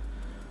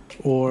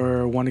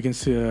 or one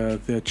against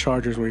the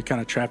Chargers where he kind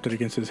of trapped it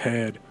against his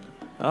head.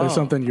 That's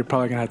something you're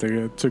probably gonna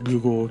have to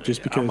Google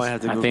just because. I might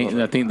have to I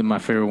Google think that my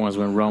favorite ones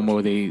when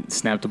Romo they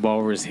snapped the ball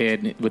over his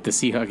head with the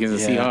Seahawks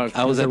against the Seahawks.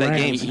 I was at that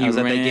game. He I was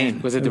at that ran- game.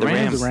 Was it the The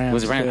Rams? Rams.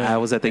 Was it Rams? Yeah. I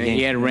was at the And game.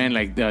 he had ran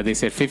like they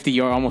said 50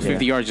 yards, almost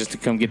 50 yards just to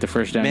come get the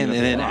first down. Man,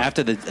 and then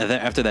after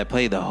that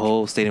play, the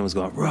whole stadium was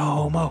going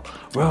Romo.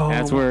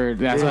 that's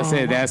what I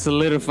said. That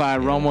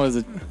solidified Romo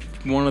as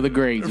one of the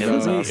greats. It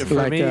was bro. awesome.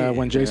 Like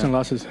when Jason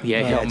lost his.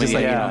 Just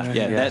like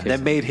that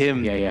made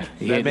him. Yeah.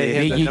 That made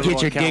him the You number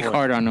get your one dick Cowboy.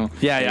 hard on him.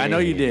 Yeah, I know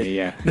you did.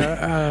 Yeah.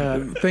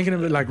 Thinking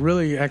of it, like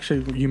really,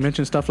 actually, you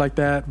mentioned stuff like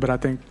that, but I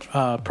think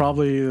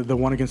probably the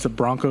one against the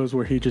Broncos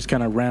where he just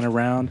kind of ran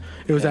around.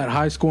 It was that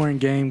high-scoring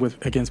game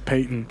against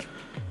Peyton.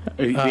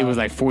 It was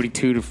like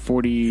 42 to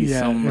 40 Yeah,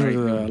 something. it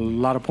was right? a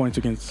lot of points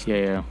against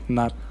Yeah.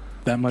 not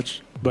that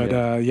much, but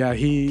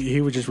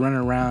he was just running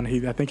around.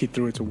 I think he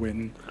threw it to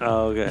Witten,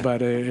 Oh, okay.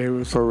 but it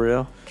was For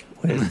real?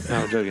 Wait, no,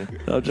 I'm joking.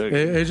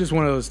 it's just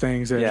one of those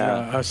things that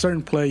Yeah. a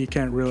certain play you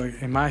can't really.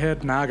 In my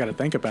head, now I got to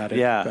think about it.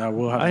 Yeah,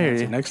 we'll have to I hear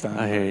answer you. next time.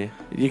 I hear you.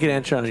 You can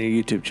answer on your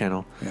YouTube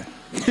channel. Yeah.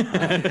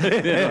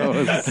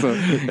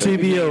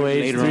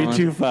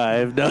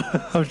 TBOH325. No,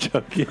 I'm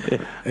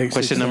joking.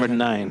 Question number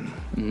 9.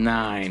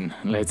 9.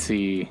 Let's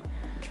see.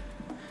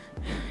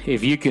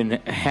 If you can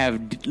have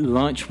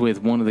lunch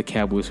with one of the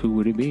Cowboys, who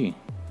would it be?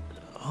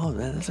 Oh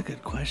man, that's a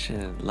good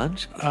question.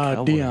 Lunch?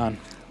 Dion.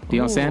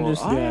 Deion Sanders?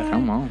 yeah.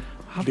 Come on.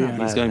 He's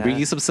going to bring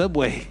you some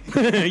Subway.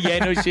 Yeah,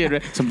 no shit.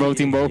 Right? Some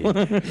protein bowl.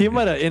 He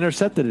might have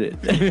intercepted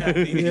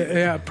it.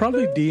 yeah,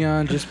 probably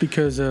Dion, just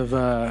because of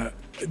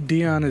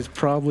Dion is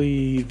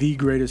probably the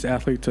greatest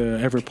athlete to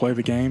ever play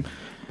the game,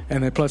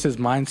 and then plus his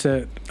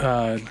mindset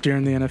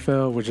during the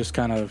NFL was just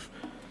kind of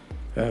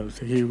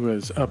He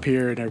was up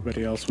here and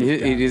everybody else was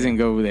It doesn't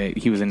go that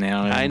he was an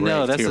Allen. I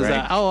know. That's too,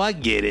 right? I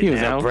get it. He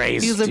was now. a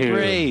Braves. He was a too.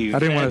 Brave. I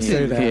didn't want to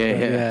say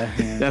that.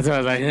 Yeah. That's why I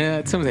was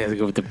like, somebody has to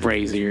go with the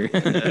Braves here.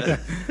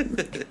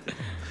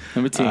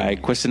 Number 10. All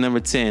right, question number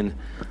 10.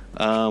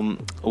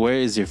 Where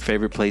is your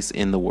favorite place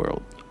in the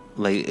world?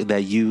 Like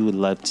that you would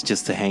love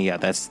just to hang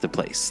out. That's the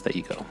place that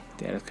you go.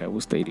 Dallas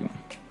Cowboys Stadium.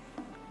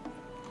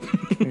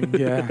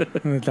 Yeah,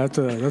 that's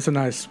a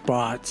nice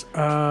spot.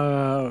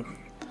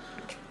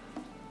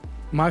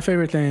 My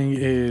favorite thing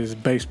is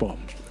baseball.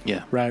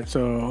 Yeah. Right.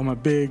 So I'm a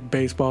big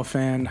baseball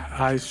fan.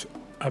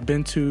 I've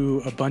been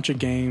to a bunch of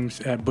games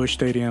at Busch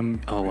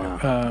Stadium. Oh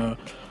wow.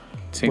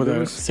 St.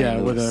 Louis?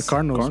 Where the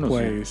Cardinals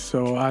plays. Yeah.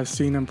 So I've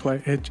seen them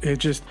play. It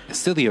just It's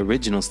still the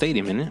original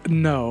stadium, isn't it?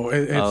 no,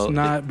 it's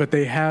not. But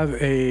they have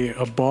a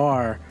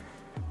bar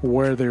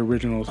where the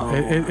originals.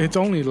 It's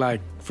only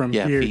like from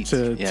here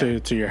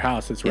to your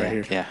house. It's right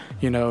here. Yeah.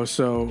 You know,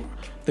 so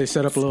they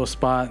set up a little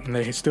spot and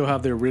they still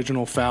have the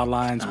original foul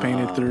lines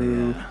painted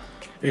through. Yeah.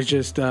 It's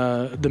just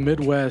the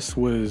Midwest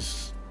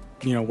was,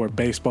 where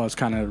baseball is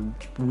kind of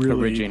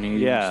really originated.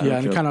 Yeah. Yeah,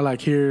 and kind of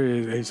like here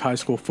is high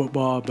school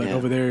football, but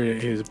over there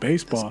is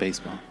baseball. It's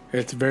baseball.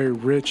 It's very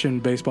rich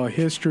in baseball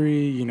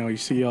history. You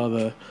see all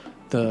the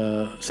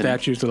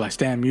statues of like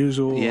Stan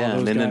Musial. Yeah,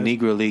 and then guys. the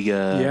Negro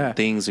League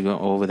things are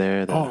going over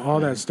there. All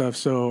that stuff.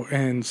 So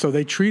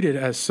they treat it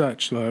as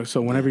such.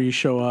 So whenever you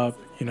show up,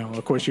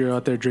 of course you're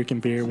out there drinking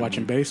beer,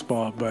 watching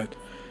baseball, but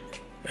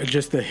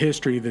just the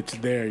history that's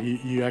there,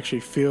 you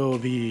actually feel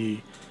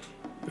the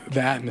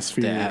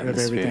atmosphere of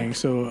everything.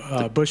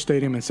 So Busch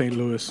Stadium in St.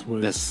 Louis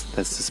was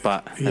that's the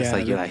spot. That's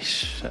like you're like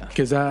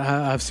because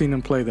I've seen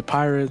them play the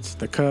Pirates,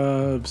 the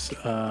Cubs,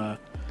 a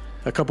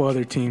couple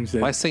other teams.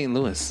 Why St.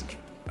 Louis?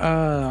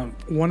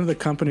 One of the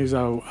companies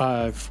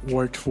I've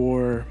worked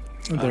for,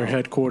 their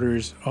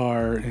headquarters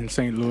are in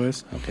St.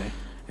 Louis. Okay.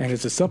 And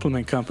it's a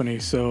supplement company,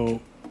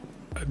 so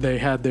they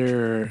had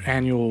their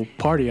annual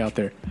party out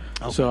there.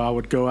 Okay. So I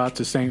would go out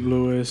to St.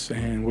 Louis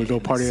and we'd go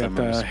party at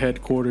the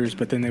headquarters,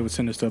 but then they would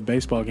send us to a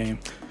baseball game.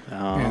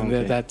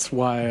 That's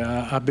why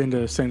I've been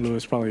to St.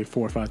 Louis probably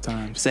 4 or 5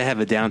 times. So they have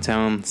a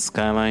downtown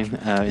skyline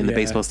in the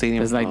baseball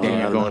stadium. It's like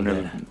they're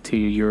going to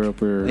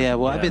Europe or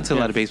I've been to a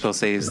lot of baseball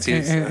stadiums too.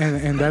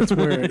 And that's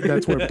where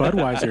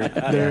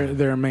Budweiser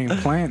their main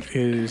plant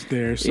is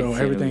there. So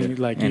everything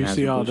like you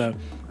see all the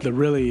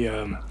really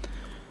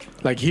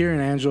like here in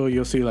Angelo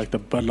you'll see like the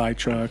Bud Light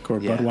truck or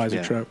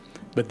Budweiser truck.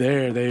 But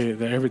there,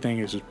 everything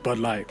is just Bud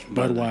Light,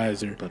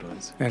 Budweiser,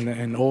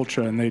 and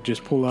Ultra, and they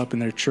just pull up in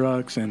their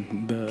trucks,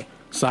 and the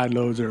side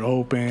loads are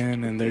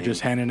open, and they're just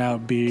handing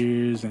out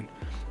beers, and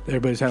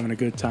everybody's having a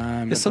good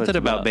time. There's something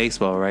about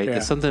baseball, right? Yeah.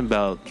 There's something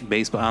about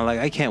baseball.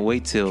 I can't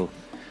wait till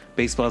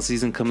baseball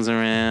season comes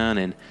around,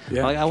 and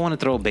I want to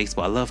throw a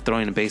baseball. I love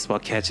throwing a baseball,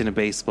 catching a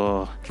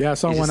baseball. Yeah, I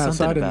saw one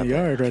outside in the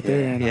yard right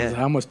there, and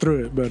I almost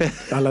threw it, but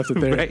I left it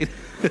there. Right.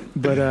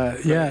 But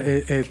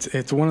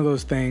it's one of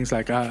those things.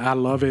 Like I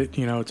love it.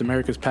 It's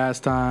America's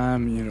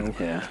pastime.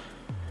 Yeah.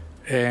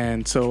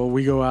 And so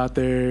we go out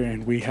there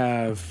and we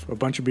have a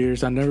bunch of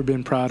beers. I've never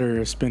been prouder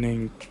of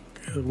spending.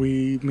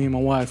 Me and my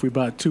wife, we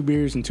bought 2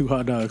 beers and 2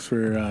 hot dogs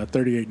for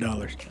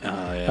 $38.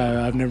 Oh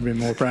yeah. I've never been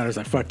more proud. I was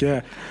like, "Fuck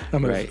yeah,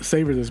 I'm gonna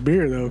savor this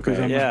beer though." Because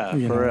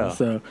for real.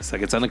 So it's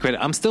like it's on the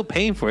credit. I'm still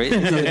paying for it.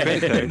 It's on the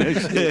credit card.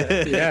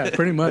 yeah,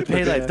 pretty much.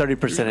 Paid like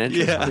 30%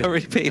 interest. Yeah, I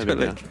already paid for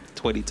like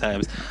 20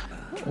 times.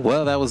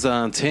 Well, that was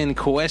 10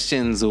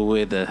 questions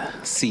with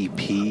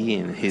CP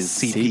and his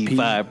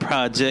CP5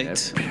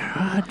 project.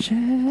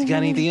 You got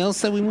anything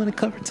else that we want to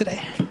cover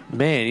today?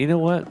 Man, you know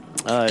what?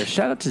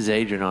 Shout out to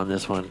Zadrian on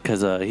this one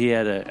because he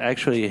had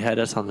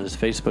us on his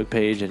Facebook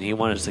page and he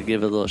wanted us to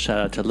give a little shout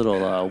out to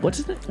little what's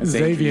his name?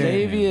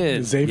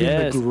 Xavier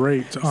the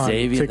Great on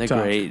Xavier TikTok.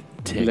 the Great.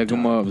 TikTok. Look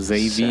him up,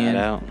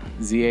 Xavier.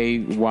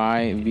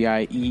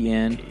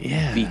 Zayvien.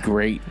 Yeah. The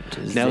Great.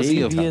 Now,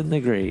 Xavier the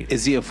Great.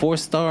 Is he a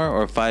 4-star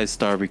or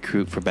 5-star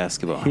recruit for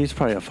basketball? He's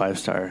probably a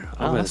 5-star.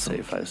 I'm going to say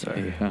 5-star.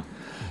 Yeah.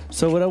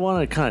 So what I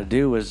wanted to kind of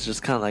do was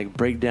just kind of like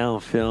break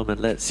down film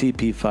and let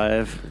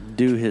CP5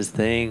 do his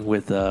thing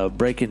with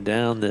breaking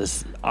down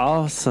this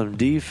awesome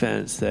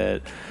defense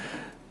that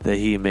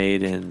he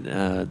made and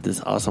this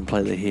awesome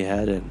play that he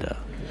had and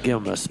give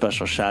him a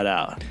special shout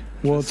out.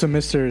 Well, to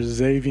Mr.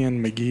 Xavier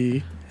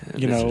McGee,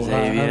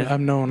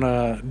 I've known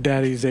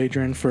Daddy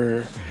Zadrian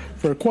for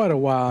quite a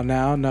while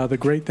now. Now, the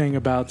great thing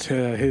about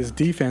his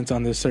defense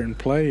on this certain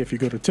play, if you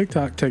go to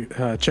TikTok,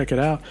 check it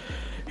out.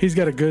 He's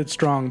got a good,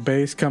 strong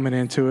base coming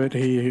into it.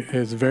 He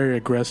is very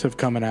aggressive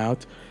coming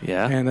out.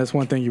 Yeah. And that's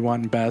one thing you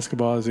want in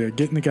basketball is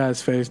get in the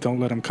guy's face. Don't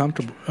let him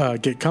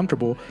get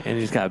comfortable. And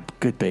he's got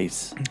good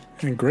base.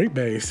 And great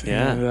base.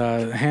 Yeah.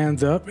 And,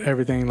 hands up,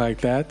 everything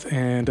like that.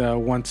 And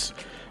once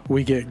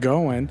we get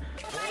going.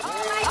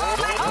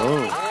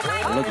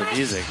 Oh, I love the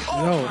music.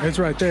 No, it's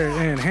right there.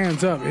 And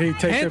hands up. He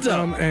takes it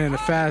from and a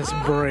fast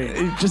break.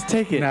 Just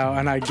take it. Now,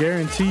 and I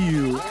guarantee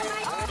you,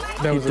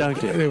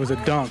 dunked it. It was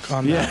a dunk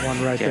on that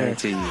one right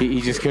Guarantee there. you.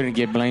 He just couldn't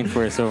get blamed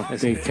for it, so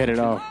they cut it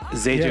off.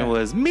 Zadrian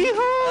was mijo.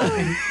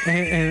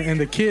 And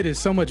the kid is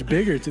so much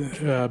bigger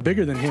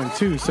than him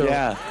too. So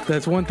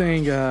that's one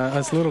thing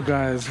us little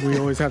guys we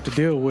always have to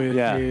deal with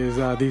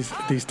is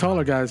these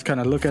taller guys kind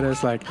of look at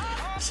us like,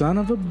 son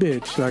of a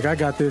bitch, like I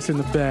got this in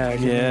the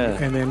bag.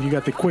 And then you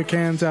got the quick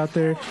hands out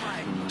there,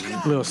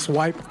 little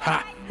swipe,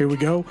 here we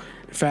go.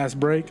 Fast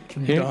break,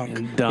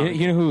 dunk.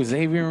 You know who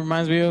Xavier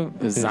reminds me of?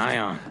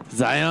 Zion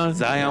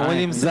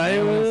Williams.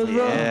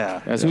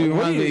 Yeah. That's who he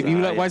reminds me of. If you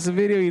watch the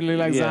video, you look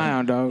like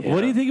Zion, dog.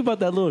 What do you think about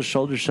that little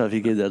shoulder shove he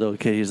gave that little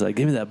kid? He's like,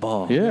 give me that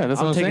ball. Yeah, that's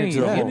what I'm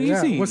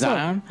saying. What's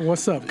up?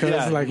 What's up?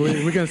 Cause like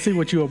we're gonna see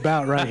what you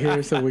about right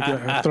here. So we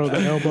can throw the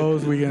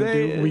elbows. We're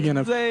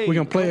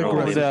gonna play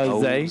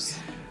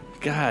aggressive.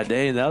 God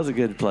dang, that was a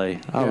good play.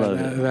 I love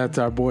it. That's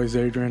our boy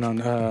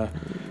Zadrian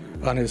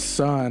on his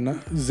son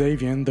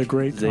Xavier the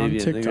Great on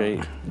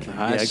TikTok.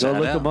 Go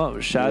look him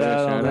up. Shout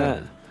out on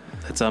that.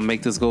 Let's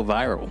make this go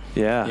viral.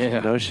 Yeah,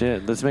 no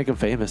shit. Let's make him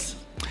famous.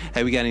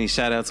 Hey, we got any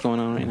shout outs going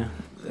on right now?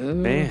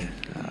 Man,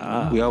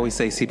 we always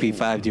say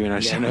CP5 during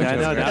our show. I know,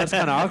 now it's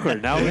kind of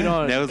awkward. Now we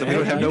don't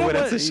have no one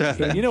else to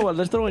shout out. You know what?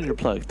 Let's throw in your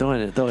plug. Throw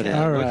it in.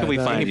 All right, where can we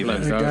find you?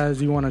 Guys,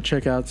 you want to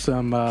check out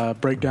some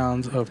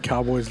breakdowns of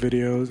Cowboys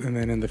videos, and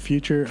then in the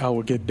future, I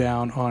will get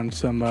down on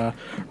some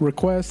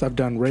requests. I've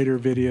done Raider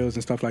videos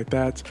and stuff like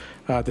that.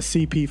 The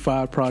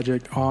CP5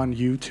 project on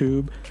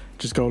YouTube.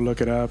 Just go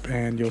look it up,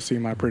 and you'll see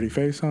my pretty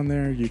face on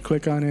there. You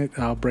click on it,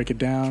 I'll break it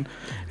down.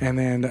 And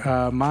then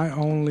my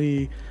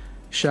only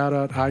shout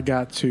out I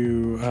got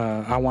to,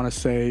 I want to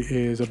say,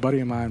 is a buddy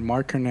of mine,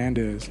 Mark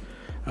Hernandez.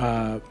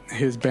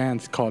 His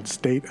band's called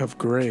State of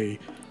Gray.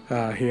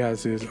 He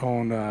has his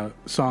own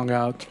song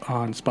out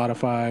on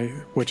Spotify,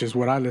 which is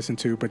what I listen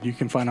to, but you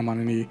can find him on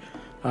any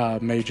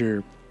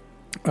major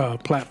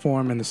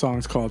platform, and the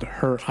song's called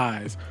Her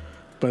Eyes.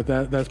 But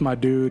that's my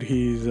dude.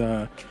 He's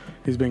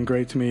been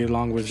great to me,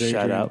 along with Zadrian.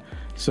 Shout out.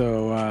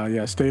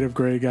 So State of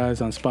Gray,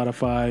 guys, on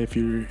Spotify if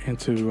you're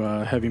into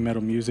heavy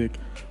metal music,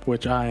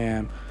 which I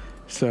am.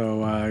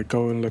 So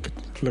go and look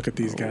at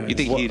these guys. You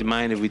think he'd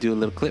mind if we do a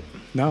little clip?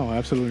 No,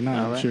 absolutely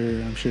not. All right.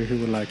 I'm sure he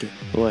would like it.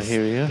 Well,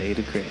 here we go. State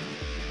of Gray.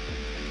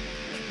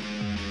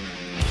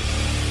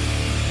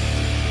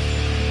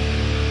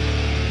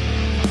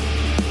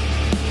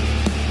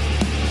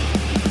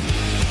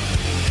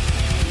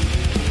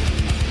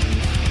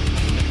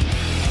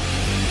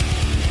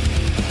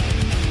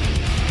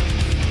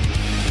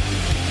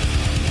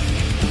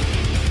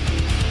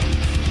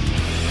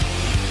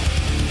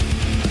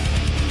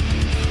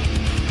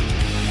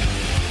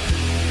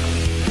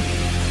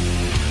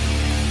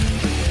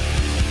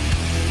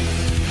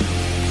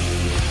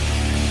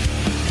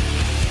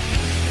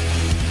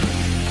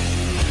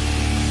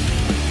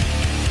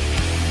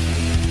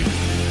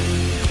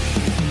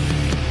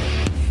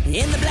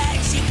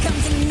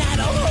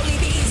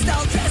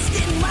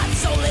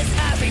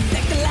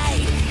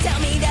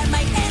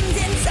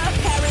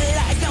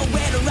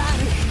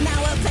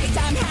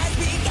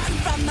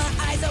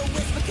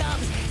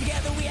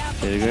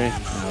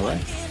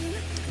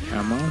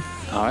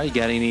 You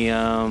got any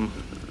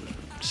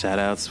shout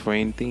outs for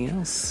anything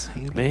else?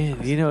 Man,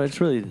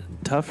 it's really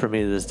tough for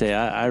me this day.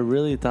 I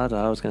really thought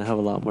I was going to have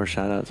a lot more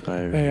shout outs.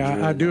 Hey,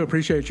 I do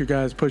appreciate you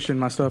guys pushing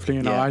my stuff.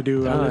 I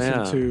do. I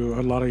listen to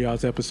a lot of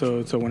y'all's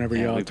episodes. So whenever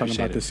y'all are talking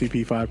about the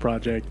CP5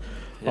 project,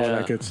 all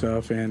that good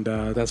stuff, and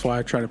that's why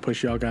I try to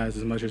push y'all guys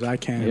as much as I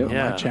can on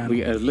my channel.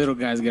 We as little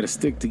guys got to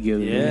stick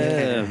together.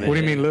 Yeah, man. What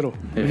do you mean little?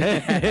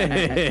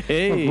 Hey.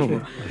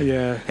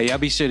 Yeah. Hey, y'all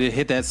be sure to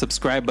hit that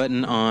subscribe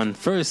button on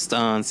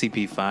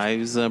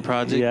CP5's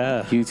project.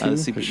 Yeah,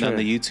 YouTube, on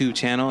the YouTube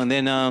channel, and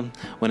then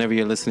whenever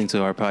you're listening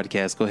to our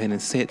podcast, go ahead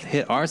and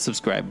hit our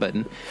subscribe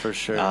button. For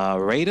sure.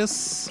 Rate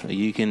us.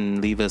 You can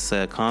leave us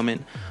a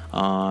comment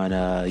on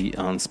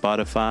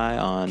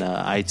Spotify, on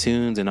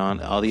iTunes, and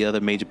on all the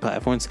other major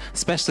platforms,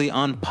 especially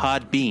on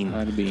Podbean.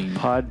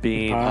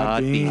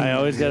 I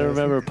always got to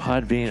remember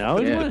Podbean. I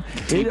always want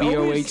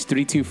TBOH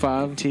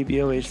 325.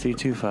 TBOH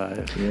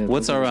 325. Yeah,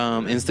 what's our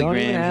Instagram don't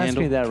even ask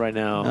handle? me that right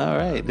now. All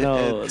right.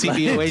 No.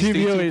 TBOH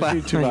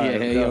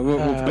 325. We'll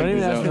don't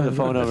even ask me the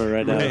phone number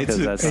right now, because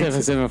that's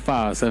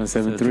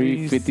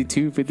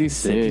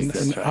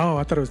 775-773-5256. Oh,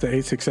 I thought it was the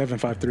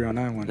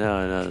 867-5309 one.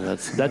 No,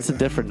 that's a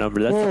different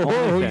number. That's the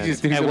only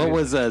Hey, what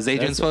was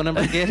Zadrian's phone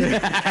number again?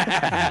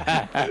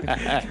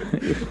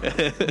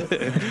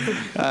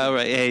 All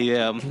right. Hey,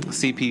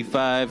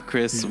 CP5,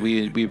 Chris,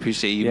 we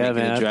appreciate you making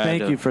the drive.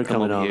 Thank you for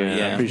coming on,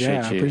 man. I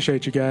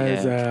appreciate you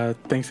guys. Yeah.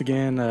 Thanks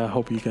again.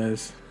 Hope you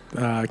guys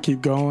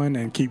keep going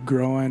and keep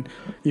growing,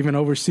 even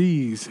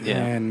overseas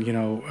and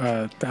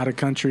out of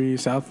country,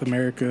 South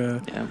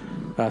America.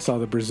 I saw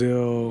the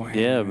Brazil.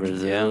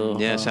 Brazil.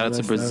 Shout out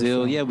to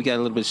Brazil. We got a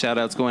little bit of shout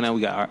outs going on.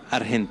 We got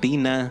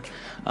Argentina.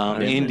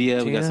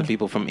 India, we got some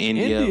people from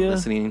India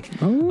listening.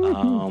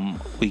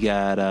 We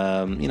got,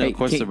 of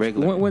course, the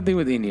regular. One thing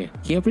with India,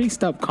 can you please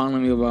stop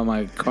calling me about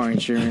my car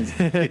insurance?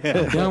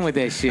 I'm done with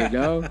that shit,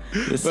 dog.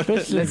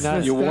 Especially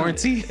not your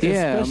warranty.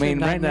 Yeah, I mean,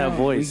 right now,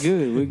 voice.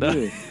 we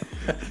good.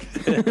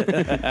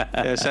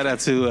 Yeah, shout out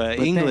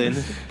to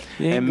England.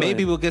 And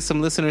maybe we'll get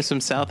some listeners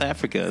from South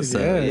Africa. So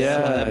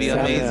that'd be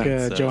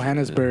amazing. So,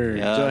 Johannesburg.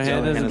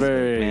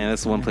 Johannesburg. Man,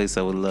 that's one place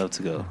I would love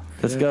to go.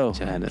 Let's go.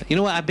 You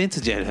know what? I've been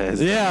to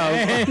Johannesburg.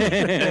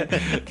 Yeah.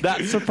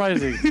 That's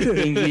surprising.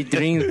 In your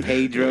dreams,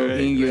 Pedro.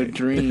 In your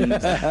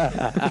dreams.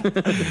 A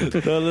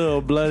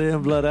little blood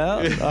in, blood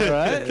out. All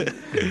right.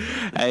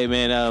 Hey,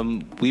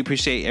 man, we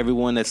appreciate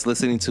everyone that's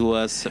listening to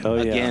us.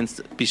 Again,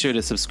 be sure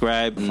to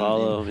subscribe and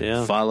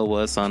follow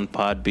us on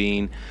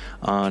Podbean,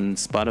 on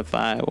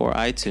Spotify, or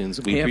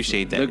iTunes. We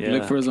appreciate that.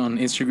 Look for us on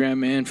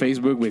Instagram and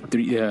Facebook with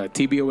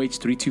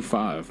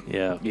TBOH325.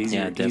 Yeah.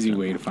 Easy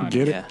way to find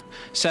Get it. it.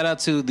 Shout out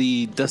to the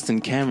Dustin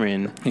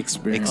Cameron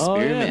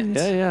Experiment.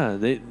 Yeah.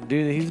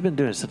 Dude, he's been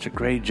doing such a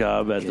great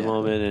job at the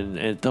moment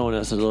and throwing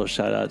us a little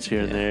shout outs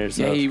here and there.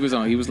 So. Yeah, he was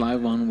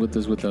live on with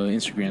us with the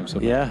Instagram. So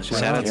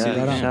shout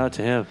out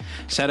to him.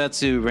 Shout out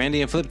to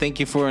Randy and Flip. Thank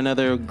you for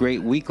another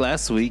great week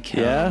last week.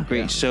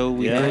 Great show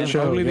we had. Great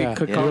show. Hopefully they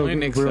could call in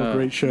next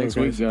great show, next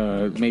week.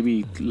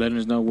 Maybe letting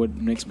us know what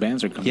next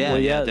bands are coming. Yeah,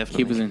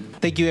 definitely. Keep us in.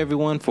 Thank you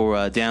everyone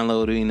for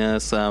downloading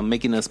us,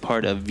 making us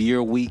part of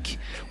your week.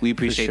 We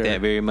appreciate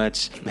that very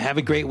much. Have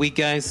a great week,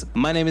 guys.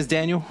 My name is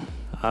Daniel.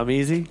 I'm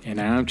Easy.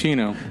 And I'm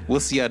Chino. We'll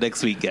see y'all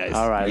next week, guys.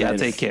 All right. Y'all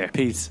take care.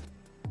 Peace.